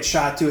great the way it's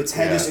shot too. Its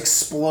head Yeah. just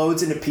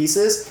explodes into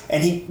pieces,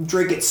 and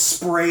Drake gets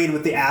sprayed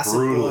with the acid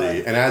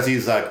brutally. blood. And as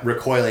he's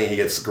recoiling, he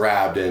gets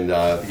grabbed and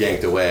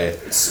yanked away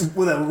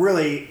With a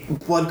really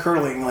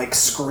blood-curdling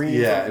scream.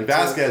 Yeah, and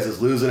Vasquez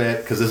is losing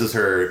it because this is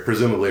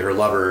presumably her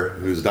lover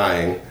who's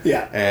dying.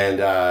 Yeah. And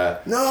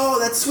no,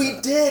 that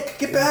sweet dick,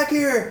 get back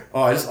here.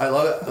 oh, I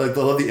love it. Like,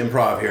 I love the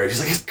improv here. She's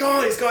like, he's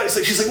gone.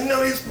 She's like,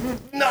 no, he's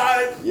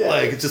not. Yeah.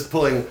 Like, it's just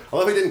pulling. I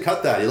love he didn't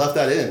cut that. He left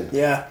that in.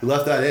 Yeah. He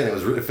left that in.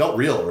 It felt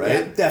real, right?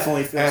 Yeah,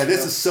 definitely feels And this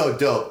real. is so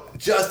dope.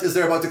 Just as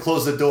they're about to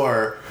close the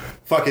door,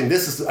 fucking I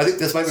think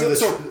this might be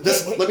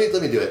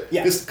let me do it.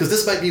 Yeah. Because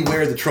this might be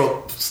where the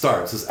trope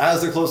starts. Is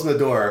as they're closing the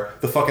door,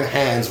 the fucking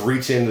hands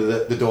reach into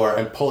the door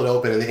and pull it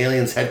open, and the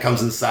alien's head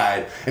comes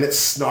inside, and it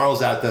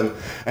snarls at them,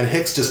 and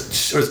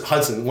Hicks or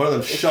Hudson, one of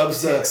them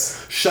shoves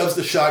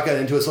the shotgun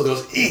into it, so it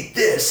goes, eat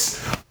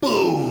this,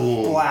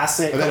 boom, blast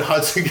it, and then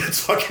Hudson gets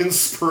fucking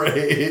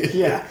sprayed.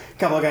 Yeah, a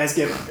couple of guys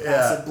get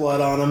acid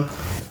blood on them.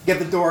 Get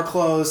the door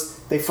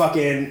closed. They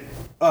fucking.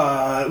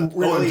 And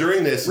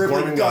during this,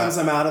 Ripley guns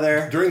him out of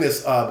there. During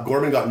this,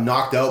 Gorman got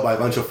knocked out by a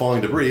bunch of falling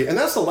debris, and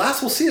that's the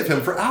last we'll see of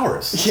him for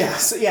hours. Yeah,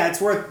 so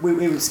it's worth.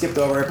 We skipped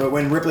over it, but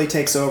when Ripley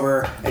takes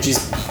over and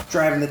she's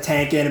driving the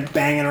tank in and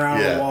banging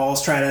around on the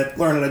walls, trying to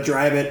learn how to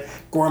drive it,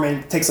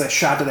 Gorman takes a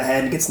shot to the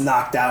head and gets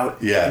knocked out.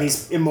 Yeah, and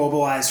he's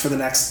immobilized for the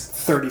next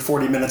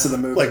 30-40 minutes of the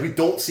movie. Like, we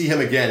don't see him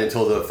again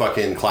until the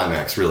fucking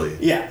climax, really.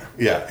 Yeah.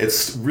 Yeah,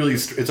 it's a really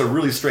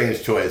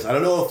strange choice. I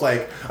don't know if,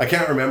 I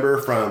can't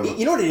remember from...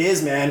 You know what it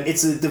is, man?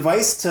 It's a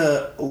device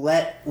to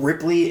let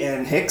Ripley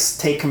and Hicks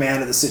take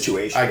command of the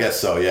situation. I guess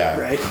so, yeah.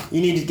 Right?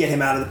 You need to get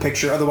him out of the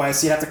picture,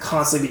 otherwise you'd have to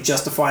constantly be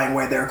justifying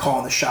why they're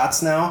calling the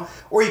shots now.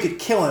 Or you could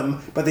kill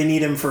him, but they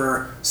need him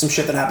for some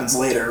shit that happens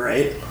later,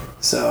 right?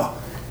 So...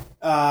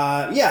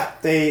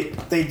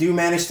 they do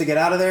manage to get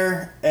out of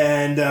there,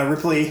 and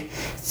Ripley,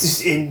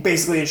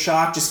 basically in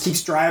shock, just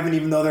keeps driving,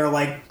 even though they're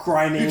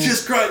grinding.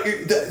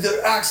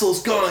 The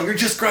axle's gone. You're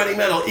just grinding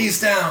metal.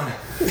 Ease down.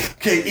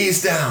 Okay,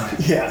 ease down.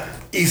 Yeah.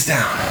 Ease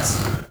down. It's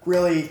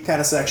really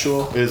kind of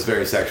sexual. It is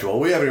very sexual.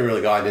 We haven't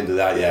really gotten into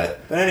that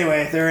yet. But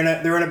anyway, they're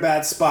in a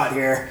bad spot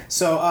here.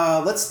 So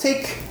let's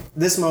take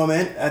this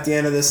moment at the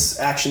end of this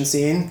action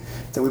scene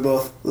that we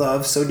both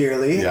love so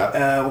dearly.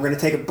 Yeah. We're going to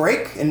take a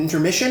break, an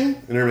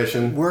intermission.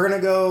 We're going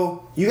to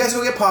go... You guys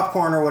go get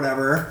popcorn or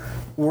whatever.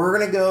 We're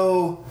going to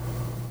go...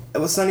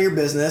 What's none of your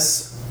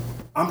business.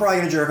 I'm probably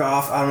going to jerk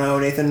off. I don't know.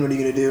 Nathan, what are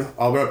you going to do?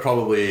 I'm going to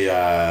probably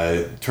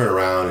turn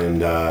around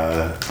and,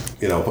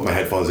 put my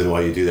headphones in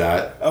while you do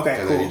that. Okay,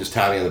 and cool. then you just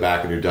tap me in the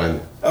back when you're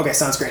done. Okay,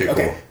 sounds great.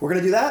 Okay, cool. We're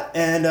going to do that,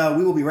 and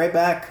we will be right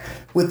back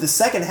with the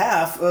second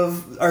half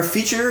of our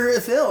feature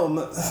film.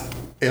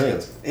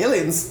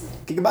 Aliens.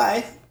 Okay,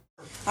 goodbye.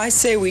 I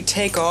say we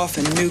take off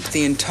and nuke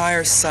the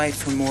entire site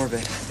from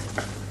orbit.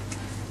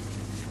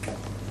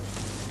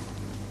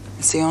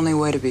 It's the only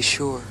way to be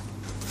sure.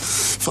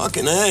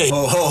 Fucking A.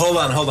 Oh,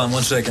 hold on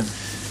 1 second.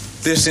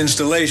 This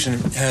installation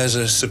has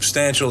a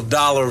substantial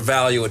dollar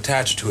value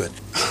attached to it.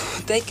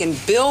 They can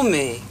bill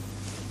me.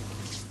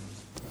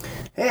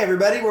 Hey,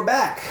 everybody, we're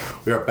back.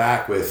 We are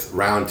back with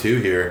round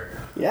 2 here.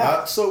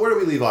 Yeah. So where do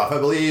we leave off? I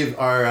believe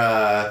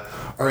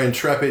our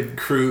intrepid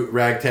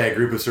ragtag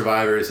group of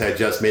survivors had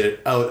just made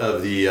it out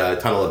of the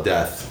tunnel of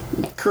death.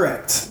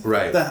 Correct.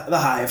 Right. The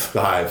hive.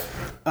 The hive.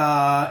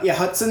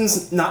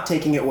 Hudson's not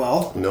taking it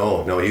well.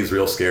 No, he's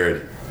real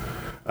scared.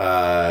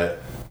 So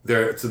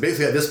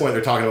basically at this point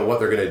they're talking about what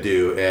they're going to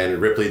do, and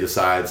Ripley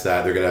decides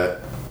that they're going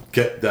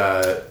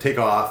to take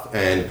off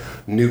and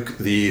nuke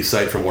the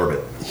site from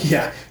orbit.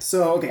 Yeah.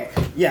 So, okay.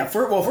 Yeah.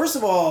 First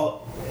of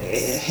all,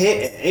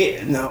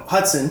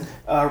 Hudson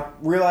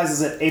realizes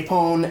that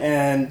Apone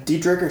and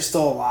Dietrich are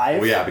still alive.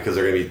 Well, yeah, because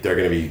they're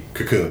gonna be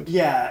cocooned.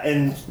 Yeah,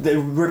 and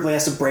Ripley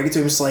has to break it to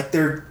him. It's like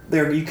they're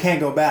you can't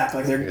go back.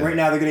 Right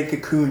now they're getting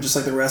cocooned just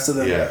like the rest of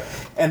them. Yeah.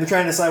 And they're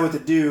trying to decide what to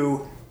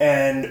do.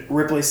 And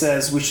Ripley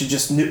says we should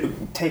just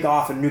take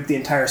off and nuke the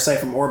entire site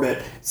from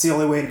orbit. It's the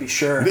only way to be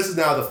sure. This is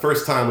now the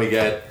first time we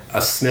get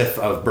a sniff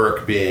of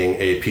Burke being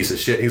a piece of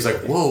shit. He's like,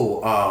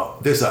 whoa,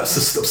 there's a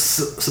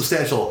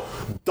substantial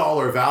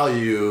dollar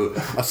value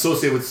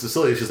associated with this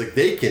facility. She's like,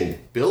 they can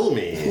bill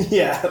me.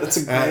 Yeah, that's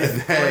a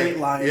great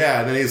line. Yeah,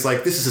 and then he's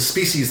like, this is a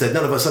species that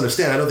none of us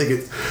understand. I don't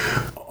think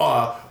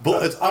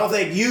I don't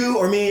think you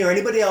or me or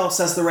anybody else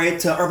has the right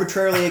to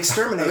arbitrarily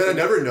exterminate. And then I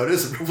never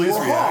noticed Ripley's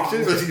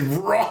reaction. But she's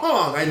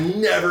wrong. I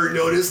never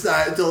noticed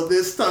that until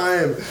this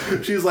time.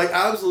 She's like,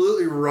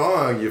 absolutely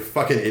wrong, you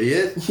fucking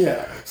idiot.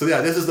 Yeah. So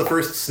yeah, this is the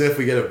first sniff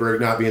we get of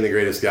Berg not being the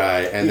greatest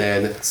guy, and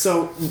then...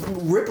 So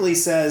Ripley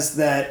says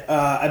that,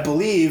 I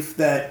believe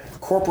that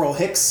Corporal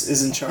Hicks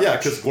is in charge. Yeah,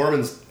 because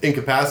Gorman's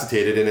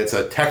incapacitated, and it's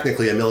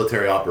technically a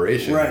military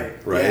operation. Right.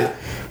 Right?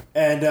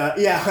 And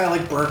I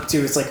like Burke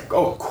too. It's like,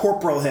 oh,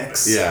 Corporal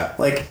Hicks. Yeah.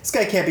 Like, this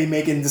guy can't be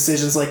making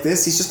decisions like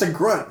this. He's just a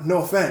grunt.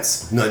 No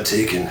offense. None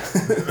taken.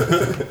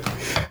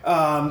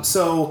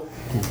 So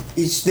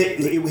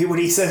what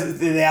he says,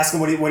 they ask him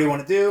what do you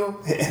want to do,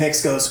 and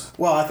Hicks goes,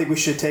 well, I think we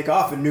should take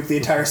off and nuke the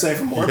entire site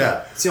from orbit.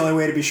 Yeah. It's the only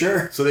way to be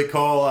sure. So they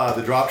call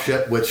the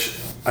dropship, which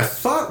I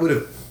thought would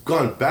have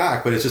gone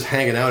back, but it's just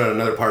hanging out on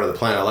another part of the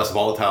planet, a less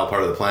volatile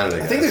part of the planet, I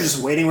guess. I think they're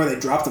just waiting where they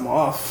dropped them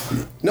off.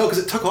 No, because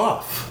it took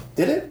off.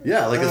 Did it?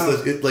 Yeah, like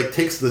it like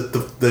takes the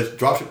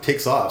dropship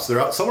takes off, so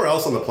they're out somewhere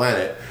else on the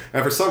planet,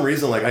 and for some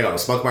reason, like I don't know,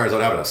 Spunkmeyer's out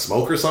having a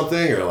smoke or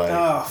something, or like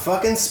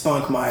fucking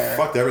Spunkmeyer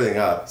fucked everything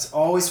up. It's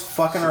always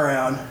fucking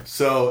around.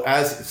 So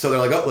they're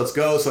like, oh, let's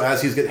go. So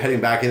as he's heading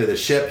back into the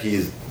ship,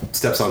 he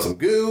steps on some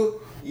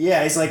goo.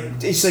 Yeah, he's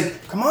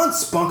like, come on,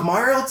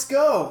 Spunkmeyer, let's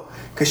go.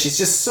 Because she's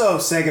just so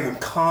sick of him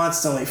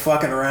constantly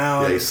fucking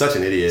around. Yeah, he's such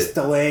an idiot. Just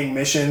delaying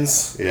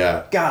missions.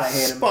 Yeah. God, I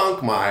hate him.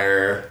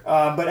 Spunkmeyer.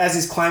 But as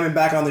he's climbing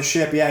back on the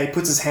ship, he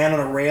puts his hand on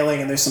a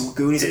railing and there's some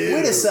goo. He's like,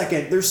 wait a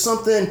second, there's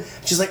something.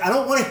 She's like, I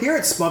don't want to hear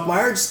it,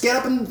 Spunkmeyer. Just get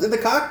up in the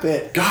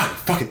cockpit. God,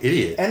 fucking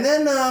idiot. And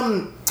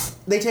then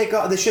they take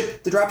off. The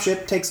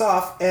dropship takes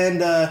off,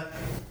 and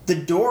the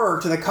door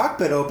to the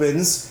cockpit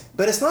opens.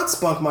 But it's not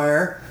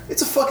Spunkmeyer.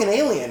 It's a fucking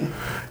alien.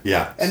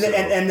 Yeah. And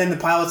then the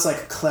pilot's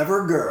like,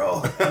 clever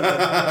girl.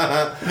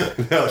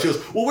 No, she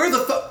goes, well, where the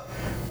fuck?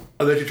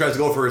 And then she tries to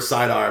go for her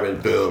sidearm,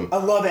 and boom. I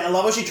love it. I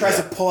love how she tries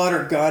to pull out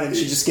her gun, and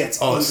she just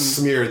gets eaten.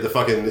 Smeared the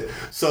fucking...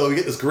 So we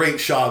get this great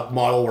shot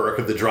model work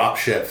of the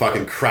dropship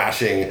fucking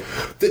crashing.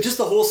 Just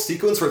the whole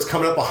sequence where it's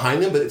coming up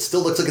behind him, but it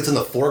still looks like it's in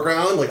the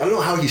foreground. Like, I don't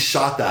know how he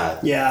shot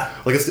that. Yeah.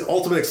 Like, it's the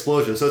ultimate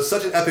explosion. So it's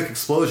such an epic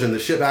explosion, the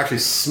ship actually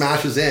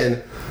smashes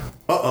in...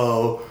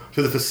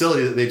 to the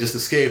facility that they just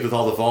escaped with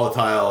all the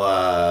volatile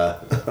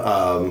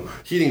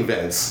heating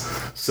vents.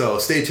 So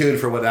stay tuned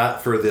for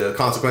the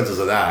consequences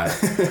of that.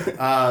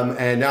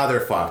 And now they're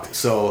fucked.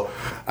 So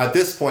at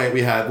this point,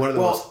 we had one of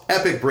the most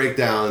epic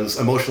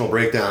emotional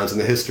breakdowns in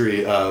the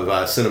history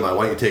of cinema.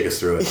 Why don't you take us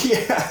through it?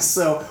 Yeah.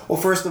 So,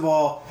 first of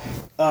all,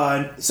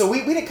 so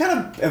we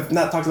kind of have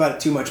not talked about it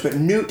too much, but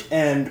Newt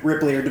and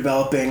Ripley are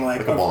developing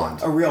like a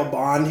bond, a real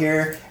bond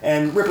here.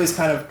 And Ripley's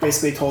kind of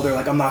basically told her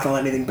like, I'm not gonna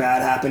let anything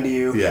bad happen to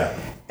you. Yeah.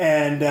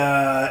 And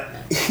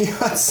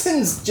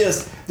Hudson's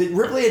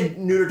Ripley and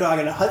Newt are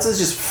talking, and Hudson's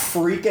just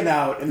freaking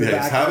out in the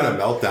background. He's having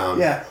a meltdown.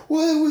 Yeah.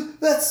 Well,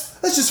 that's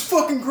just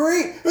fucking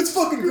great. It's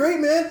fucking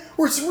great, man.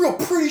 We're some real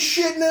pretty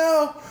shit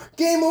now.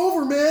 Game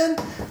over, man.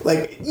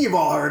 Like, you've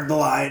all heard the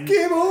line.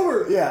 Game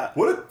over. Yeah.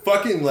 What a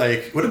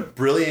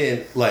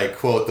brilliant,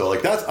 quote, though.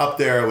 Like, that's up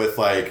there with,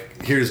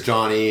 here's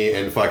Johnny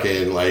and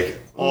fucking,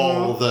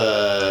 all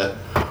the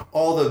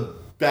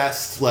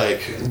best,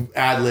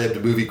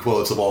 ad-libbed movie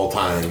quotes of all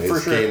time.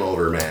 It's sure. Game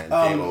over, man.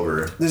 Game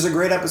over. There's a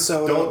great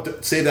episode.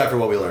 Don't save that for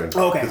what we learned.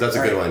 Okay. Because that's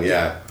a good one,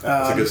 yeah. It's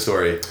a good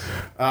story.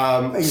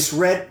 I just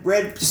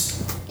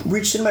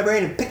reached into my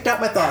brain and picked out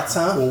my thoughts,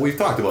 huh? Well, we've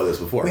talked about this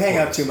before. We hang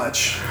out too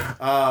much.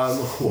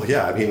 Well,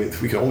 yeah, I mean,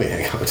 we can only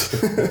hang out.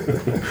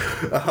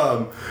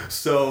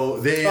 So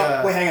they...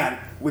 wait, hang on.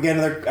 We get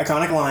another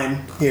iconic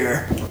line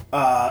here.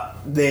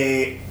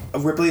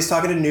 Ripley's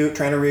talking to Newt,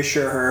 trying to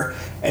reassure her,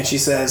 and she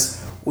says,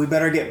 we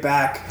better get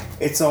back.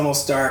 It's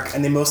almost dark,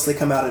 and they mostly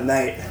come out at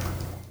night.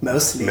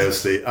 Mostly.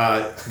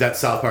 That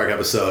South Park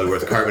episode where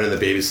it's Cartman and the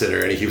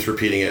babysitter, and he keeps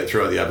repeating it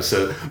throughout the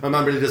episode. My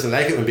mom really doesn't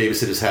like it when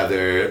babysitters have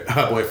their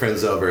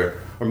boyfriends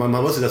over. Or my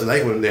mom mostly doesn't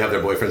like it when they have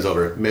their boyfriends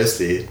over.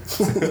 Mostly.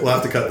 We'll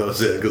have to cut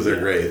those in because they're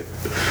great.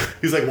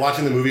 He's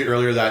watching the movie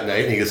earlier that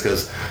night, and he just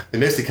goes, they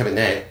mostly come at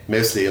night.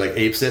 Mostly,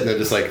 apes it, and then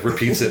just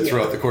repeats it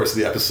throughout the course of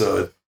the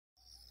episode.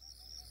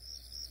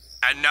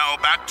 And now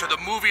back to the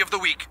movie of the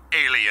week,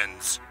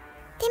 Aliens.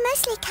 They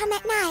mostly come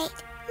at night.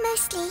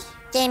 Mostly.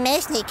 They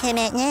mostly come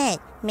at night.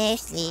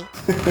 Mostly.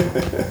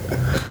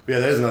 Yeah,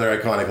 there's another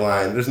iconic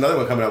line. There's another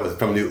one coming out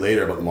from Newt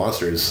later about the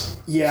monsters.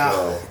 Yeah.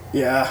 So,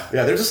 yeah,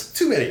 there's just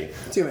too many.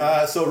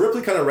 So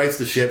Ripley kind of rights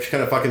the ship. She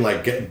kind of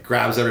fucking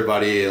grabs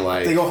everybody and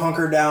they go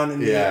hunker down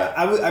and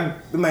I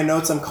in my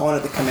notes I'm calling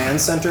it the command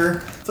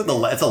center. It's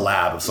it's a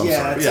lab of some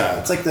sort.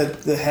 It's like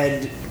the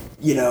head,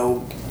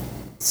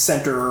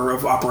 center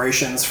of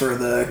operations for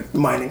the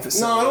mining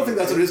facility. No, I don't think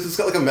that's what it is. It's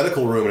got a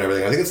medical room and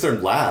everything. I think it's their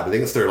lab. I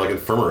think it's their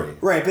infirmary.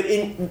 Right,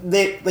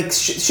 but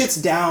shit's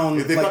down.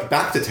 They've got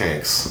back to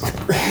tanks.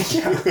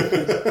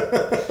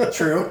 Yeah,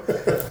 true.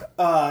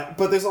 But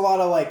there's a lot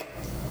of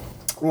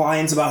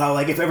lines about how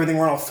if everything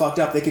weren't all fucked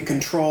up, they could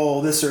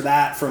control this or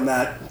that from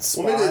that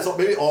spot. Well,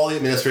 maybe all the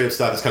administrative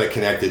stuff is kind of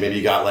connected. Maybe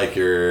you got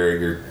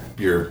your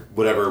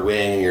whatever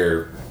wing,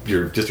 your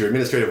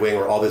administrative wing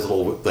where all these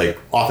little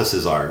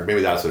offices are.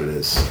 Maybe that's what it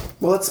is.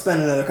 Well, let's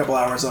spend another couple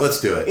hours on it.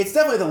 Let's do it. It's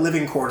definitely the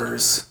living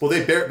quarters. Well,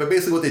 but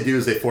basically what they do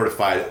is they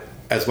fortify it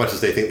as much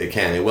as they think they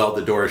can. They weld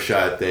the door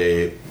shut.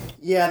 They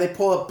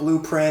pull up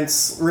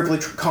blueprints. Ripley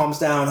calms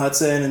down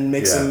Hudson and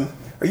makes him,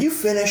 are you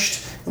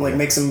finished? And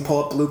makes him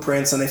pull up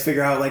blueprints, and they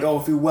figure out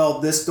if we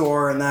weld this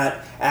door and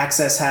that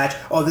access hatch,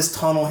 this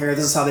tunnel here,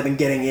 this is how they've been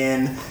getting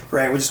in,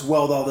 right? We'll just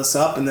weld all this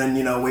up and then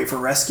wait for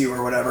rescue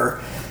or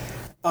whatever.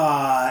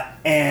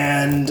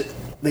 And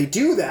they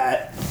do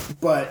that,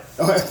 but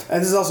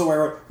and this is also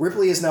where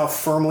Ripley is now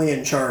firmly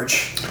in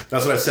charge.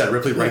 That's what I said.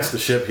 Ripley writes the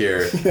ship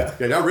here. Yeah.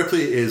 Now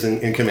Ripley is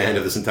in command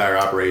of this entire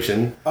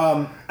operation.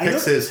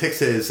 Hicks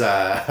has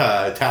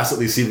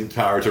tacitly ceded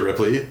power to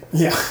Ripley.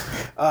 Yeah.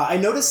 I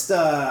noticed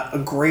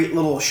a great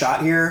little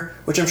shot here,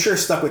 which I'm sure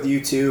stuck with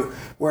you too,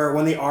 where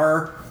when they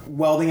are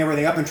welding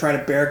everything up and trying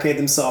to barricade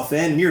themselves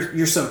in,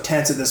 you're so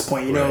tense at this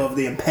point, you know, of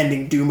the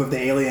impending doom of the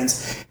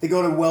aliens. They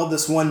go to weld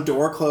this one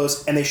door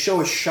closed, and they show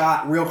a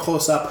shot real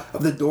close up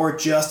of the door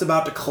just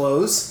about to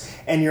close,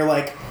 and you're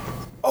like,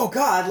 oh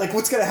god, like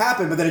what's gonna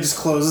happen? But then it just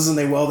closes and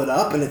they weld it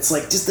up, and it's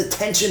like just the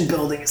tension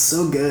building is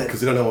so good. Because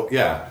they don't know.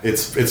 Yeah,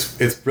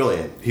 it's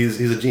brilliant. He's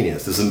a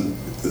genius.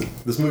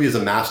 This movie is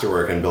a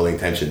masterwork in building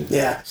tension.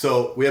 Yeah.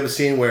 So we have a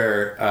scene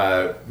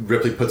where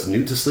Ripley puts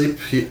Newt to sleep.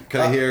 Can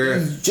I hear?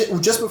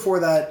 Just before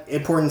that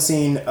important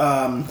scene,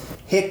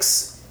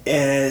 Hicks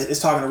is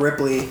talking to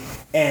Ripley,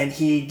 and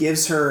he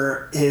gives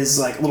her his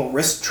like little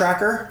wrist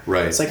tracker.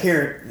 Right. It's like,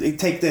 here,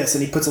 take this,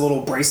 and he puts a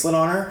little bracelet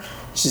on her.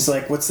 She's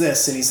like, what's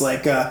this? And he's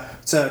like,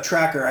 it's a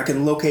tracker. I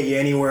can locate you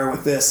anywhere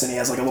with this. And he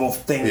has like a little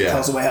thing that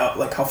tells away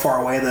how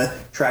far away the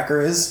tracker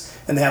is.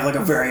 And they have like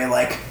a very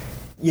like,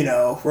 you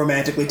know,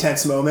 romantically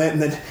tense moment.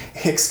 And then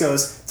Hicks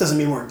goes, doesn't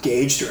mean we're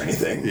engaged or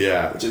anything.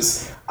 Yeah. Which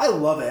is, I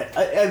love it.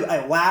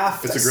 I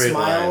laughed. It's a I great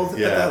smiled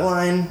line. at that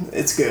line.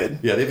 It's good.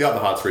 Yeah, they've got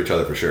the hots for each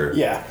other for sure.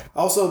 Yeah.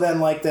 Also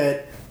then like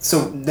that. So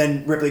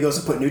then Ripley goes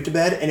to put Newt to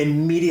bed and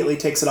immediately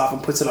takes it off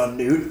and puts it on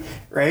Newt,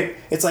 right?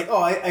 It's like,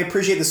 oh, I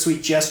appreciate the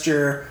sweet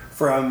gesture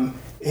from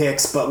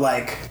Hicks, but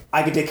like,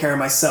 I could take care of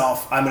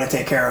myself. I'm going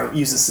to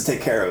use this to take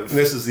care of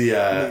This is the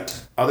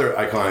Newt. other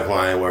iconic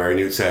line where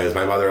Newt says,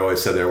 my mother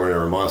always said there were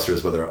never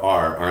monsters, but there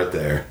are, aren't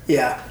there?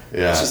 Yeah.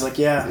 Yeah. She's like,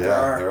 yeah, there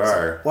are. There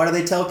are. Why do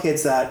they tell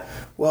kids that?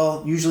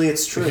 Well, usually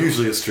it's true.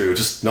 Usually it's true,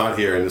 just not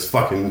here in this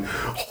fucking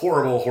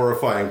horrible,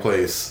 horrifying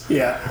place.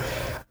 Yeah.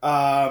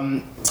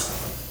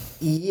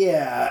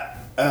 Yeah.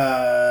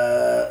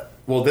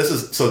 Well, this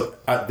is, so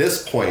at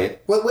this point...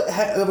 I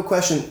have a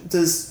question.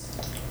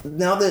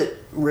 Now that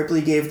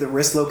Ripley gave the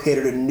wrist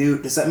locator to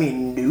Newt, does that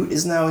mean Newt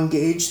is now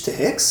engaged to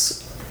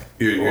Hicks?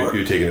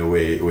 You're taking it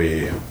way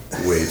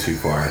too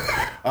far.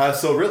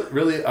 So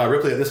Ripley,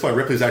 at this point,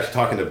 Ripley's actually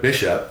talking to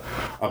Bishop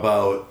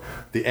about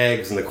the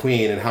eggs and the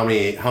queen and how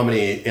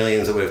many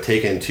aliens it would have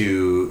taken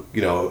to,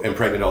 you know,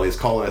 impregnate all these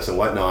colonists and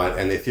whatnot.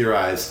 And they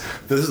theorize,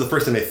 this is the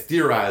first time they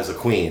theorize a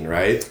queen,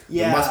 right?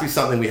 Yeah. It must be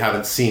something we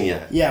haven't seen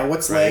yet. Yeah,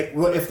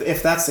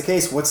 if that's the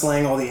case, what's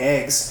laying all the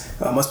eggs?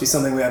 Must be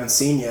something we haven't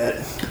seen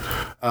yet.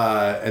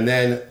 And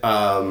then...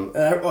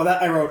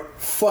 I wrote,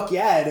 fuck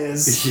yeah, it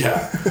is.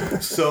 Yeah.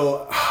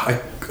 So,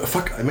 I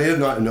may have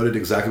not noted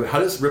exactly, but how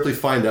does Ripley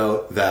find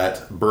out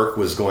that Burke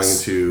was going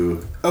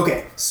to...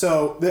 Okay,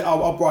 so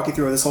I'll walk you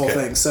through this whole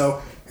thing.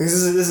 So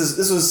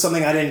this was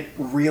something I didn't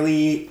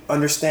really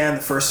understand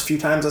the first few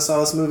times I saw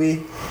this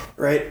movie,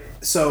 right?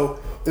 So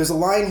there's a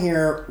line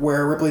here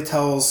where Ripley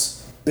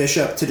tells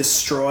Bishop to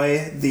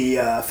destroy the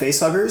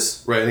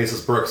facehuggers. Right, and he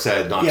says Burke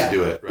said not to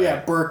do it. Right?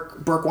 Yeah,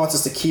 Burke wants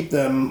us to keep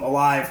them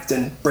alive,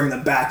 then bring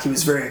them back. He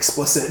was very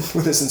explicit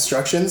with his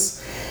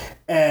instructions.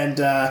 And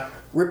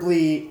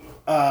Ripley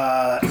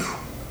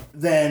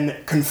then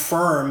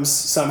confirms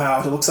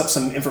somehow, he looks up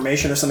some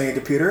information or something on the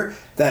computer,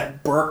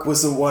 that Burke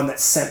was the one that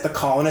sent the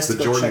colonists to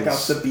go check out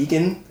the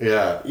beacon.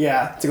 Yeah.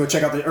 Yeah, to go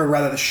check out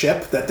the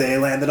ship that they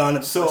landed on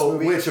in the first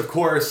movie. Which, of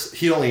course,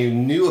 he only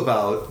knew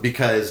about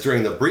because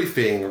during the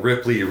briefing,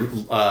 Ripley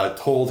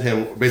told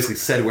him, basically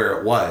said where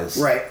it was.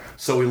 Right.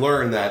 So we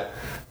learned that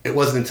it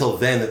wasn't until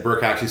then that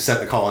Burke actually sent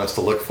the colonists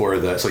to look for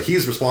so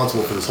he's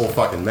responsible for this whole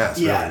fucking mess.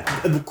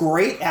 Yeah, really.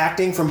 Great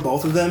acting from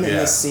both of them in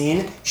this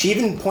scene. She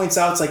even points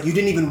out, it's like, you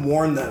didn't even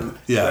warn them,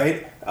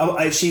 right?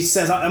 She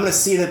says, I'm going to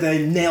see that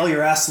they nail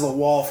your ass to the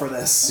wall for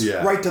this.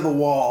 Yeah. Right to the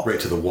wall. Right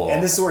to the wall.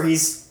 And this is where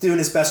he's doing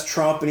his best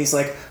Trump, and he's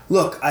like,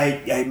 look,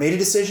 I made a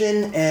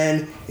decision,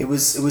 and it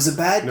was a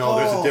bad call.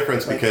 No, there's a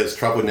difference, because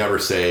Trump would never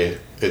say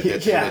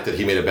admit that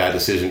he made a bad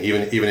decision,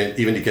 even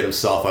to get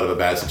himself out of a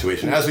bad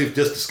situation, as we've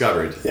just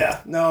discovered. Yeah.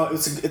 No,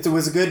 it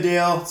was a good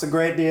deal. It's a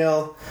great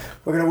deal.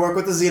 We're going to work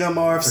with the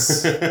xenomorphs.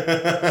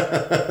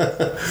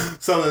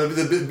 Some of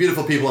the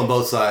beautiful people on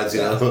both sides,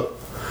 you know.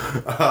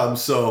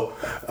 So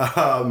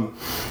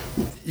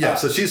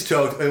she's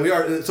choked, and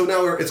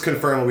it's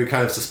confirmed what we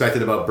kind of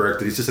suspected about Burke,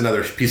 that he's just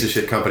another piece of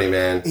shit company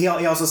man. He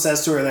also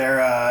says to her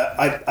there,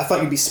 I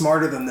thought you'd be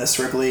smarter than this,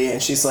 Ripley,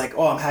 and she's like,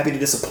 oh, I'm happy to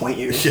disappoint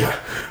you. Yeah.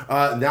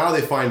 Now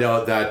they find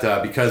out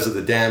that because of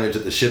the damage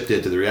that the ship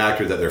did to the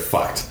reactor, that they're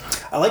fucked.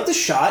 I like the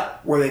shot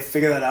where they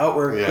figure that out,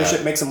 where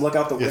Bishop makes him look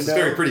out the window. It's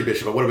very pretty,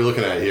 Bishop, but what are we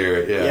looking at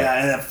here?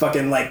 Yeah, and that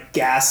fucking, like,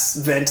 gas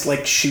vent,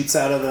 like, shoots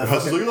out of the... I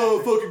was like, oh,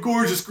 fucking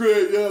gorgeous,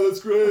 great, yeah, that's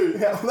great.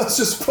 Yeah, that's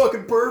just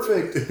fucking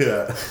perfect.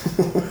 Yeah.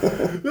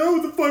 Now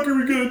what the fuck are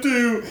we gonna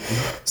do?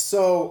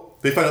 So...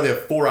 They find out they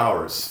have 4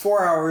 hours.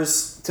 4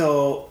 hours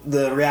till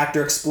the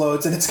reactor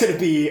explodes, and it's going to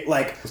be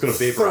like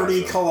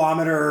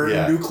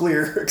 30-kilometer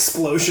nuclear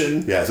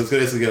explosion. Yeah, so it's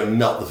basically going to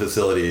melt the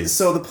facilities.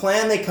 So the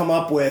plan they come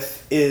up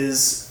with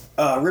is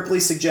Ripley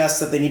suggests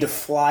that they need to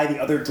fly the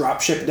other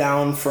dropship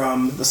down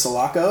from the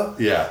Sulaco.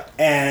 Yeah.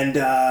 And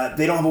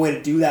they don't have a way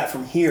to do that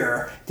from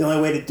here. The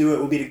only way to do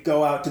it would be to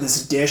go out to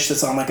this dish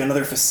that's on like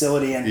another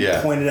facility and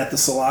point it at the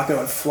Sulaco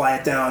and fly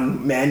it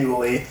down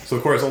manually. So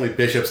of course only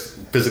Bishop's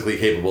physically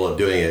capable of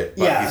doing it.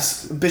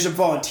 But Bishop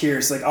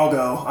volunteers, like, I'll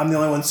go. I'm the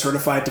only one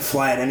certified to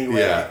fly it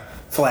anyway. Yeah.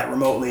 Fly it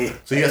remotely.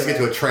 So he has to get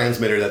to a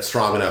transmitter that's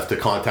strong enough to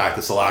contact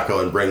the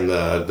Sulaco and bring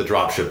the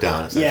dropship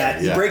down.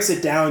 Yeah, he breaks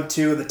it down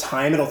to the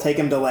time it'll take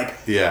him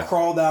to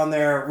crawl down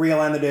there,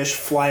 realign the dish,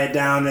 fly it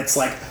down. It's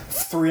like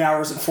 3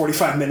 hours and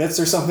 45 minutes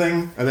or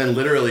something. And then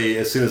literally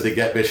as soon as they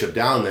get Bishop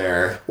down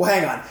there... Well,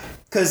 hang on,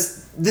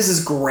 because this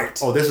is great.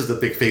 Oh, this is the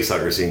big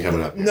facehugger scene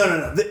coming up.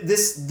 No.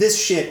 This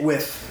shit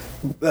with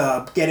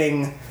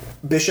getting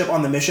Bishop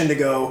on the mission to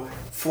go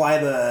fly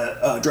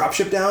the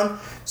dropship down.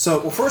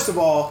 So, well, first of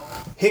all,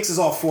 Hicks is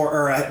all for,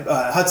 or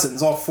Hudson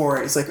is all for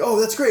it. He's like, oh,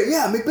 that's great.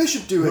 Yeah, make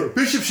Bishop do it.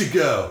 Bishop should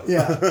go.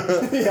 Yeah.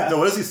 Yeah. No,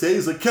 what does he say?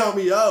 He's like, count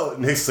me out.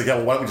 And Hicks is like, yeah,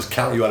 well, why don't we just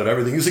count you out of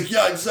everything? He's like,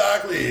 yeah,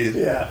 exactly.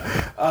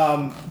 Yeah.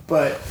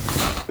 But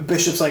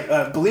Bishop's like,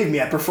 believe me,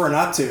 I prefer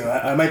not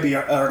to. I might be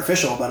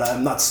artificial, but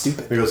I'm not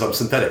stupid. He goes, I'm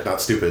synthetic, not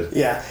stupid.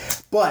 Yeah.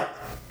 But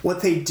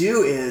what they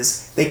do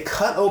is they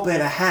cut open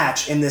a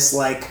hatch in this,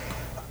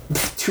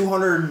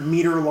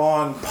 200-meter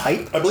long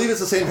pipe. I believe it's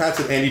the same hatch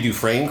that Andy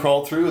Dufresne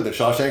crawled through in the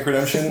Shawshank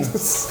Redemption.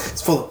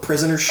 It's full of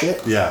prisoner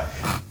shit. Yeah.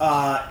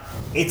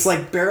 It's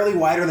barely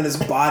wider than his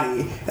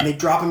body, and they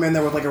drop him in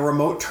there with a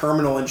remote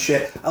terminal and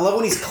shit. I love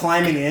when he's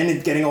climbing in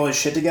and getting all his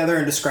shit together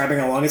and describing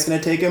how long it's going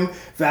to take him.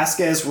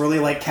 Vasquez really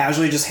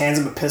casually just hands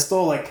him a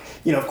pistol,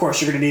 of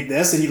course you're going to need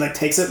this, and he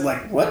takes it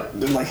what?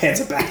 And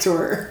hands it back to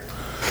her.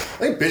 I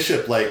think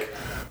Bishop I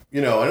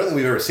don't think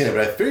we've ever seen it,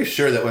 but I'm pretty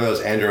sure that one of those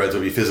androids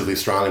would be physically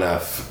strong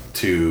enough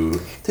to...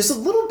 There's a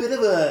little bit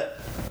of a...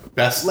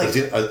 Best,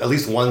 at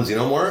least one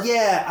xenomorph?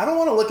 Yeah, I don't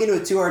want to look into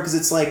it too hard, because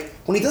it's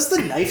when he does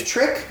the knife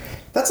trick,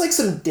 that's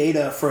some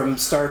data from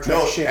Star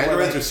Trek shit. No,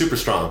 androids are super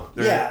strong.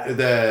 Yeah. In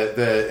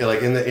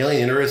the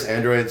alien universe,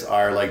 androids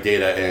are like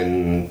data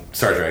in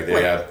Star Trek.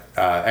 They have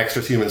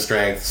extra human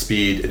strength,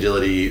 speed,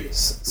 agility,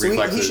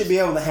 reflexes. He should be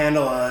able to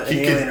handle an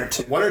alien or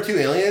two. One or two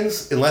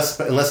aliens, unless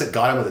it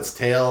got him with its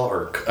tail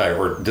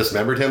or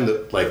dismembered him,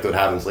 that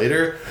happens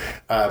later.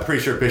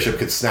 Pretty sure Bishop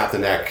could snap the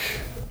neck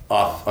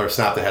off or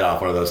snap the head off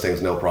one of those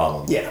things, no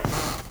problem. Yeah.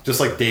 Just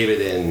like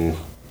David in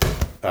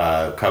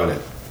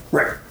Covenant.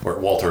 Right. Or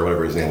Walter,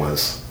 whatever his name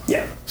was.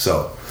 Yeah.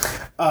 So.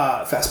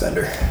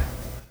 Fassbender.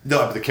 No,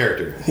 but the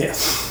character. Yeah.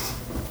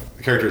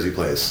 The characters he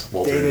plays.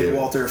 David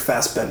Walter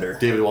Fassbender.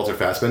 David Walter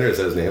Fassbender, is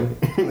that his name?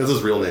 That's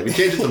his real name. He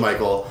changed it to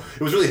Michael.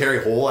 It was really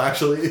Harry Hole,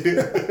 actually.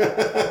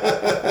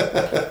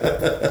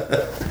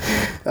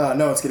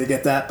 No one's going to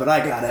get that, but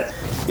I got it.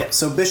 Yeah,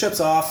 so Bishop's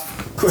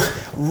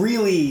off.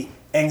 Really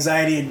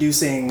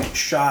anxiety-inducing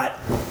shot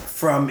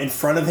from in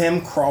front of him,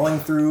 crawling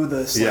through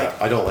this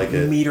I don't like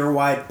it.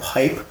 meter-wide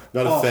pipe.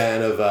 Not a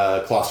fan of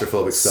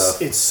claustrophobic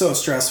stuff. It's so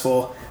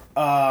stressful.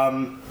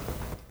 And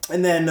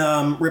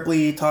then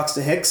Ripley talks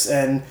to Hicks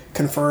and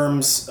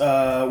confirms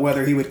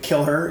whether he would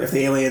kill her if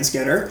the aliens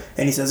get her,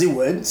 and he says he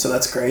would, so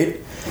that's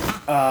great.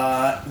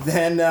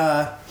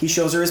 Then he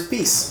shows her his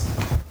piece,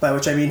 by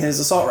which I mean his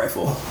assault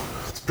rifle.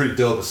 Pretty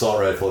dope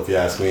assault rifle, if you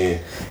ask me.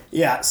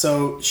 Yeah,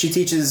 so he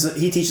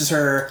teaches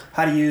her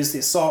how to use the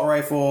assault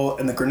rifle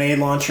and the grenade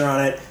launcher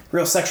on it.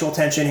 Real sexual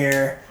tension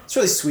here. It's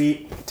really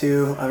sweet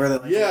too. I really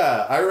like it.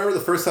 Yeah, I remember the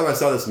first time I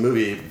saw this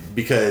movie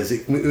because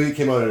it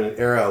came out in an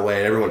era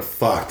when everyone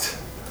fucked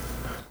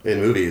in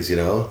movies, We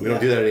don't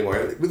do that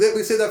anymore.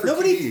 We say that for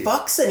Nobody TV.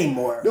 fucks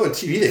anymore. No, on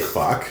TV they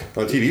fuck.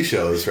 On TV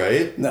shows,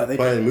 right? No, they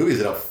But don't. in movies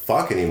they don't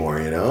fuck anymore,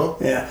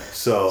 Yeah.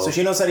 So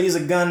she knows how to use a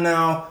gun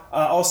now.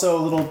 Also,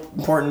 a little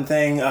important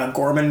thing,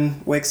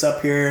 Gorman wakes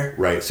up here.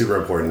 Right, super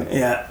important.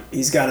 Yeah,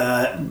 he's got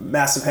a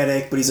massive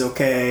headache, but he's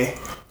okay.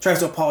 Tries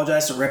to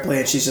apologize to Ripley,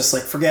 and she's just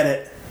like, forget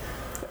it.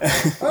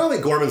 I don't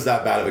think Gorman's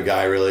that bad of a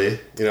guy, really.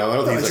 I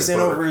don't think he's just in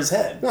over his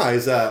head. No,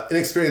 he's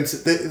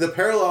inexperienced. The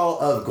parallel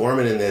of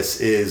Gorman in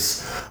this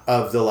is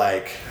of the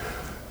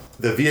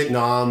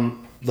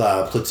Vietnam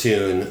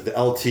platoon, the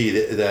LT,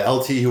 the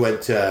LT who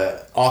went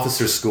to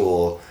officer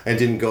school and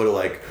didn't go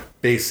to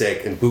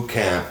basic and boot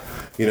camp.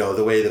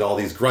 The way that all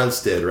these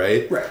grunts did,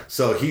 right? Right.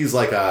 So he's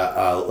like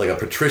a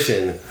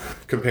patrician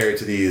compared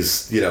to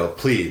these,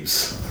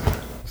 plebes.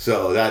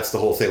 So that's the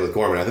whole thing with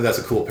Gorman. I think that's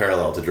a cool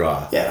parallel to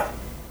draw. Yeah.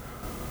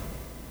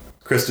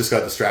 Chris just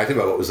got distracted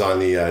by what was on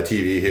the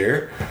TV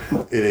here.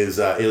 It is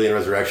Alien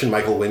Resurrection.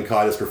 Michael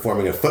Wincott is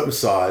performing a foot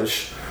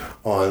massage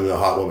on a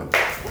hot woman.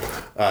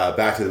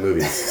 Back to the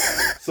movie.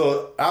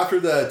 So after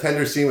the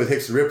tender scene with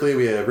Hicks and Ripley,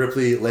 we have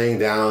Ripley laying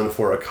down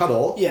for a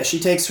cuddle. Yeah, she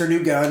takes her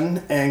new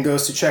gun and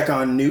goes to check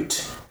on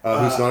Newt.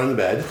 Who's not in the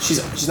bed.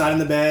 She's not in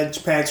the bed.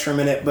 She panics for a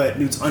minute, but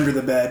Newt's under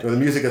the bed. The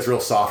music gets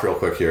real soft real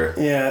quick here.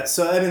 Yeah,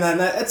 so I mean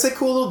that's a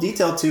cool little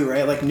detail too,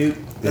 right? Newt,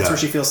 that's where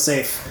she feels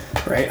safe,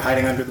 right?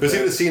 Hiding under the bed. There's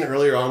even a scene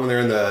earlier on when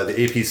they're in the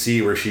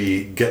APC where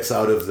she gets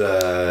out of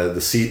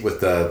the seat with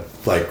the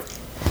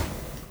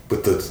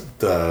what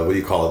do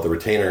you call it? The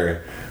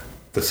retainer.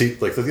 The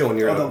seat, when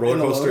you're on a roller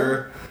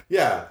coaster.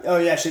 Yeah. Oh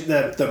yeah,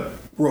 the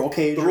roll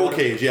cage. The roll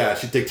cage, yeah.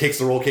 She takes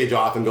the roll cage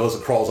off and goes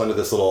and crawls under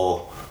this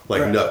little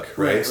nook,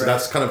 right? So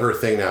that's kind of her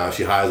thing now.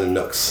 She hides in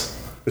nooks.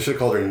 I should have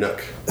called her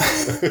Nook.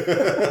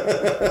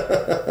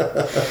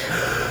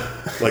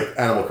 Like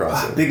Animal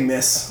Crossing. Big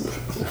miss.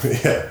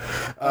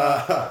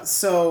 Yeah.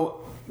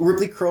 So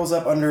Ripley curls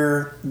up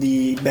under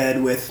the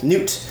bed with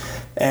Newt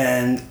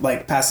and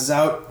like passes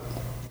out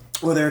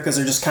with her because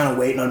they're just kind of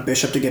waiting on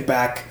Bishop to get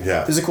back.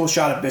 Yeah. There's a cool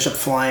shot of Bishop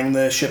flying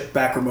the ship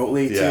back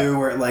remotely too,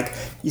 where like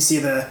you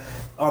see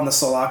on the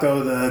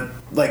Sulaco, the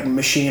like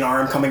machine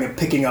arm coming and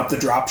picking up the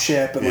drop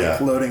ship and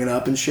like loading it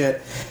up and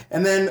shit.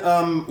 And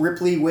then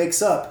Ripley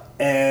wakes up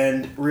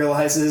and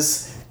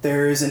realizes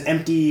there's an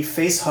empty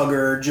face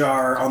hugger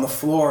jar on the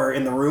floor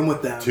in the room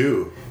with them.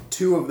 Two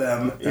of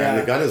them. And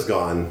the gun is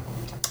gone.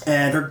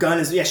 And her gun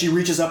is, she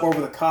reaches up over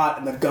the cot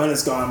and the gun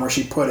is gone where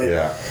she put it.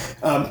 Yeah.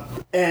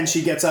 And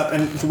she gets up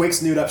and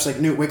wakes Newt up. She's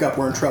like, Newt, wake up,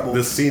 we're in trouble.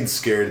 This scene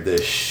scared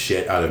the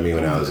shit out of me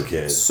when I was a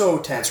kid. So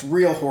tense.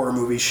 Real horror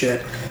movie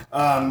shit.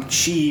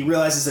 She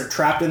realizes they're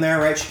trapped in there,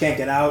 right? She can't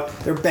get out.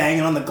 They're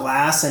banging on the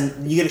glass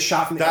and you get a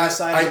shot from the other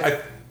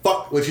side.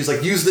 When she's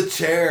like, use the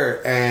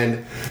chair,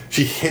 and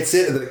she hits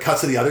it, and then it cuts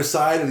to the other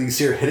side, and you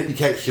see her hit it, you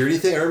can't hear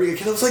anything. I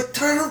remember I was like,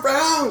 turn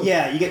around!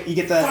 Yeah, you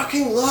get the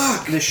fucking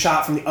look! The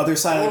shot from the other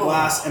side of the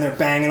glass, and they're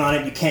banging on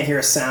it, you can't hear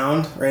a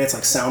sound, right? It's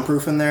like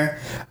soundproof in there.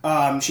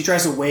 She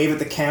tries to wave at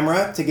the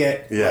camera to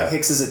get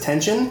Hicks's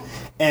attention,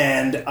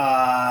 and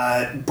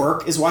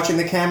Burke is watching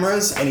the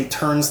cameras, and he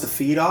turns the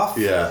feed off.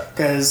 Yeah.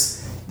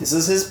 Because this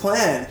is his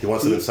plan. He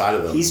wants them inside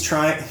of them. He's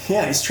trying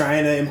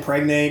to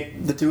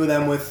impregnate the two of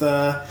them with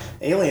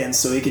aliens,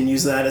 so he can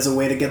use that as a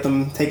way to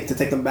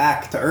take them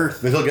back to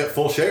Earth. Then he'll get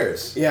full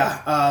shares.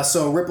 Yeah.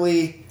 So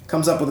Ripley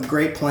comes up with a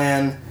great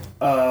plan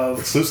of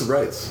exclusive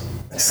rights.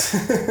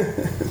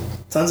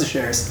 Tons of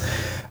shares.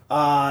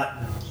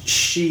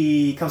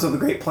 She comes up with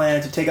a great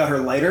plan to take out her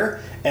lighter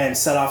and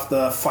set off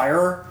the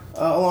fire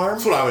alarm.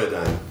 That's what I would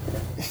have done.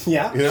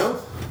 Yeah. You know?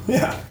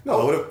 Yeah.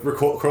 No, I would have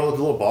curled up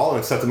a little ball and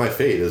accepted my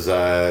fate as,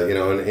 an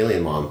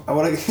alien mom. I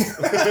would have...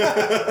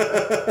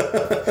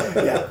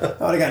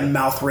 I would have gotten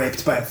mouth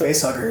raped by a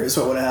facehugger is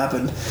what would have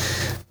happened.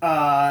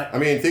 I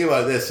mean, think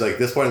about this. Like,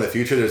 this point in the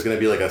future, there's going to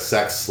be, like, a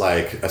sex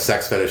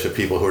fetish of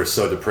people who are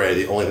so depraved,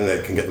 the only thing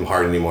that can get them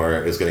hard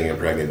anymore is getting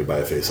impregnated by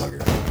a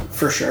facehugger.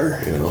 For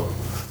sure. You know?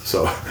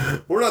 So,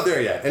 we're not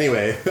there yet.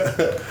 Anyway,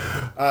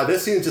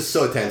 this scene is just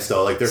so tense,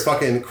 though. Like, they're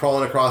fucking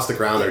crawling across the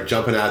ground. They're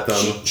jumping at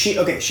them.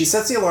 She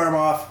sets the alarm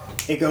off.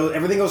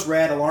 Everything goes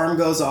red. Alarm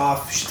goes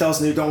off. She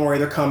tells Newt, don't worry,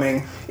 they're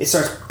coming. It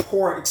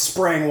starts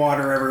spraying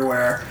water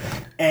everywhere.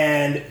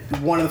 And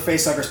one of the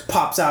facehuggers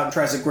pops out and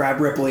tries to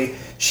grab Ripley.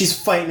 She's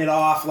fighting it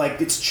off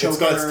like it's choking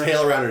her. It's got its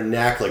tail around her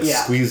neck,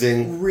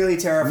 squeezing. Really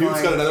terrifying.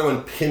 Newt's got another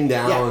one pinned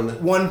down. Yeah.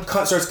 One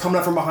starts coming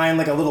up from behind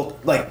like a little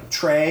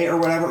tray or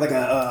whatever, like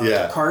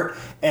a cart.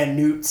 And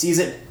Newt sees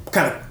it,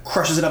 kind of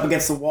crushes it up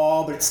against the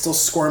wall, but it's still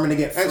squirming to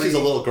get free. And she's a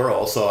little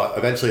girl, so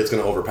eventually it's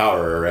going to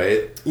overpower her,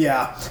 right?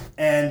 Yeah.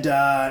 And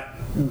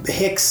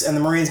Hicks and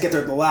the Marines get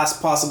there at the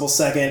last possible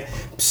second,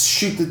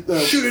 shoot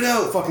it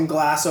out, fucking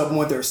glass open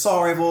with their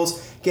assault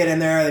rifles, get in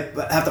there,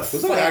 they have to fight.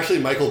 Was that actually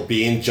Michael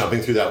Biehn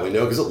jumping through that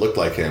window? Because it looked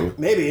like him.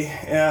 Maybe,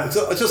 yeah.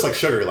 It's just like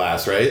sugar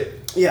glass, right?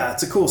 Yeah,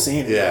 it's a cool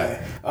scene.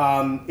 Yeah.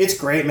 Anyway. It's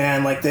great,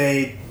 man. Like,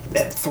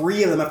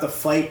 three of them have to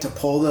fight to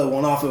pull the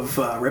one off of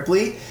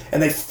Ripley,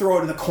 and they throw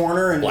it in the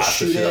corner and blast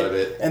shoot the shit out of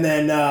it. And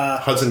then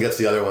Hudson gets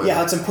the other one. Yeah,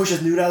 Hudson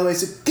pushes Newt out of the way.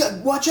 Says,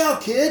 "Watch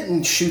out, kid!"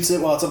 and shoots it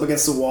while it's up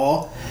against the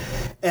wall.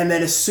 And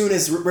then as soon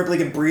as Ripley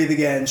can breathe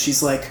again,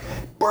 she's like,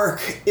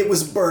 "Burke, it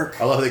was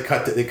Burke." I love how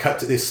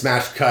they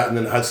smash cut, and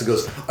then Hudson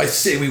goes, "I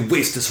say we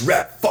waste this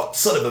rat fuck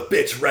son of a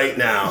bitch right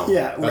now."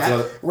 Yeah,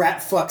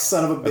 rat fuck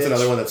son of a bitch. That's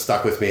another one that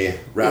stuck with me.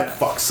 Rat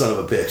fuck son of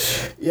a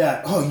bitch.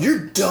 Yeah. Oh, you're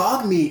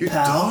dog meat,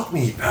 pal. Dog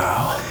meat,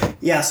 pal.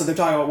 Yeah. So they're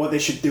talking about what they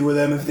should do with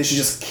him, if they should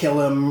just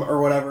kill him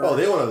or whatever. Oh,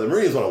 the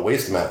Marines want to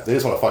waste him. They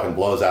just want to fucking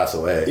blow his ass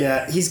away.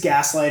 Yeah, he's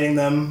gaslighting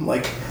them.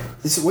 Like,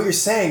 what you're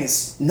saying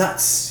is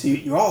nuts.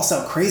 You all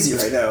sound crazy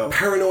right now.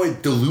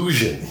 Paranoid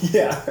delusion.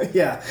 Yeah.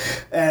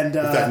 And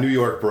with that New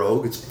York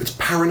brogue, it's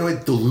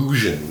paranoid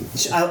delusion.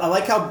 I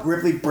like how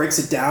Ripley breaks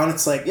it down.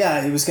 It's like,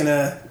 yeah, he was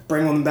gonna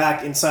bring one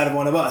back inside of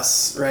one of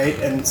us, right?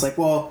 And it's like,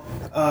 well,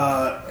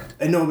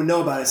 and no one would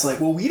know about it. It's like,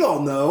 well, we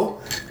don't know.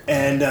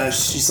 And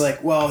she's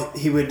like, well,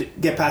 he would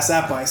get past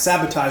that by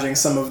sabotaging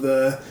some of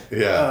the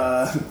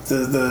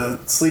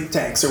sleep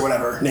tanks or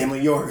whatever,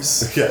 namely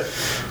yours. Yeah.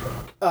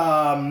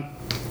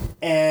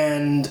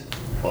 And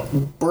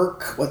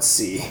Burke, let's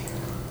see.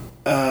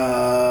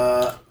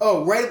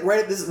 Right.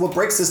 What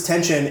breaks this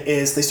tension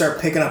is they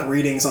start picking up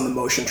readings on the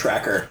motion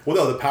tracker. Well,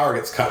 no, the power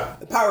gets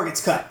cut.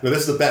 No,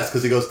 this is the best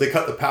because he goes, they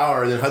cut the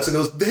power, and then Hudson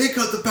goes, they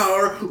cut the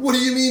power. What do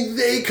you mean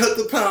they cut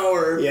the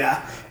power?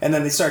 Yeah, and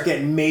then they start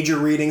getting major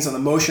readings on the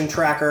motion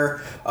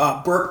tracker.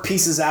 Burke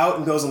pieces out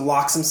and goes and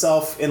locks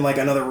himself in like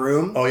another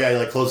room. Oh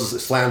yeah, he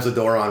slams the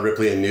door on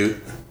Ripley and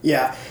Newt.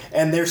 Yeah,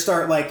 and they're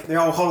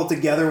all huddled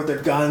together with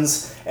their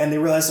guns, and they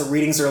realize the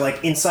readings are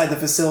like inside the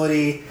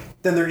facility.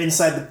 Then they're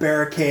inside the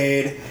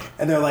barricade,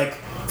 and they're like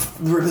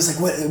Ripley's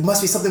like, what? It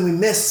must be something we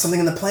missed, something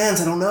in the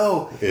plans, I don't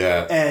know.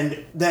 Yeah.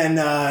 And then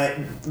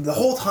the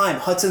whole time,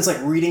 Hudson's like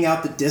reading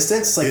out the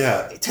distance. It's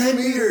like 10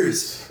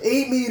 meters,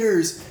 8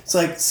 meters. It's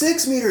like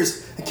 6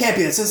 meters. It can't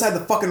be. It's inside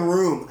the fucking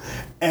room.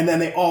 And then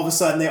they all of a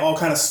sudden, they all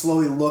kind of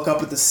slowly look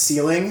up at the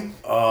ceiling.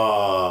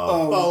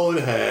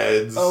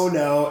 Boneheads. Oh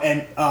no.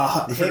 And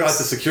we forgot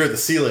to secure the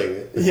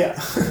ceiling. Yeah.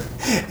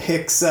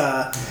 Hicks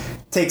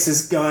takes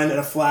his gun and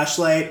a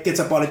flashlight, gets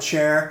up on a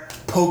chair,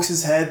 pokes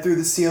his head through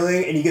the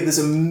ceiling, and you get this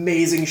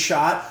amazing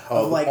shot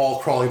of like all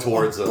crawling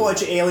towards him. A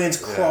bunch of aliens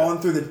crawling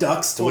through the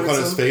ducts towards him.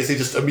 Look on his face, he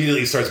just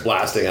immediately starts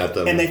blasting at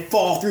them. And they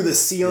fall through the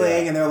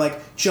ceiling, and they're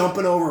like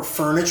jumping over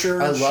furniture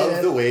and I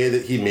love the way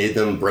that he made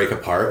them break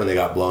apart when they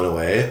got blown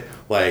away.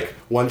 Like,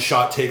 one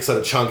shot takes out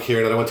a chunk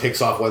here, another one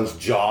takes off one's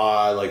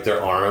jaw, like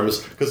their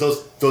arms. Because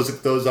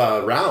those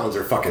rounds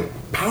are fucking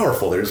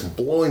powerful. They're just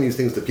blowing these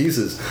things to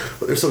pieces.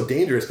 But they're so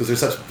dangerous because they're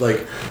such,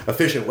 like,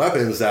 efficient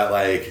weapons that,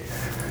 like,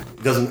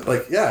 doesn't,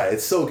 like, yeah,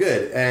 it's so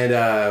good.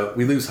 And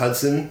we lose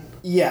Hudson.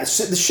 Yeah,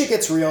 the shit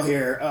gets real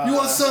here. You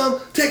want some?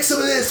 Take some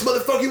of this,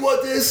 motherfucker, you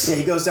want this? Yeah,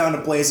 he goes down to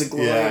blaze of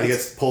glory. Yeah, he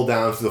gets pulled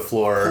down to the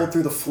floor. Pulled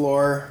through the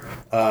floor.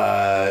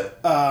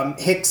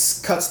 Hicks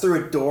cuts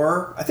through a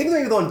door. I think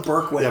maybe the one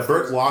Burke went. Yeah,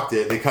 Burke locked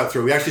it. They cut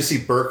through. We actually see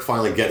Burke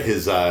finally get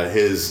his kind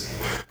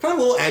of a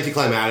little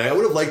anticlimactic. I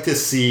would have liked to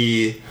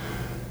see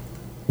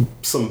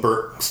some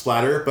Burke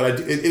splatter, but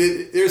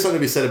there's something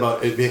to be said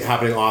about it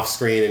happening off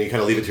screen, and you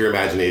kind of leave it to your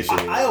imagination.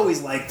 I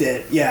always liked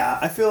it. Yeah,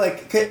 I feel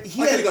like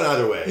he could have gone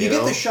either way. You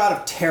get the shot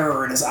of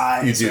terror in his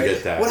eyes. You do right?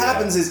 get that. What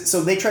happens is,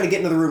 so they try to get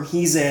into the room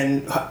he's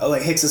in.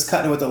 Like Hicks is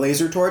cutting it with a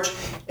laser torch,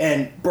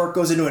 and Burke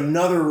goes into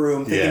another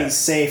room thinking he's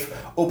safe.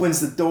 Opens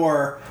the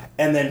door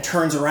and then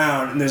turns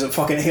around, and there's a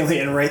fucking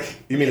alien right.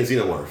 You mean a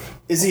xenomorph?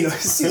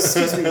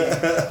 Excuse me.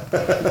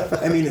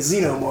 I mean a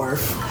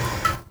xenomorph.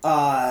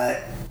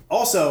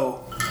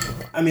 Also,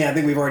 I mean, I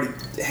think we've already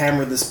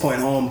hammered this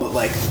point home, but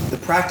like the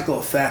practical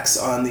effects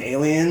on the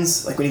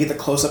aliens, like when you get the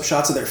close-up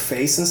shots of their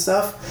face and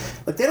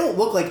stuff, like they don't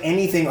look like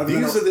anything other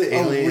than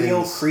a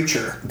real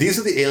creature. These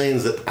are the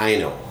aliens that I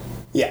know.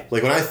 Yeah.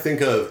 Like when I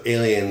think of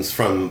aliens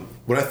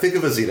when I think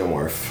of a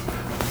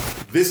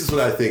xenomorph, this is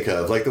what I think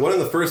of. Like the one in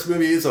the first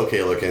movie is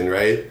okay looking,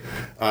 right?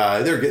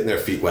 They're getting their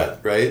feet wet,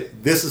 right?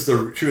 This is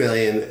the true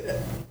alien,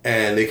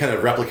 and they kind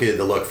of replicated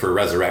the look for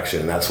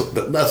Resurrection. That's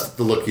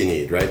the look you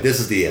need, right? This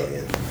is the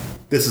alien.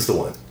 This is the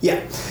one.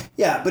 Yeah.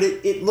 Yeah, but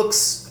it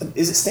looks...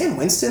 Is it Stan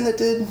Winston that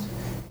did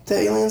the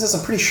aliens?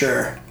 I'm pretty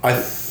sure.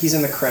 He's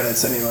in the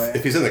credits anyway.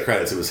 If he's in the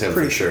credits, it was him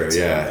for sure.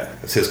 Yeah.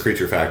 It's his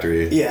Creature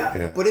Factory.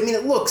 Yeah. But I mean,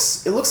 it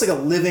looks like a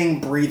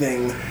living,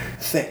 breathing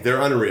thing. They're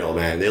unreal,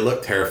 man. They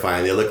look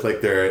terrifying. They look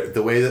like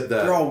the way that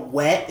they're all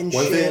wet and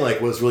one shit. One thing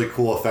like was really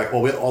cool effect.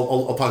 Well,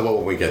 I'll talk about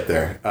when we get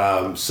there.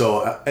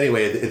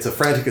 Anyway, it's a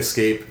frantic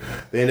escape.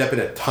 They end up in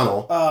a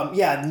tunnel.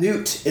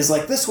 Newt is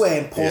like this way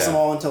and pulls them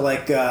all into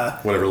like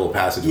whatever little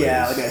passage.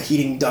 Yeah, like a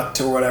heating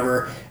duct or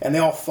whatever, and they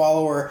all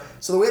follow her.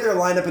 So the way they're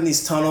lined up in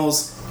these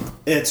tunnels,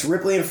 it's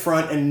Ripley in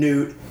front and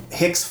Newt,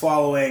 Hicks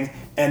following,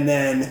 and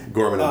then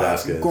Gorman and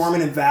Vasquez.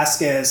 Gorman and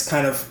Vasquez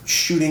kind of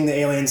shooting the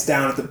aliens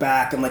down at the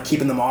back and like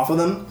keeping them off of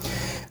them.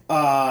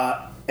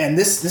 And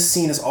this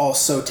scene is all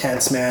so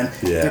tense, man.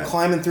 Yeah. They're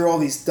climbing through all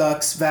these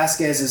ducts.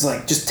 Vasquez is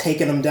like just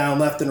taking them down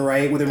left and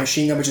right with her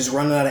machine gun, which is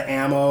running out of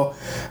ammo.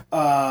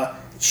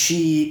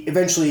 She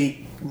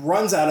eventually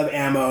runs out of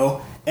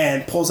ammo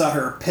and pulls out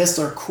her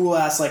pistol, her cool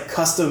ass like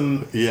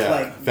custom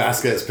like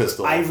Vasquez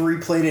pistol, ivory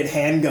plated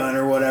handgun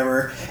or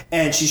whatever,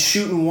 and she's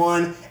shooting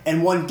one,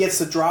 and one gets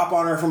the drop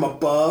on her from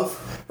above,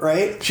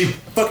 right? She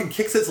fucking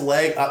kicks its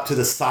leg up to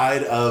the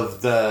side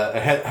of the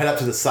head up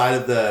to the side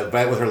of the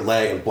vent with her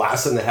leg and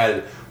blasts in the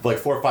head like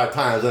 4 or 5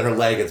 times. Then her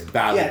leg gets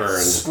badly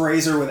burned.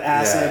 Sprays her with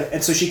acid,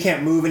 and so she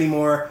can't move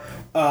anymore.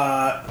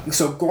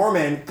 So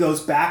Gorman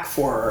goes back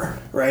for her,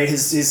 right?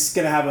 He's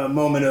gonna have a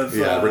moment of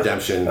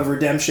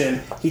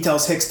redemption. He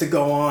tells Hicks to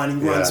go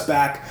on. He runs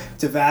back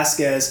to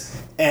Vasquez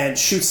and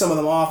shoots some of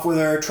them off with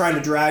her, trying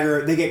to drag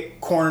her. They get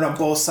cornered on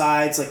both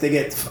sides, like they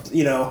get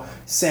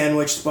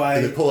sandwiched by.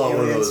 And they pull out aliens.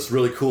 one of those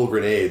really cool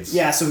grenades.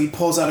 Yeah, so he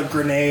pulls out a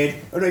grenade.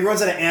 Oh no, he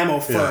runs out of ammo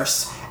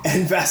first.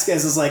 And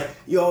Vasquez is like,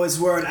 "You always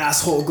were an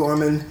asshole,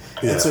 Gorman."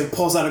 Yeah. And so he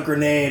pulls out a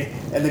grenade,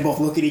 and they both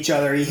look at each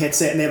other. He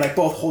hits it, and they like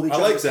both hold each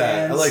other's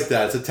hands. I like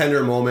that. It's a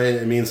tender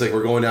moment. It means like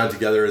we're going down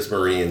together as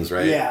Marines,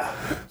 right? Yeah.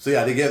 So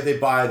yeah, they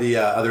buy the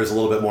others a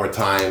little bit more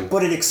time.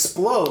 But it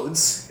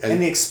explodes, and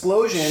the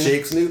explosion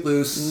shakes Newt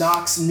loose,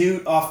 knocks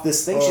Newt off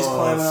this thing she's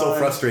climbing on. So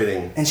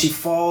frustrating. And she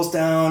falls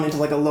down into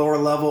like a lower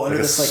level under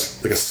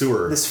this like a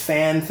sewer, this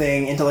fan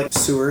thing into like a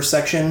sewer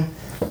section.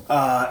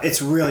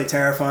 It's really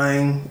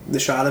terrifying, the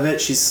shot of it.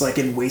 She's like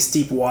in waist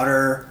deep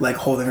water, like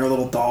holding her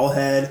little doll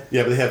head.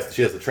 Yeah, but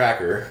she has the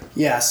tracker.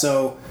 Yeah,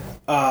 so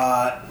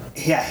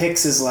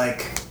Hicks is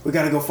like, "We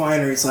gotta go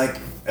find her." He's like,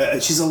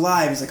 "She's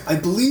alive." He's like, "I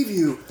believe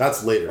you."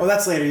 That's later. Oh,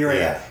 that's later. You're right.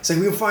 Yeah. He's like,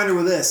 "We can find her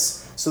with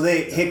this." So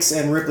Hicks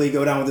and Ripley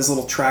go down with this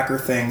little tracker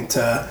thing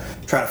to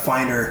try to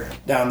find her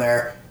down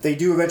there. They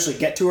do eventually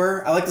get to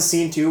her. I like the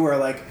scene too where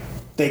like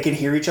they can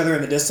hear each other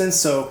in the distance.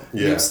 So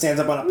Newt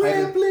stands up on a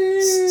pipe. Ripley!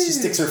 she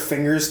sticks her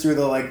fingers through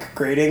the like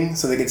grating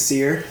so they can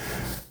see her.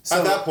 So,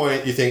 at that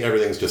point, you think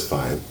everything's just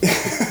fine.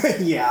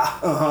 Yeah,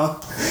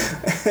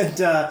 And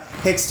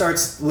Hicks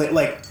starts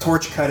like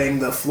torch cutting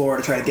the floor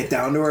to try to get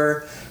down to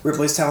her.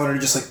 Ripley's telling her to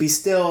just like be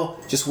still,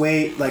 just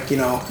wait, like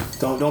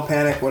don't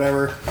panic,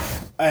 whatever.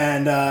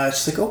 And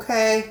she's like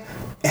okay.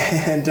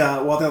 And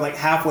while they're like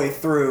halfway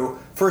through,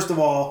 first of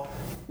all,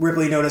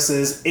 Ripley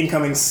notices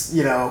incoming,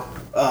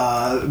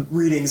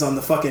 readings on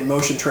the fucking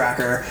motion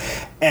tracker,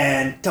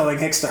 and telling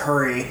Hicks to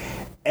hurry.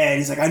 And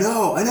he's like, I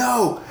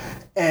know.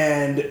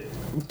 And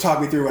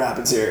talk me through what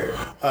happens here.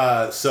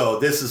 So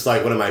this is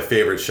like one of my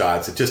favorite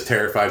shots. It just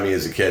terrified me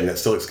as a kid, and it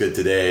still looks good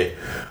today.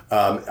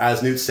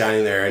 As Newt's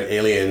standing there, an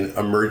alien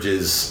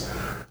emerges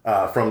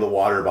from the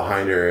water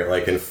behind her,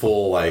 like in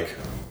full, like,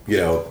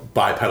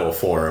 bipedal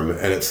form.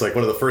 And it's like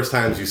one of the first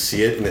times you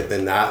see it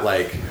in that,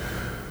 like,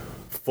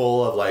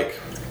 full of, like,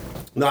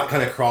 not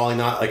kind of crawling,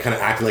 not like kind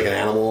of acting like an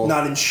animal.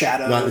 Not in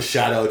shadow,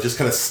 just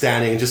kind of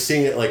standing, just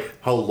seeing it, like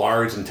how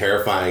large and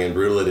terrifying and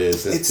brutal it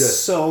is. It's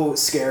just so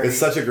scary. It's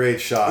such a great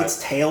shot.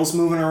 Its tail's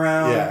moving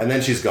around. Yeah, and then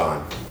she's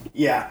gone.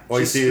 Yeah. All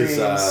you see is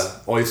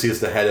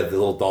the head of the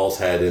little doll's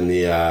head in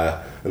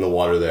the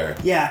water there.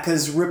 Yeah,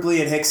 because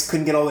Ripley and Hicks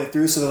couldn't get all the way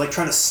through, so they're like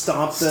trying to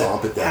stomp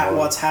it down.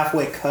 While it's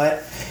halfway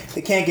cut.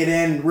 They can't get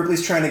in.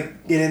 Ripley's trying to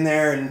get in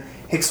there, and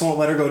Hicks won't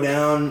let her go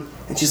down.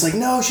 And she's like,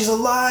 no, she's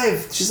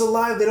alive. She's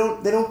alive. They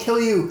don't kill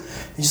you.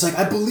 And she's like,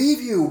 I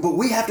believe you, but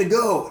we have to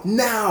go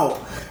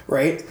now.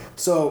 Right?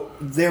 So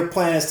their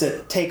plan is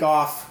to take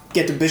off,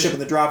 get to Bishop in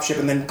the dropship,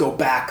 and then go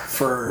back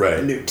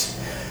for Newt.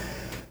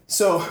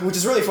 So, which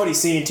is really funny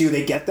scene too.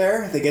 They get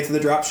there, they get to the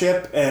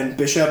dropship, and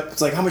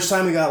Bishop's like, how much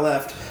time we got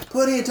left?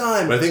 Plenty of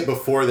time. But I think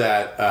before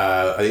that,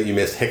 I think you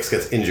missed, Hicks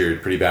gets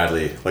injured pretty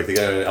badly. Like they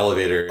got in an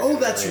elevator. Oh,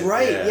 that's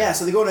right. Yeah,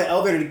 so they go in an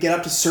elevator to get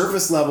up to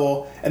surface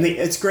level, and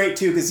it's great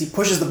too because he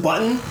pushes the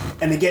button,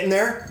 and they get in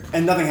there,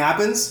 and nothing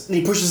happens, and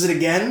he pushes it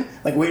again,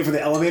 like waiting for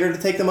the elevator to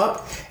take them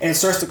up, and it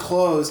starts to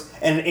close,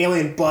 and an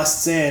alien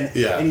busts in,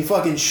 and he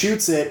fucking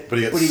shoots it, but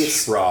he gets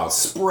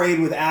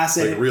sprayed with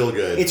acid. Like real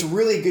good. It's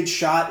really good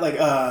shot, like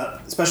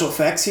special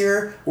effects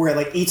here, where it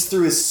like eats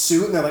through his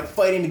suit, and they're like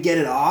fighting to get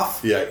it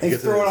off. Yeah, they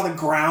throw it on the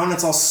ground.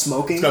 It's all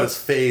smoking. It's got his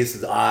face,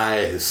 his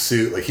eye, his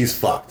suit. Like he's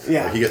fucked.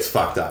 Yeah, like, he gets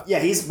fucked up. Yeah,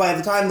 he's by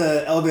the time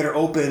the elevator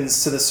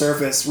opens to the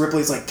surface,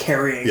 Ripley's like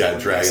carrying. Yeah,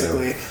 dragging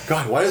him.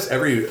 God, why does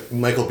every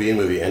Michael Biehn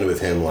movie end with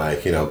him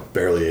like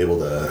barely able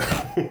to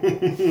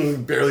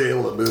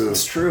move?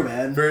 It's true,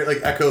 man. Very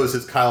like echoes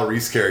his Kyle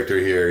Reese character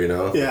here.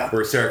 Yeah.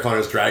 Where Sarah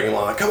Connor's dragging him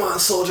along. Like, come on,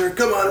 soldier.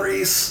 Come on,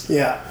 Reese.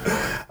 Yeah.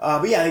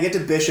 But yeah, they get to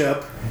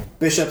Bishop.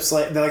 Bishop's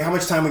like, they're like, how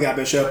much time we got,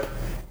 Bishop?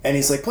 And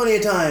he's like, plenty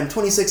of time,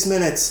 26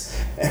 minutes.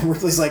 And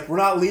Ripley's like, we're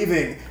not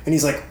leaving. And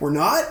he's like, we're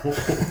not?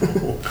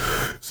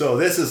 So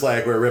this is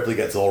like where Ripley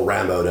gets all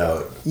Rambo'd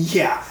out.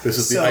 Yeah. This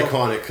is the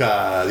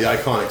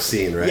iconic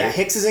scene, right? Yeah,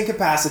 Hicks is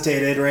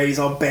incapacitated, right? He's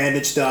all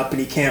bandaged up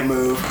and he can't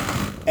move.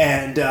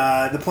 And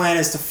the plan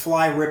is to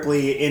fly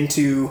Ripley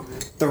into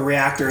the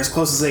reactor as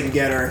close as they can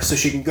get her so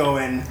she can go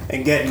in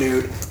and get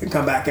Newt and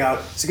come back out.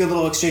 It's a good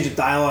little exchange of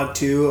dialogue,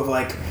 too, of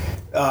like,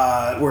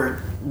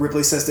 where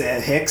Ripley says to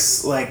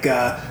Hicks, like,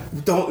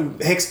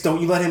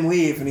 don't you let him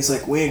leave. And he's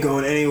like, we ain't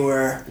going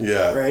anywhere.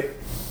 Yeah. Right?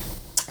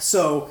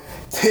 So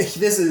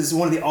this is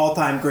one of the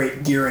all-time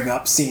great gearing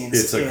up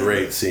scenes. It's a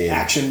great scene.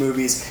 Action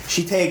movies.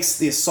 She takes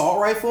the assault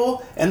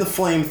rifle and the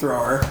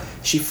flamethrower.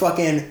 She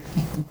fucking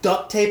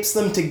duct tapes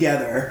them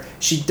together.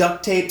 She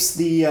duct tapes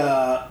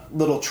the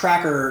little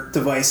tracker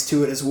device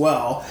to it as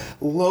well.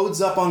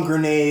 Loads up on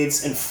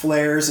grenades and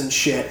flares and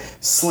shit.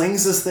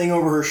 Slings this thing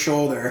over her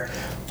shoulder.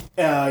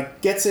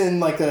 Gets in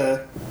like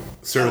a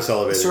service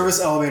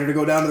elevator to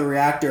go down to the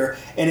reactor,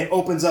 and it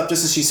opens up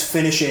just as she's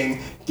finishing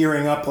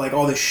gearing up like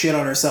all this shit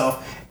on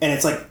herself, and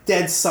it's like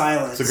dead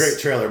silence. It's a great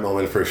trailer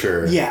moment for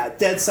sure. Yeah,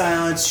 dead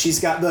silence. She's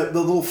got the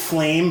little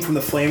flame from the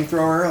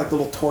flamethrower, like the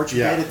little torch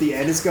bit at the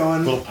end is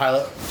going. Little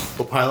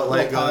pilot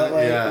light going.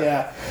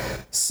 Yeah.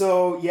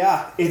 So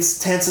yeah, it's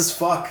tense as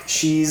fuck.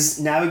 She's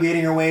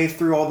navigating her way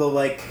through all the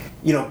like,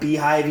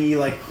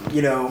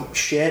 beehivey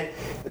shit,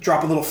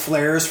 dropping little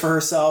flares for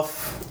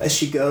herself as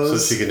she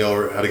goes. So she can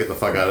know how to get the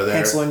fuck out of there.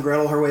 Hansel and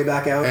Gretel her way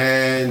back out.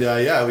 And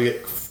we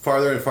get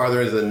farther and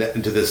farther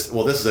into this.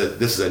 Well, this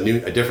is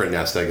a different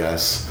nest, I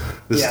guess.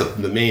 This is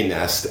the main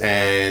nest,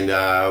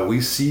 and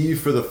we see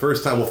for the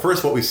first time. Well,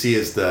 first what we see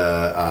is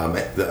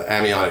the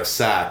amniotic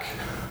sac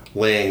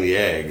laying the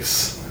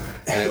eggs,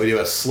 and we do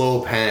a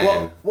slow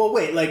pan. Well,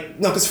 wait,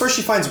 no, because first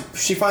she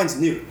finds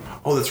Newt.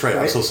 Oh, that's right.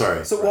 I'm so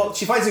sorry. So,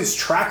 she finds Newt's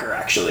tracker,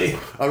 actually.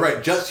 Oh,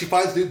 right. She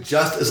finds Newt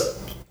just as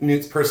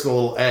Newt's personal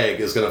little egg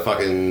is going to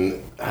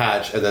fucking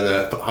hatch, and then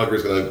the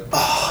hugger's going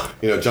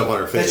to, jump on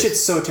her face. That shit's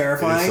so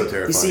terrifying. It is so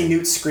terrifying. You see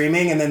Newt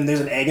screaming, and then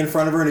there's an egg in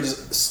front of her, and it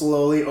just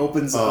slowly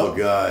opens up. Oh,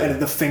 God.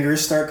 And the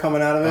fingers start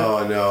coming out of it.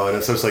 Oh, no. And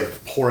it starts,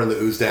 pouring the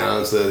ooze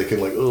down so that they can,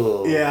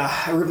 ugh.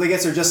 Yeah. Ripley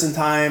gets her just in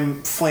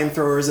time,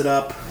 flamethrowers it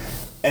up,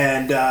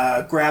 and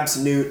grabs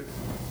Newt,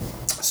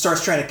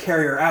 starts trying to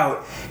carry her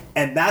out.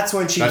 And that's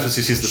when she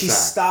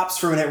stops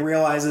for a minute,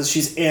 realizes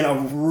she's in a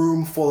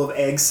room full of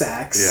egg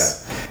sacs.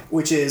 Yeah.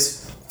 Which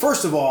is,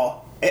 first of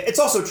all, it's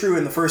also true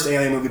in the first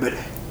Alien movie, but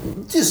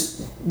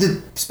just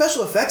the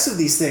special effects of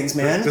these things,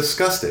 man. They're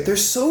disgusting. They're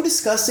so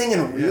disgusting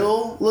and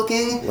real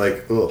looking.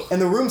 Like, ugh.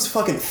 And the room's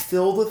fucking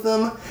filled with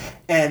them.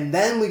 And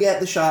then we get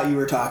the shot you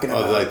were talking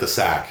about. Oh, like the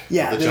sack.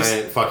 Yeah. The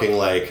giant fucking,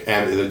 like,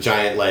 and the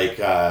giant, like,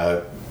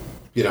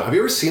 you know, have you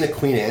ever seen a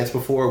queen ant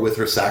before with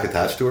her sack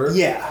attached to her?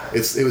 Yeah.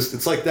 It's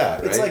like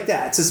that, right? It's like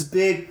that. It's this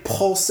big,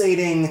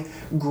 pulsating,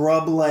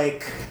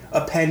 grub-like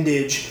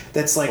appendage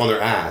that's like... on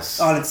their ass.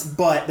 On its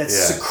butt that's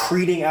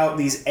secreting out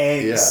these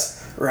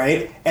eggs,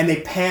 right? And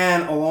they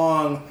pan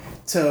along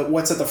to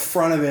what's at the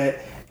front of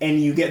it, and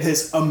you get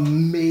this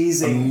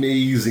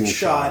amazing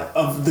shot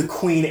of the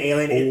queen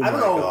alien. Oh my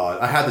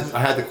god! I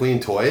had the queen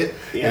toy,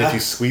 and if you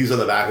squeeze on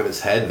the back of its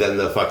head, then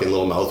the fucking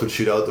little mouth would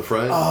shoot out the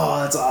front.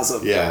 Oh, that's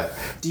awesome! Yeah.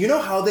 Do you know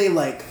how they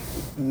like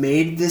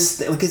made this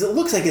thing? Because it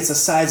looks like it's the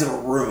size of a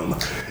room.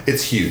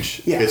 It's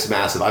huge. Yeah. It's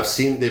massive. I've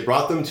seen. They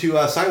brought them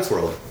to Science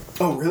World.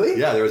 Oh, really?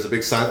 Yeah, there was a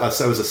big science.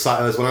 It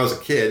was when I was a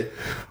kid.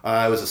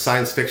 It was a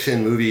science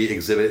fiction movie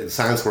exhibit in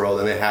Science World,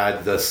 and they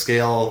had the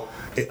scale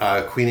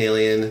queen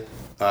alien.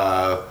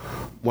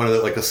 One of the,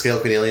 like a scale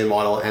queen alien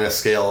model and a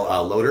scale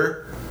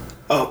loader.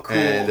 Oh, cool.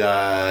 And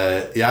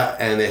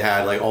and they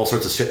had like all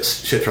sorts of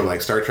shit from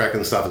like Star Trek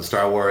and stuff and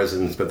Star Wars,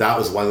 but that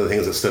was one of the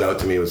things that stood out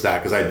to me was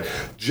that because I'd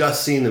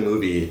just seen the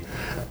movie,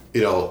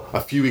 you know,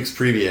 a few weeks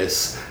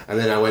previous, and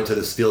then I went to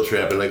this field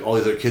trip and like all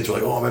these other kids were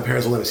like, "Oh, my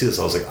parents will let me see this."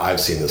 I was like, "I've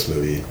seen this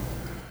movie."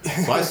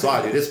 So I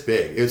saw it, dude. It's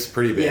big. It's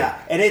pretty big. Yeah,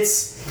 and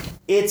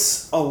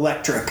it's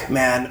electric,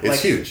 man. It's like,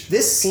 huge.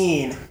 This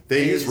scene.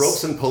 They use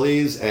ropes and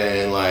pulleys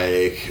and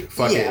like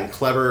fucking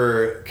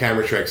clever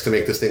camera tricks to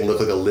make this thing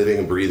look like a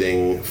living,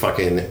 breathing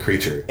fucking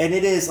creature. And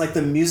it is like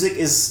the music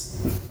is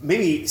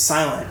maybe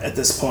silent at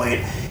this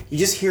point. You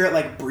just hear it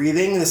like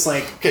breathing. This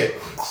like. Okay,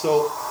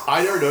 so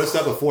I never noticed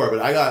that before, but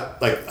I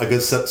got like a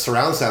good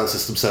surround sound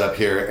system set up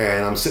here,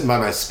 and I'm sitting by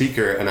my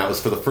speaker, and that was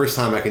for the first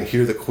time I can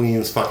hear the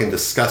Queen's fucking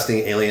disgusting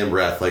alien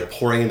breath like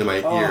pouring into my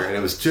ear, and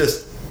it was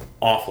just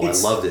awful. I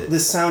loved it. The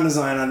sound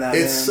design on that.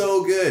 It's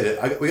so good.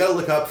 We got to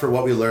look up for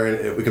what we learned.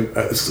 If we can,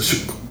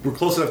 we're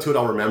close enough to it.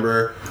 I'll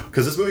remember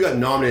because this movie got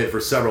nominated for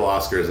several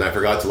Oscars, and I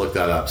forgot to look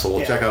that up. So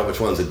we'll check out which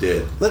ones it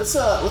did. Let's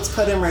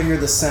cut in right here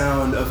the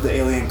sound of the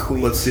alien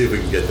queen. Let's see if we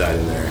can get that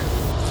in there.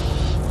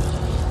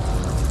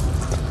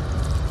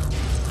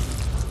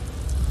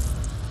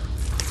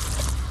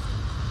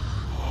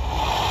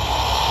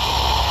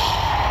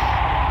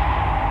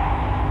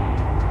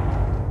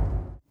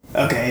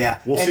 Okay, yeah.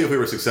 We'll see if we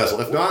were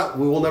successful. If not,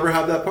 we will never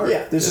have that part.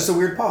 Yeah, there's just a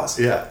weird pause.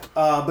 Yeah.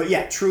 But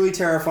yeah, truly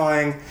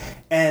terrifying.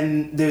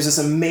 And there's this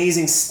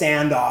amazing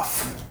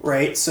standoff,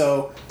 right?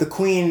 So the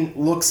Queen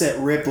looks at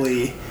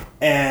Ripley,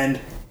 and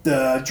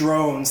the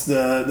drones,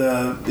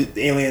 the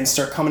aliens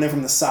start coming in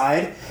from the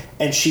side,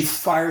 and she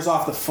fires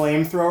off the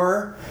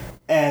flamethrower,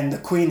 and the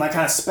Queen like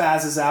kind of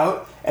spazzes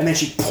out, and then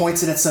she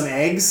points it at some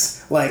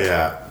eggs, like,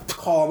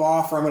 call them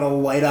off or I'm gonna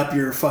light up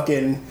your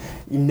fucking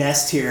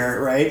nest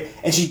here, right?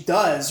 And she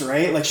does,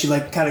 right? Like she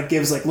like kind of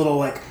gives like little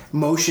like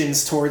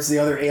motions towards the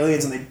other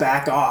aliens, and they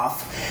back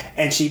off,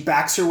 and she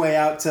backs her way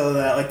out to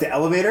the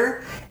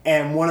elevator,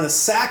 and one of the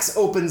sacks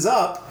opens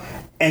up,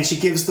 and she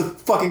gives the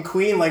fucking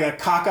Queen like a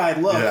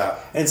cockeyed look, and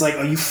it's like,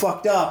 oh, you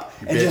fucked up,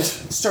 and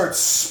just starts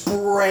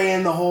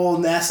spraying the whole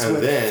nest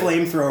with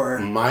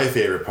flamethrower. My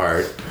favorite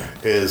part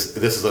is,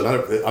 this is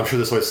another, I'm sure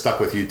this always stuck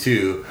with you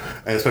too,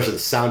 and especially the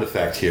sound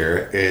effect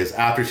here, is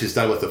after she's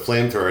done with the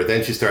flamethrower,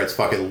 then she starts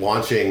fucking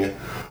launching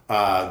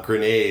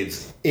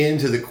grenades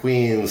into the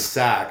Queen's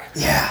sack,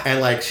 and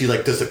like she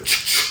like does a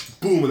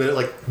boom, and then it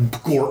like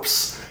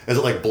gorps as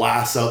it like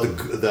blasts out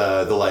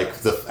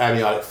the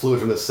amniotic fluid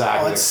from the sack.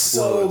 Oh, and it's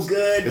so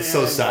good. It's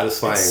so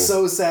satisfying. It's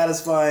so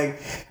satisfying.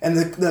 And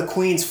the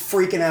Queen's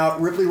freaking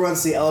out. Ripley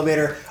runs to the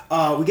elevator.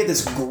 We get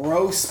this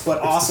gross but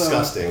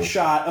awesome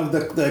shot of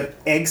the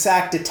egg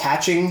sac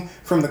detaching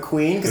from the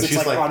Queen because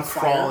it's like on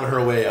fire. Crawling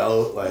her way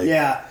out. Like.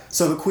 Yeah.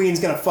 So the Queen's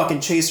gonna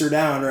fucking chase her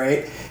down,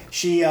 right?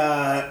 She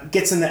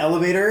gets in the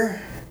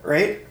elevator,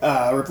 right?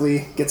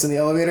 Ripley gets in the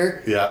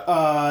elevator.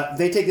 Yeah.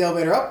 They take the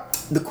elevator up.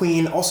 The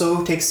Queen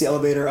also takes the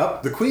elevator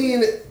up. The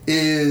Queen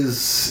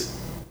is,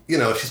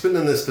 she's been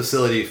in this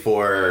facility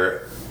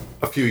for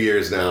a few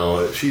years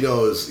now. She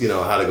knows,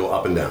 how to go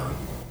up and down.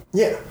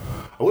 Yeah.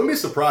 I wouldn't be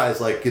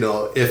surprised,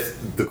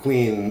 if the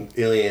Queen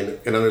alien,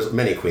 and there's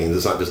many queens,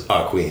 it's not just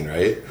a queen,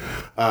 right?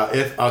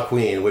 If a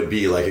queen would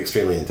be,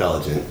 extremely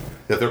intelligent.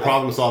 If their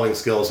problem-solving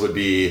skills would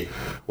be,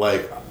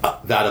 that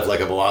of, a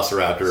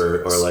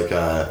velociraptor or,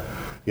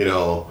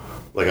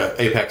 like an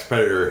apex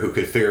predator who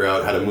could figure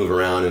out how to move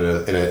around in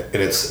an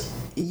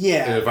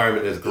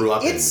environment that it grew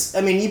up in.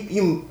 I mean,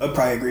 you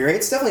probably agree, right?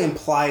 It's definitely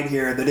implied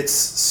here that it's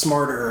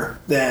smarter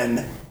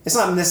than... It's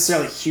not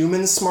necessarily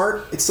human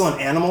smart. It's still an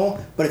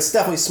animal, but it's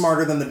definitely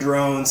smarter than the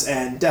drones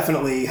and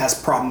definitely has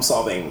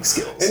problem-solving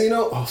skills.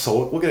 And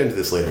so we'll get into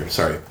this later.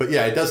 Sorry. But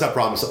yeah, it does have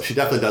she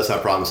definitely does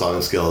have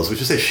problem-solving skills. We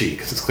should say she,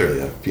 because it's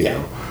clearly a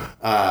female.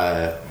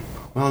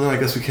 Well, no, I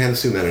guess we can't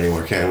assume that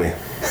anymore, can we?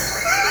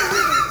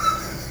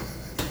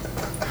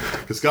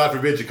 Because God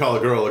forbid you call a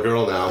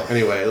girl now.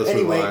 Anyway, let's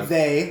move on.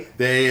 They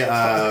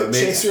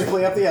chase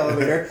Ripley up the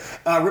elevator.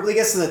 Ripley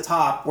gets to the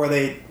top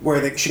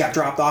where she got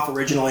dropped off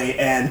originally,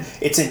 and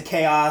it's in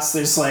chaos.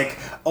 There's like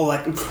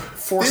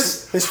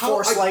force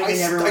lightning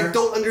everywhere. I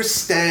don't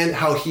understand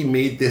how he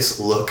made this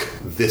look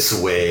this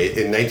way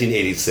in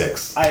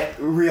 1986.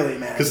 Really,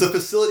 man. Because the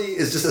facility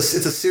is just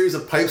it's a series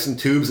of pipes and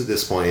tubes at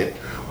this point.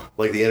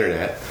 Like the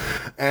internet,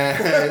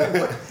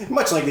 and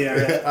much like the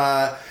internet,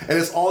 and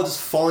it's all just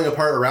falling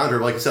apart around her.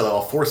 Like you said,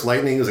 all force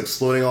lightning is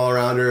exploding all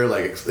around her.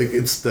 Like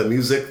it's the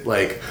music,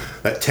 like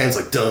that tense,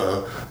 like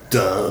duh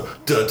duh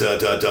duh duh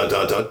duh duh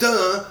duh duh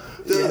duh.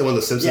 Yeah. The one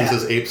the Simpsons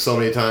has aped so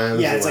many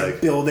times. Yeah, it's like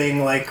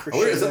building like.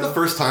 Is that the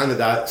first time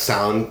that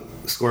sound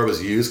score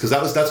was used?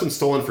 Because that's been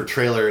stolen for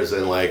trailers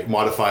and like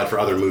modified for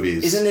other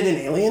movies. Isn't it in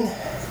Alien?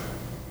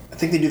 I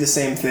think they do the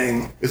same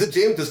thing. Is it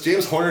James? Does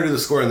James Horner do the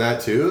score in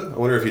that too? I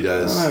wonder if he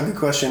does. Oh, good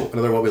question.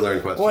 Another what we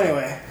learned question. Well,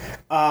 anyway,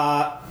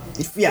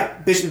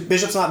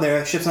 Bishop's not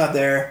there. Ship's not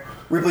there.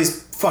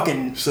 Ripley's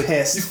fucking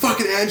pissed. You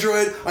fucking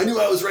android! I knew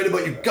I was right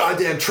about you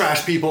goddamn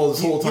trash people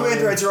this whole time. You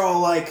androids are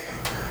all like.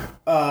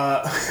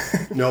 No,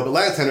 but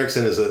Lance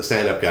Henriksen is a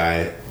stand-up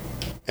guy.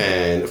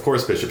 And of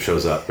course Bishop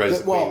shows up, right?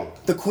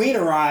 The Queen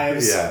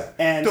arrives. Yeah.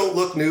 And don't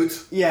look,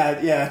 Newt.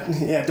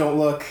 Yeah, don't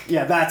look.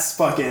 Yeah, that's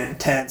fucking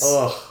intense.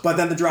 Ugh. But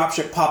then the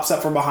dropship pops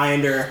up from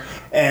behind her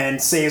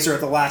and saves her at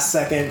the last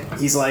second.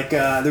 He's like,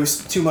 there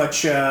was too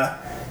much.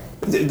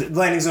 The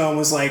landing zone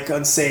was like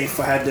unsafe.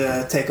 I had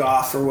to take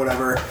off or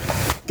whatever.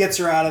 Gets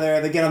her out of there.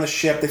 They get on the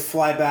ship. They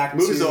fly back.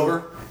 Movie's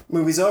over.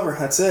 Movie's over.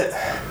 That's it.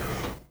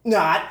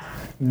 Not.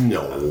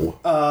 No.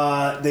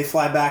 They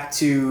fly back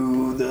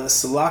to the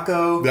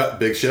Sulaco. That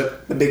big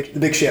ship. The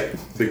big ship.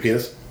 Big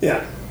penis.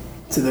 Yeah.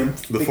 To the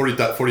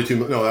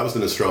 42. No, that was the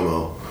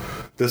Nostromo.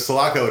 The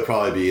Sulaco would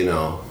probably be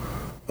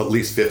at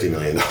least $50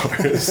 million.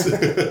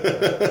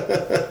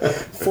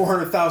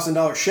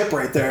 $400,000 ship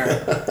right there.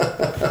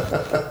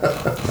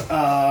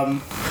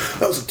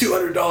 That was a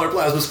 $200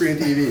 plasma screen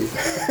TV.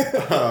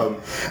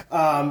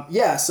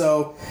 Yeah,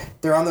 so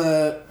they're on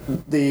the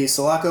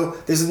Sulaco.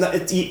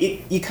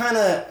 You kind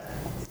of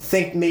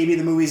think maybe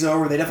the movie's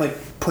over. They definitely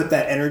put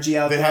that energy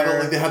out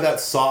there. They have that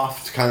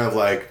soft kind of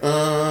like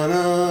kind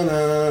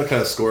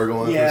of score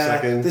going for a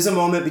second. There's a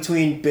moment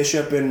between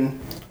Bishop and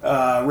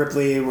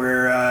Ripley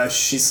where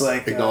she's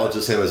like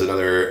acknowledges him as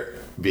another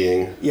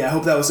being. Yeah, I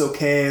hope that was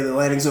okay. The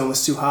landing zone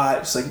was too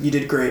hot. She's like, you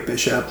did great,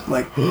 Bishop.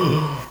 Like,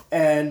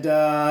 and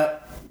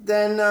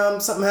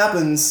then something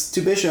happens to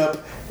Bishop.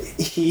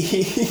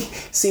 He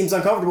seems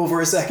uncomfortable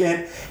for a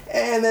second,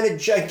 and then a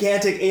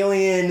gigantic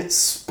alien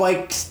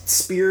spiked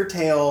spear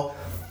tail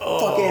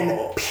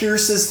fucking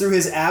pierces through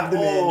his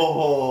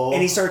abdomen,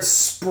 and he starts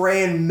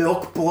spraying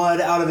milk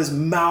blood out of his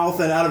mouth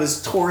and out of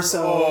his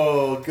torso.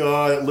 Oh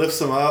god, it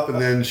lifts him up,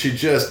 and then she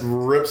just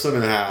rips him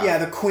in half. Yeah,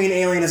 the queen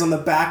alien is on the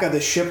back of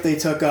the ship they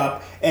took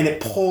up, and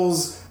it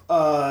pulls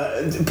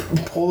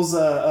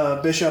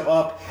Bishop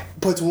up,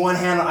 puts one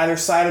hand on either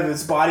side of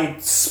his body,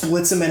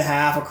 splits him in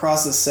half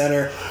across the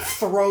center,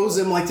 throws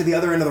him like to the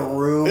other end of the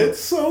room. It's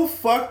so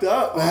fucked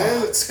up,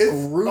 man. It's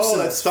gruesome.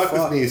 That stuck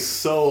with me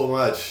so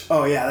much.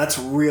 Oh yeah, that's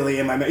really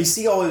in my memory. You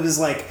see all of his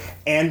like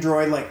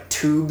android like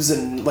tubes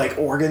and like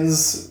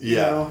organs.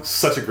 Yeah,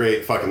 such a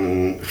great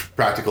fucking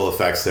practical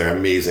effects there.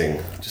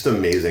 Amazing, just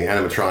amazing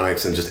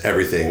animatronics and just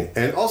everything.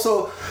 And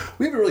also,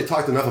 we haven't really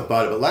talked enough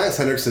about it, but Lance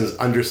Henriksen's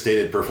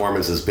understated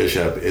performance as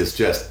Bishop is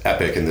just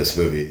epic in this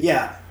movie.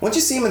 Yeah, once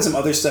you see him in some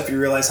other stuff, you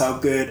realize how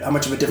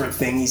much of a different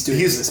thing he's doing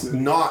in this movie.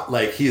 Not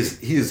like he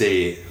is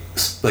a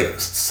like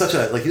such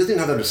a like he doesn't even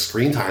have that much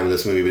screen time in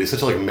this movie, but he's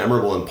such a like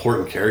memorable,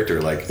 important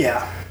character. Like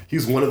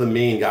he's one of the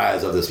main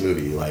guys of this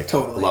movie. Like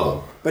totally love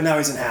him. But now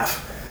he's in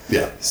half.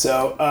 Yeah.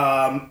 So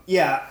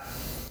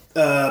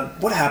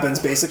what happens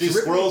basically?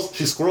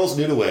 She squirrels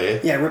Newt away.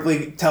 Yeah,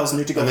 Ripley tells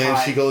Newt to go. And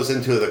then she goes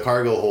into the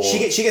cargo hold. She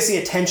gets the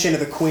attention of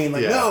the queen,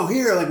 like no,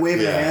 here, like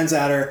waving her hands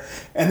at her.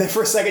 And then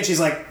for a second she's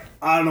like,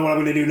 I don't know what I'm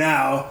going to do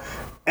now.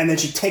 And then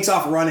she takes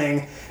off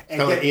running. And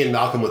kind of like Ian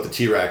Malcolm with the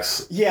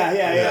T-Rex.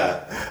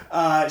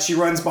 Yeah. She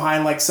runs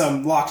behind like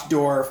some locked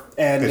door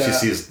and she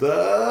sees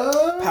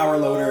the power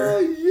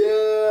loader.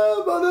 Yeah,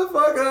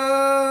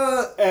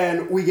 motherfucker!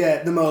 And we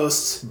get the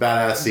most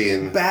badass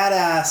scene.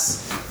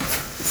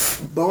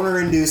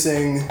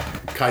 Boner-inducing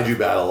kaiju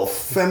battle.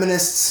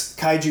 Feminist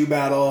kaiju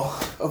battle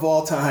of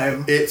all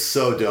time. It's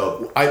so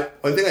dope.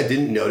 One thing I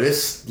didn't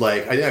notice,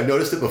 like I've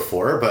noticed it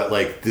before, but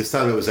like this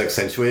time it was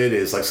accentuated,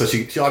 is like so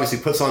she obviously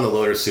puts on the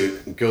loader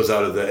suit and goes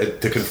out of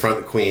to confront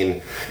the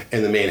queen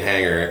in the main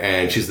hangar,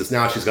 and she's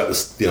got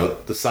this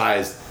the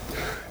size,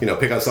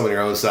 pick out someone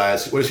your own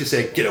size. What does she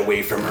say? Get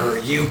away from her,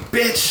 you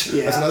bitch!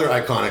 Yeah. That's another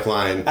iconic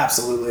line.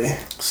 Absolutely.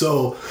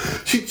 So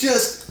she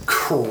just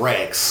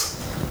cranks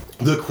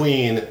the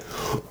queen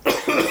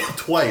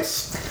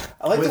twice.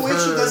 I like the way she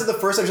does it the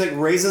first time. She like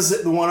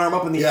raises the one arm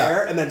up in the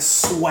air and then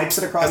swipes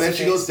it across. And then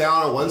she goes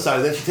down on one side,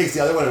 and then she takes the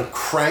other one and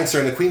cranks her,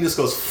 and the queen just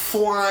goes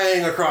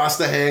flying across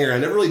the hangar. I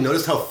never really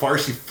noticed how far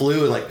she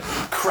flew and like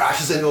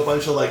crashes into a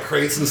bunch of like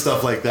crates and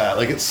stuff like that.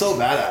 Like it's so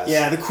badass.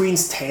 Yeah, the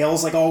queen's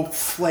tail's like all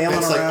flailing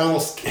it's around. like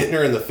almost hitting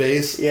her in the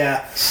face.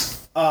 Yeah.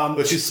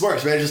 But she's smart.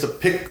 She manages to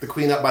pick the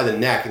queen up by the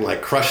neck and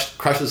like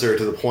crushes her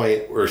to the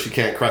point where she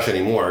can't crush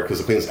anymore because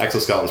the queen's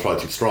exoskeleton's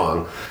probably too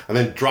strong. And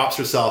then drops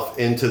herself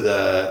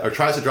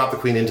tries to drop the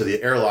queen into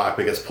the airlock,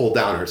 but gets pulled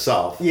down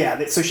herself.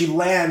 Yeah, so she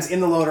lands in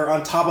the loader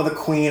on top of the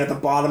queen at the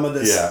bottom of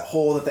this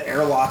hole that the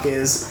airlock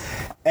is.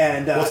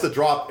 And what's the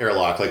drop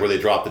airlock, like where they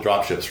drop the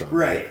drop ships from?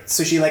 Right.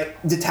 So she like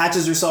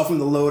detaches herself from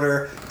the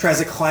loader, tries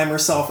to climb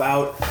herself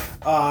out,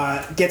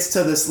 gets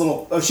to this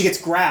little. Oh, she gets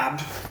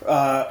grabbed.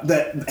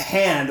 The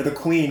hand of the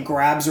queen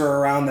grabs her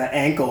around the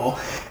ankle,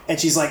 and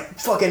she's like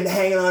fucking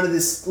hanging onto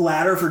this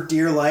ladder for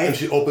dear life. And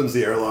she opens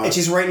the airlock. And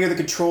she's right near the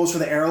controls for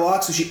the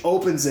airlock, so she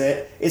opens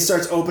it. It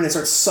starts open. It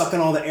starts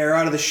sucking all the air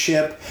out of the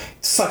ship.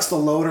 Sucks the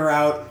loader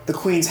out. The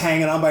queen's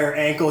hanging on by her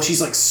ankle.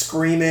 She's like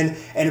screaming,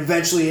 and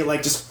eventually it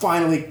like just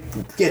finally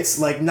gets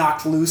like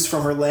knocked loose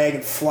from her leg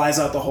and flies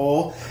out the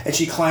hole. And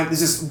she climbs. There's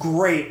this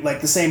great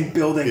like the same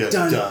building. Yeah.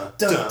 Dun dun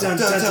dun dun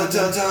dun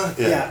dun dun.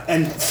 Yeah.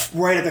 And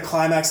right at the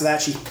climax of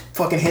that, she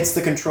fucking hits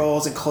the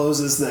controls and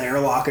closes the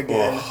airlock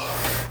again.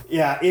 Oh.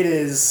 Yeah, it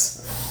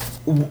is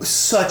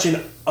such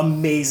an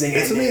amazing.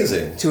 It's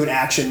amazing to an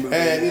action movie.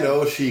 And you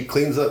know, she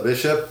cleans up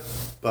Bishop.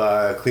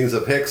 Cleans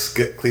up Hicks,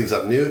 cleans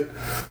up Newt.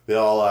 They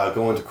all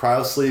go into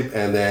cryosleep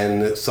and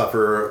then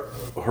suffer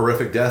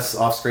horrific deaths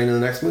off screen in the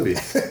next movie.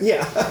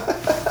 Yeah.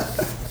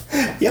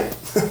 Yep.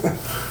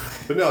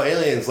 But no,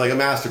 Alien's like a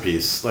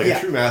masterpiece, like a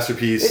true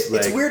masterpiece.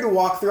 It's weird to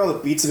walk through all the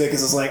beats of it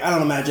because it's like I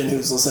don't imagine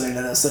who's listening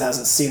to this that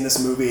hasn't seen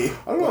this movie.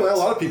 I don't know. A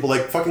lot of people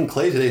like fucking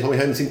Clay today told me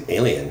he hadn't seen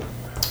Alien.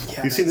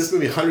 Yeah, He's seen this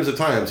movie hundreds of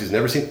times. He's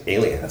never seen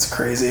Alien. That's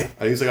crazy.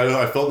 And he's like,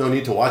 I felt no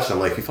need to watch it. I'm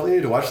like, you felt no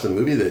need to watch the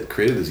movie that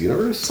created this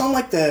universe? It's on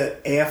like the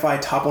AFI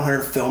top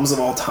 100 films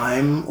of all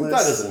time list.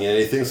 That doesn't mean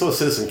anything. So is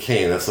Citizen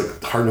Kane. That's like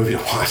a hard movie to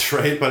watch,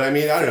 right? But I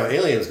mean, I don't know.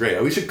 Alien's great.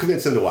 We should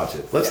convince him to watch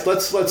it.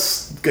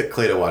 Let's get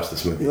Clay to watch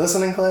this movie. You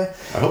listening, Clay?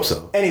 I hope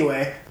so.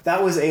 Anyway,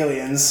 that was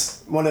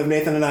Aliens, one of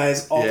Nathan and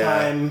I's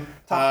all-time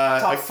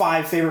top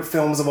 5 favorite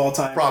films of all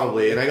time.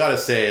 Probably. And I gotta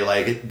say,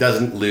 like, it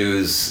doesn't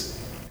lose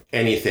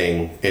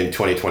anything in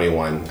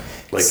 2021.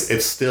 Like,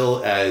 it's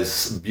still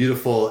as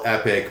beautiful,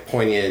 epic,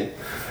 poignant.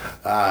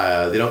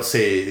 They don't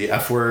say the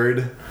F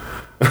word.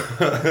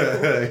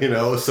 You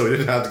know, so we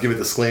didn't have to give a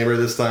disclaimer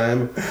this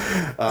time.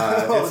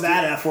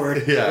 That F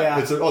word. Yeah.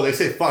 They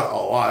say fuck.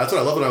 Oh, wow. That's what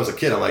I loved when I was a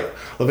kid. I'm like,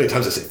 how many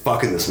times they say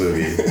fuck in this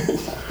movie?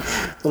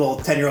 Little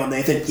 10-year-old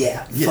Nathan.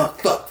 Yeah.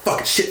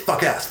 Fuck, shit,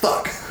 fuck ass,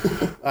 fuck.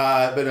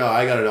 But no,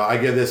 I gotta know. I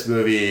give this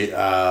movie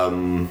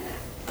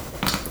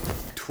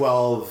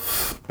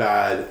 12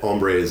 bad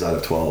hombres out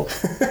of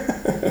 12.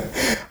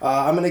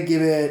 I'm going to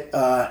give it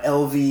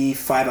LV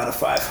 5 out of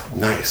 5.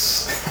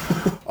 Nice.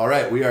 All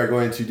right, we are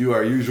going to do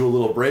our usual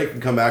little break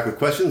and come back with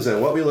questions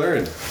and what we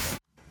learned.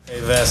 Hey,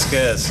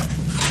 Vasquez.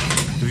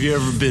 Have you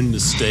ever been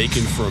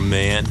mistaken for a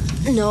man?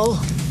 No.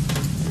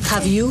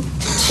 Have you?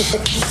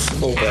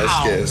 Oh,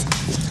 Vasquez.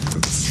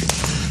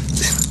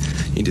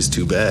 You're just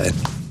too bad.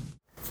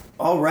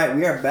 All right,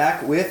 we are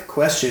back with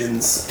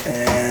questions.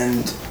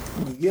 And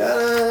you got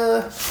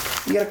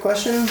a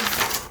question?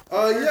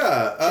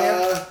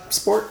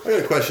 Sport? I got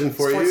a question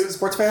for you.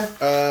 Sports fan?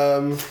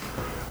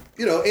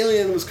 You know,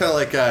 Alien was kind of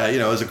like,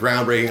 it was a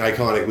groundbreaking,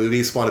 iconic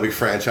movie, spawned a big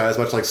franchise,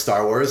 much like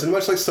Star Wars. And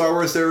much like Star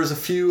Wars, there was a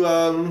few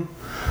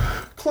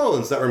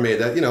clones that were made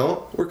that, you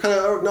know, were kind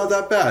of not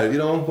that bad. You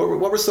know,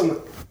 what were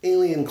some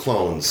Alien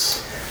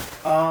clones?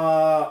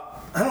 I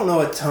don't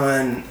know a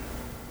ton.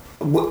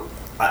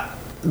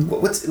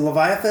 What's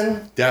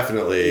Leviathan?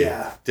 Definitely.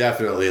 Yeah.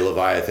 Definitely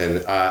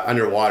Leviathan.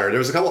 Underwater. There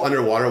was a couple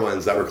underwater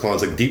ones that were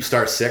clones, like Deep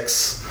Star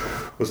 6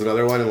 was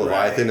another one, and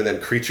Leviathan, and then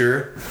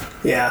Creature.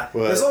 Yeah.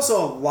 There's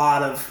also a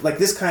lot of, like,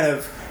 this kind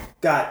of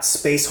got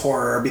space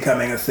horror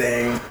becoming a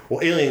thing.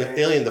 Well,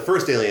 Alien, the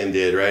first Alien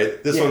did,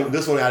 right? This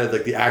one added,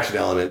 like, the action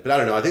element. But I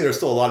don't know. I think there's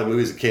still a lot of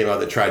movies that came out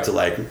that tried to,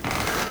 like,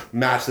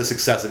 match the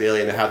success of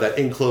Alien and have that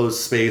enclosed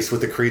space with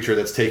the creature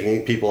that's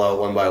taking people out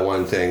one by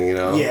one thing, you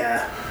know?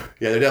 Yeah.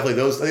 Yeah, they're definitely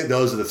those. I think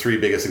those are the three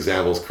biggest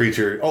examples.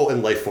 Creature. Oh,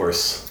 and Life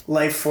Force.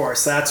 Life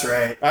Force, that's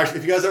right. Actually,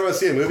 if you guys ever want to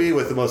see a movie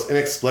with the most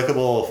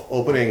inexplicable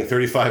opening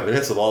 35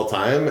 minutes of all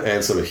time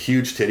and some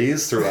huge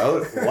titties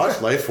throughout,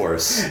 watch Life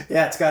Force.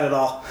 Yeah, it's got it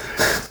all.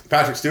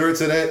 Patrick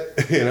Stewart's in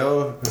it, you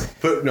know.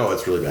 But no,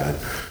 it's really bad.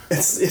 It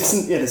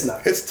is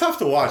not. It's tough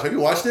to watch. Have you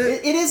watched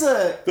it? It is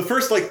a... The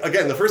first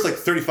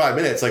 35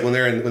 minutes, like when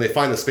they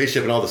find the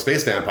spaceship and all the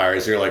space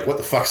vampires, you're like, what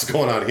the fuck's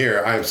going on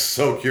here? I'm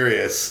so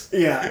curious.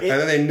 Yeah. And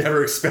then they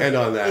never expand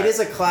on that. It is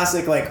a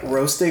classic, like,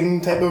 roasting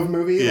type of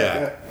movie. Yeah.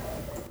 Like a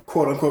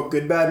quote-unquote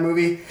good bad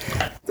movie.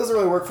 It doesn't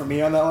really work for me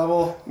on that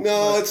level.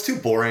 No, it's too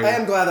boring. I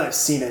am glad that I've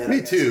seen it.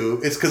 Me too.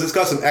 It's because it's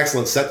got some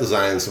excellent set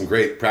design, some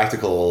great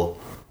practical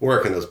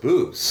work in those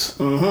boobs.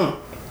 Mm-hmm.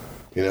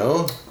 You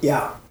know?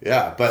 Yeah.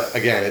 Yeah, but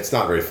again, it's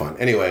not very fun.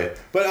 Anyway,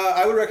 but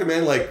I would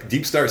recommend, like,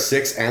 Deep Star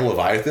 6 and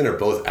Leviathan are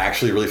both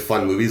actually really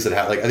fun movies that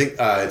have, like, I think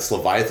it's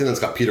Leviathan and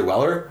it's got Peter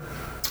Weller.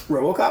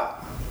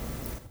 RoboCop?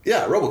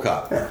 Yeah,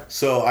 RoboCop. Yeah.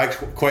 So I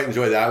quite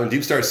enjoy that one.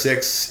 Deep Star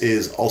 6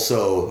 is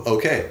also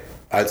okay.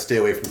 I'd stay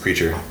away from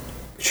Creature.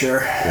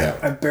 Sure. Yeah.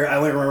 I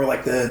only remember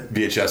like the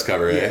VHS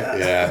cover,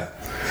 Yeah.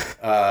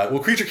 Well,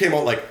 Creature came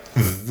out like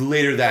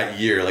later that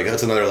year. Like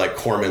that's another like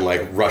Corman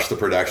like rush the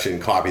production,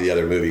 copy the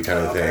other movie kind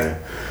of thing.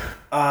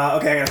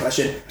 Okay, I got a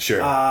question.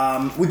 Sure.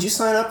 Would you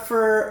sign up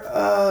for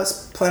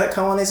planet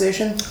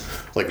colonization?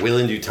 Like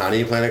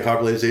Weyland-Yutani planet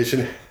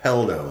colonization?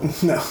 Hell no.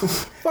 No.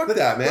 Fuck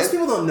that, man. Most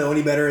people don't know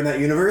any better in that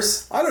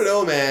universe. I don't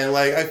know, man.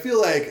 Like I feel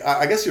like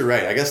I guess you're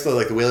right. I guess the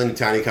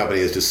Weyland-Yutani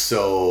company is just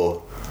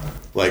so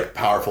like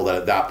powerful that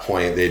at that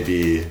point they'd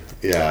be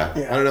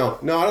I don't know.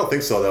 No, I don't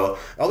think so though.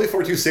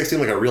 LV-426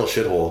 seemed like a real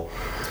shithole.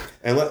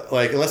 And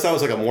unless I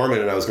was like a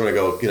Mormon and I was going to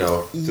go,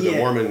 to the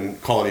Mormon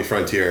colony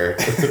frontier,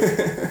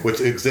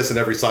 which exists in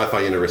every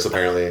sci-fi universe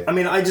apparently. I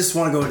mean, I just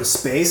want to go into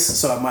space,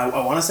 so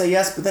I want to say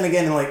yes. But then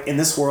again, like in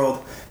this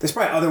world, there's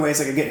probably other ways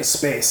I could get into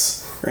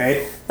space,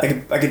 right? I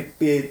could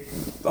be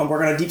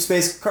working on a deep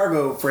space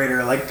cargo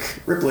freighter like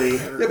Ripley.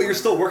 Yeah, but you're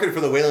still working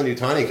for the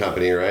Weyland-Yutani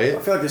company, right? I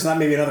feel like there's not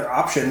maybe another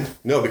option.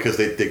 No, because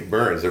they dig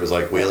burns. There was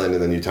like Weyland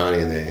and then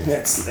Yutani, and they. Yeah,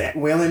 it's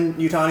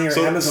Weyland-Yutani or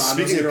Amazon.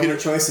 Those are your only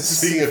choices.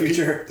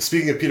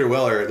 Speaking of Peter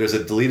Weller, there's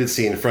a deleted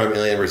scene from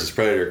Alien vs.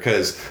 Predator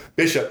because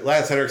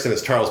Lance Henriksen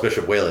is Charles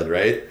Bishop Weyland,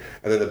 right?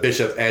 And then the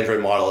Bishop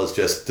android model is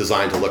just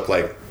designed to look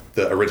like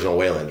the original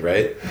Weyland,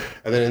 right?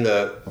 And then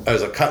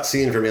there's a cut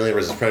scene from Alien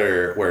vs.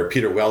 Predator where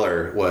Peter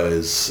Weller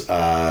was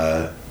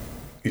Yutani.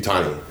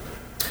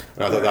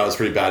 And I thought that was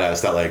pretty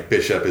badass. That like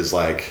Bishop is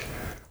like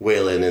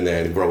Weyland and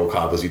then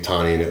RoboCop was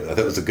Yutani, and I thought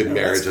it was a good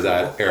marriage of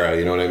that era.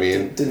 You know what I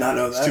mean? Did not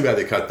know that. It's too bad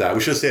they cut that.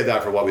 We should have saved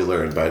that for what we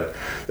learned, but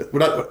it's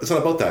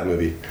not about that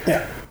movie.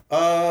 Yeah.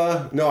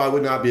 No, I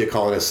would not be a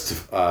colonist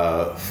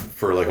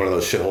for like one of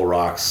those shithole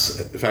rocks.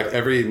 In fact,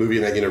 every movie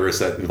in that universe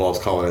that involves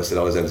colonists, it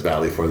always ends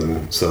badly for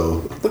them.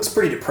 So looks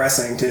pretty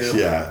depressing too.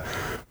 Yeah,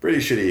 pretty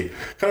shitty.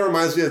 Kind of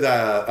reminds me of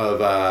that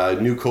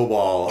of New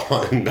Cobol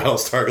on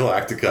Battlestar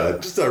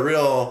Galactica. Just a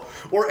real,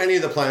 or any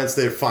of the planets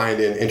they find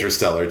in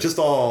Interstellar. Just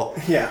all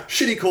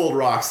shitty cold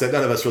rocks that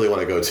none of us really want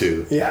to go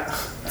to. Yeah.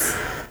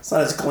 It's not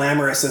as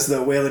glamorous as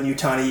the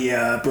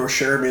Weyland-Yutani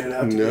brochure made it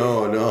out to be.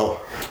 No.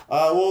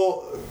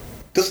 Well,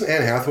 doesn't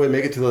Anne Hathaway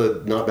make it to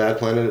the not bad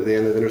planet at the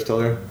end of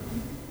Interstellar?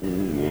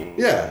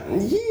 Yeah.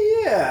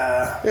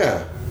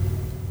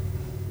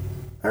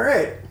 All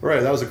right,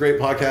 that was a great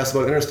podcast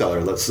about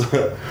Interstellar. Let's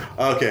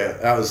okay,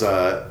 that was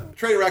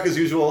train wreck as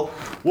usual.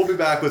 We'll be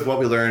back with what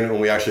we learned when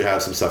we actually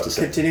have some stuff to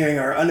say. Continuing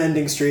our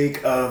unending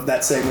streak of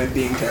that segment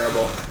being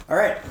terrible. All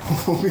right,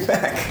 we'll be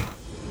back.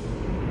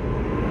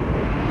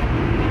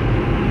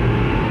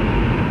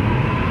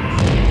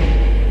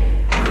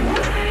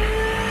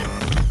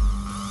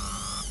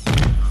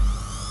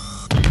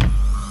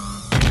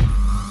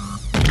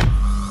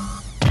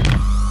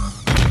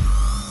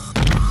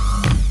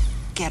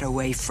 Get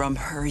away from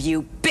her,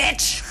 you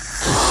bitch!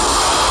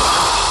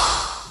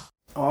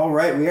 All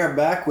right, we are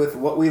back with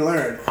what we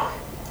learned.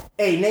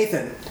 Hey,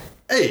 Nathan.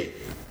 Hey.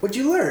 What'd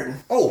you learn?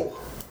 Oh,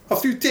 a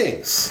few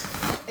things.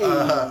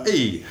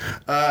 So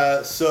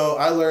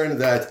I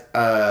learned that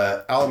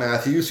Al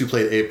Matthews, who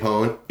played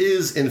Apone,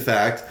 is in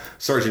fact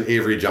Sergeant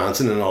Avery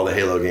Johnson in all the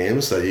Halo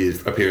games that he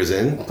appears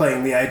in.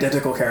 Playing the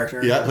identical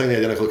character. Yeah, playing the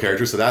identical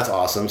character, so that's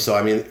awesome. So,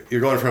 I mean,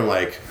 you're going from,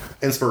 like,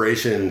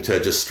 inspiration to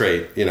just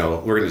straight, we're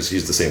going to just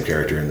use the same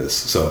character in this.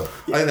 So,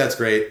 I think that's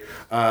great.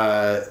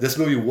 This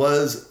movie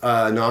was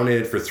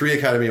nominated for 3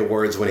 Academy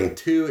Awards, winning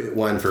 2. It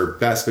won for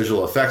Best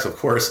Visual Effects, of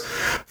course,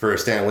 for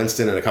Stan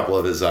Winston and a couple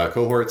of his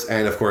cohorts,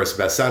 and, of course,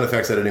 Best Sound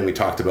Effects Editing. We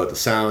talked about the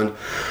sound.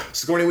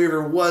 Sigourney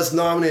Weaver was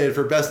nominated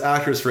for Best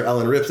Actress for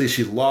Ellen Ripley.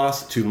 She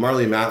lost to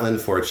Marlee Matlin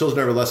for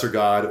Children of a Lesser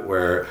God,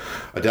 where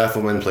a deaf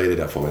woman played a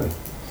deaf woman.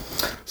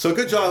 So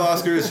good job,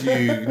 Oscars.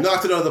 You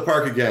knocked it out of the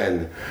park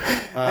again.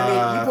 I mean,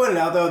 you pointed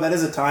out, though, that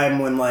is a time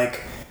when,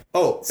 like,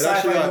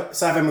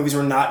 sci-fi movies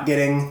were not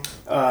getting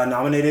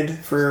nominated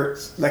for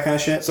that kind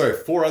of shit. Sorry,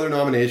 4 other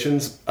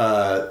nominations.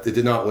 They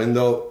did not win,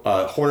 though.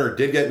 Horner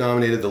did get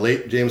nominated. The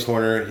late James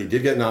Horner, he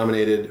did get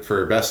nominated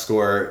for Best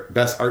Score,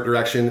 Best Art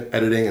Direction,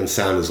 Editing, and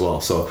Sound as well.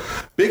 So,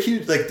 big,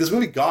 huge, like, this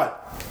movie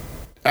got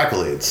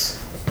accolades.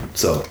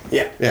 So,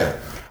 yeah.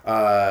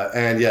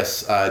 And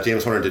yes,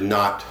 James Horner did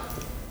not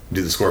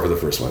do the score for the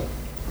first one.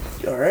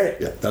 All right.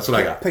 Yeah, that's what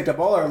I got. Picked up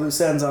all our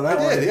loose ends on that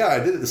one. I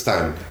did it this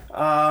time.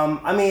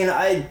 I mean,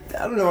 I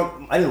don't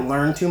know. I didn't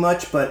learn too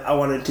much, but I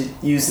wanted to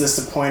use this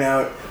to point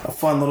out a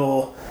fun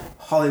little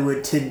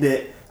Hollywood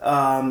tidbit.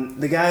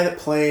 The guy that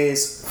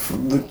plays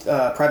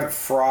Private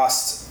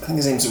Frost, I think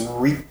his name's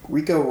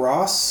Rico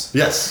Ross.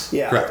 Yes.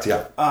 Yeah. Correct.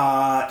 Yeah.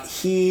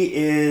 He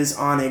is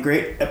on an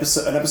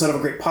episode of a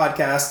great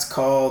podcast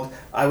called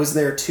 "I Was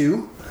There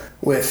Too,"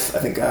 with I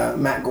think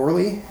Matt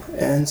Gorley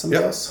and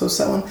somebody else hosts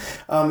that one.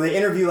 They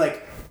interview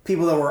like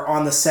people that were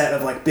on the set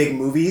of like big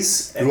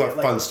movies and who have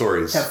fun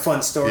stories.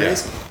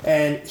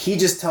 And he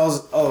just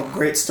tells a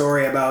great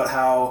story about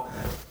how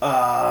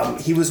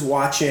he was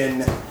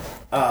watching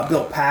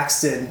Bill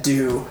Paxton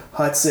do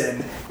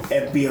Hudson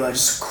and be like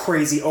just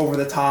crazy over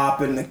the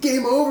top and like,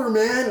 game over,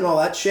 man, and all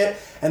that shit.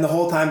 And the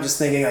whole time just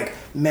thinking like,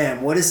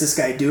 man, what is this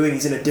guy doing?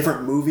 He's in a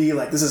different movie.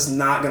 Like, this is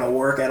not going to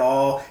work at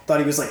all. Thought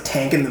he was like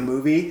tanking the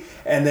movie.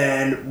 And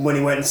then when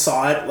he went and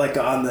saw it, like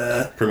on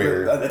the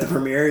premiere, at the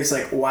premiere, he's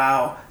like,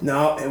 wow,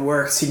 no, it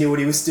works. He knew what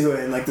he was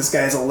doing. Like, this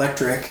guy's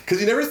electric. Because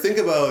you never think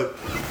about,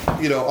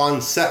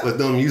 on set with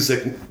no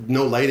music,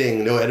 no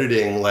lighting, no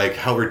editing, like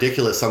how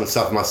ridiculous some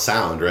stuff must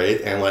sound,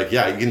 right? And like,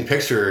 yeah, you can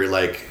picture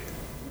like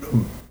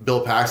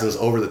Bill Paxton's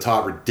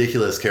over-the-top,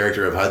 ridiculous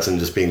character of Hudson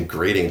just being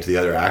grating to the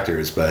other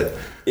actors, but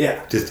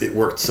yeah, just it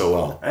worked so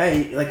well.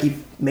 He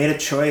made a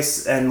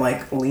choice and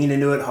like leaned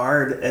into it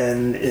hard,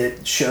 and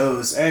it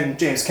shows. And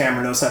James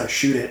Cameron knows how to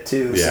shoot it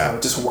too, so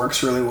it just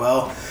works really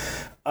well.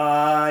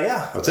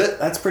 That's it.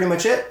 That's pretty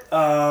much it.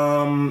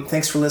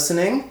 Thanks for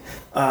listening.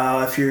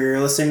 If you're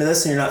listening to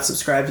this and you're not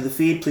subscribed to the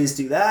feed, please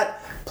do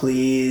that.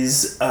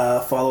 Please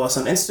follow us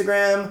on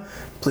Instagram.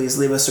 Please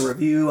leave us a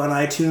review on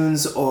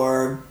iTunes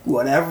or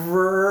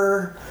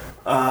whatever.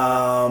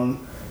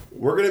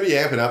 We're going to be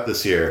amping up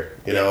this year.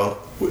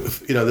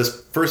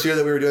 This first year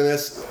that we were doing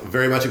this,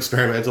 very much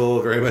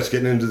experimental, very much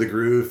getting into the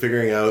groove,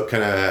 figuring out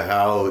kind of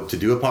how to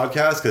do a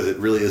podcast, because it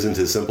really isn't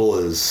as simple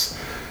as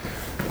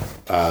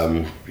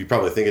you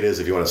probably think it is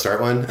if you want to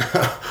start one.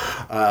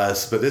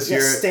 But this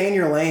year, stay in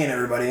your lane,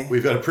 everybody.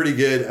 We've got a pretty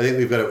good. I think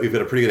we've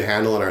got a pretty good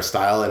handle on our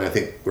style, and I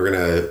think we're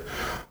gonna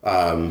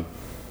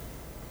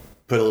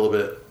put a little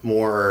bit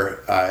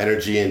more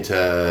energy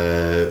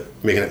into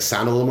making it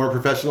sound a little more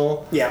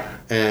professional. Yeah.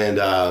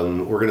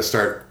 And we're gonna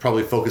start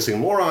probably focusing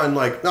more on,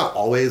 like, not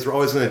always. We're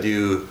always gonna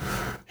do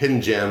hidden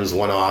gems,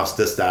 one-offs,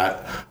 this,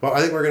 that. But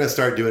I think we're going to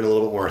start doing a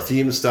little bit more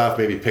theme stuff.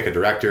 Maybe pick a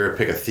director,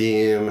 pick a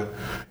theme.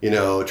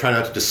 Try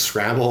not to just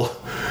scramble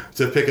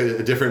to pick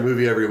a different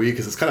movie every week,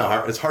 because it's kind of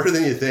hard. It's harder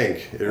than you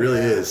think. It really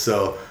is.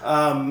 So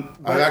I'm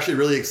actually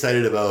really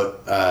excited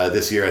about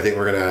this year. I think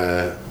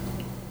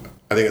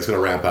it's going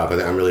to ramp up.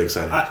 I'm really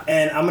excited.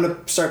 And I'm going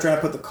to start trying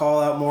to put the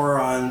call out more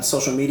on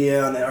social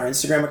media, on our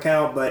Instagram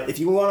account. But if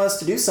you want us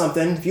to do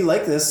something, if you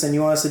like this and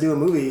you want us to do a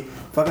movie,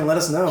 fucking let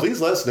us know. Please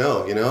let us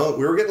know.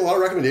 We were getting a lot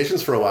of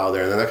recommendations for a while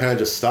there, and then that kind of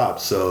just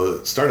stopped.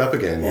 So start up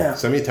again. Yeah.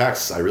 Send me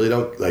texts. I really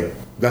don't,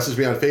 message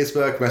me on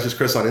Facebook, message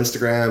Chris on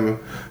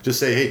Instagram. Just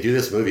say, hey, do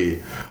this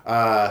movie.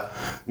 Now,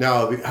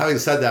 having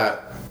said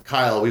that,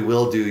 Kyle, we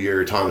will do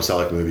your Tom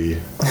Selleck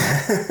movie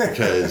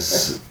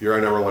because you're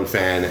our number one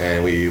fan,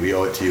 and we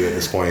owe it to you at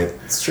this point.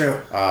 It's true.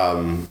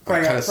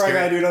 Probably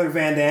gotta do another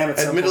Van Damme.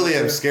 Admittedly,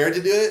 I'm scared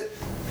to do it,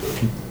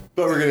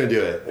 but we're gonna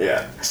do it.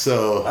 Yeah.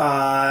 So.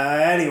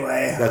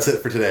 Anyway. That's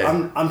it for today.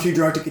 I'm too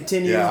drunk to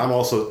continue. Yeah, I'm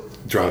also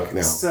drunk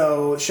now.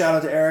 So shout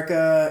out to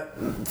Erica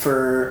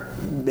for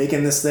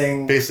making this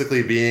thing.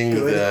 Basically, being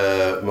good.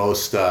 The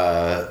most.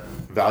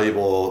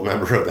 Valuable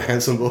member of the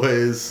Handsome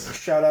Boys.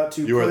 Shout out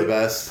to you are the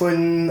best.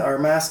 Puddin', our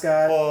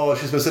mascot. Oh,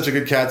 she's been such a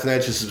good cat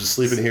tonight. She's just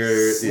sleeping here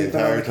the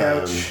entire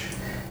time.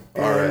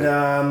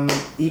 And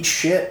eat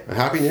shit. And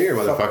Happy New Year,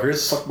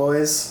 motherfuckers. Fuck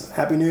boys.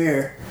 Happy New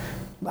Year.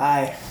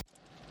 Bye.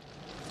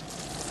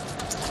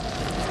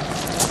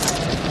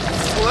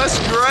 Well, that's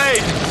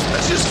great.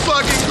 That's just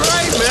fucking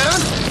great,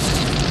 man.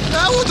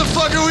 Now what the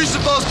fuck are we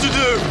supposed to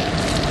do?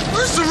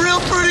 We're some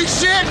real pretty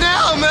shit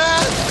now,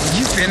 man.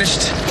 You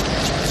finished?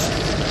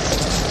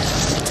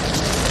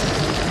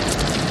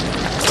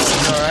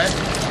 All right.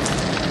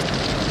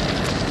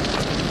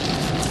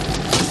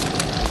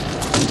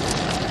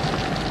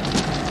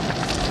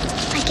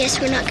 I guess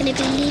we're not going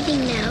to be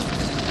leaving now,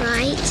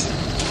 right?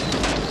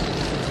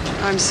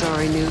 I'm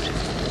sorry, Newt.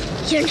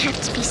 You don't have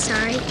to be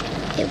sorry.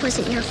 It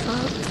wasn't your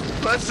fault.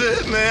 That's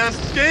it, man.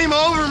 Game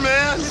over,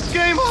 man. It's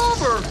game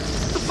over.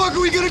 What the fuck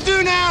are we gonna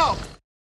do now?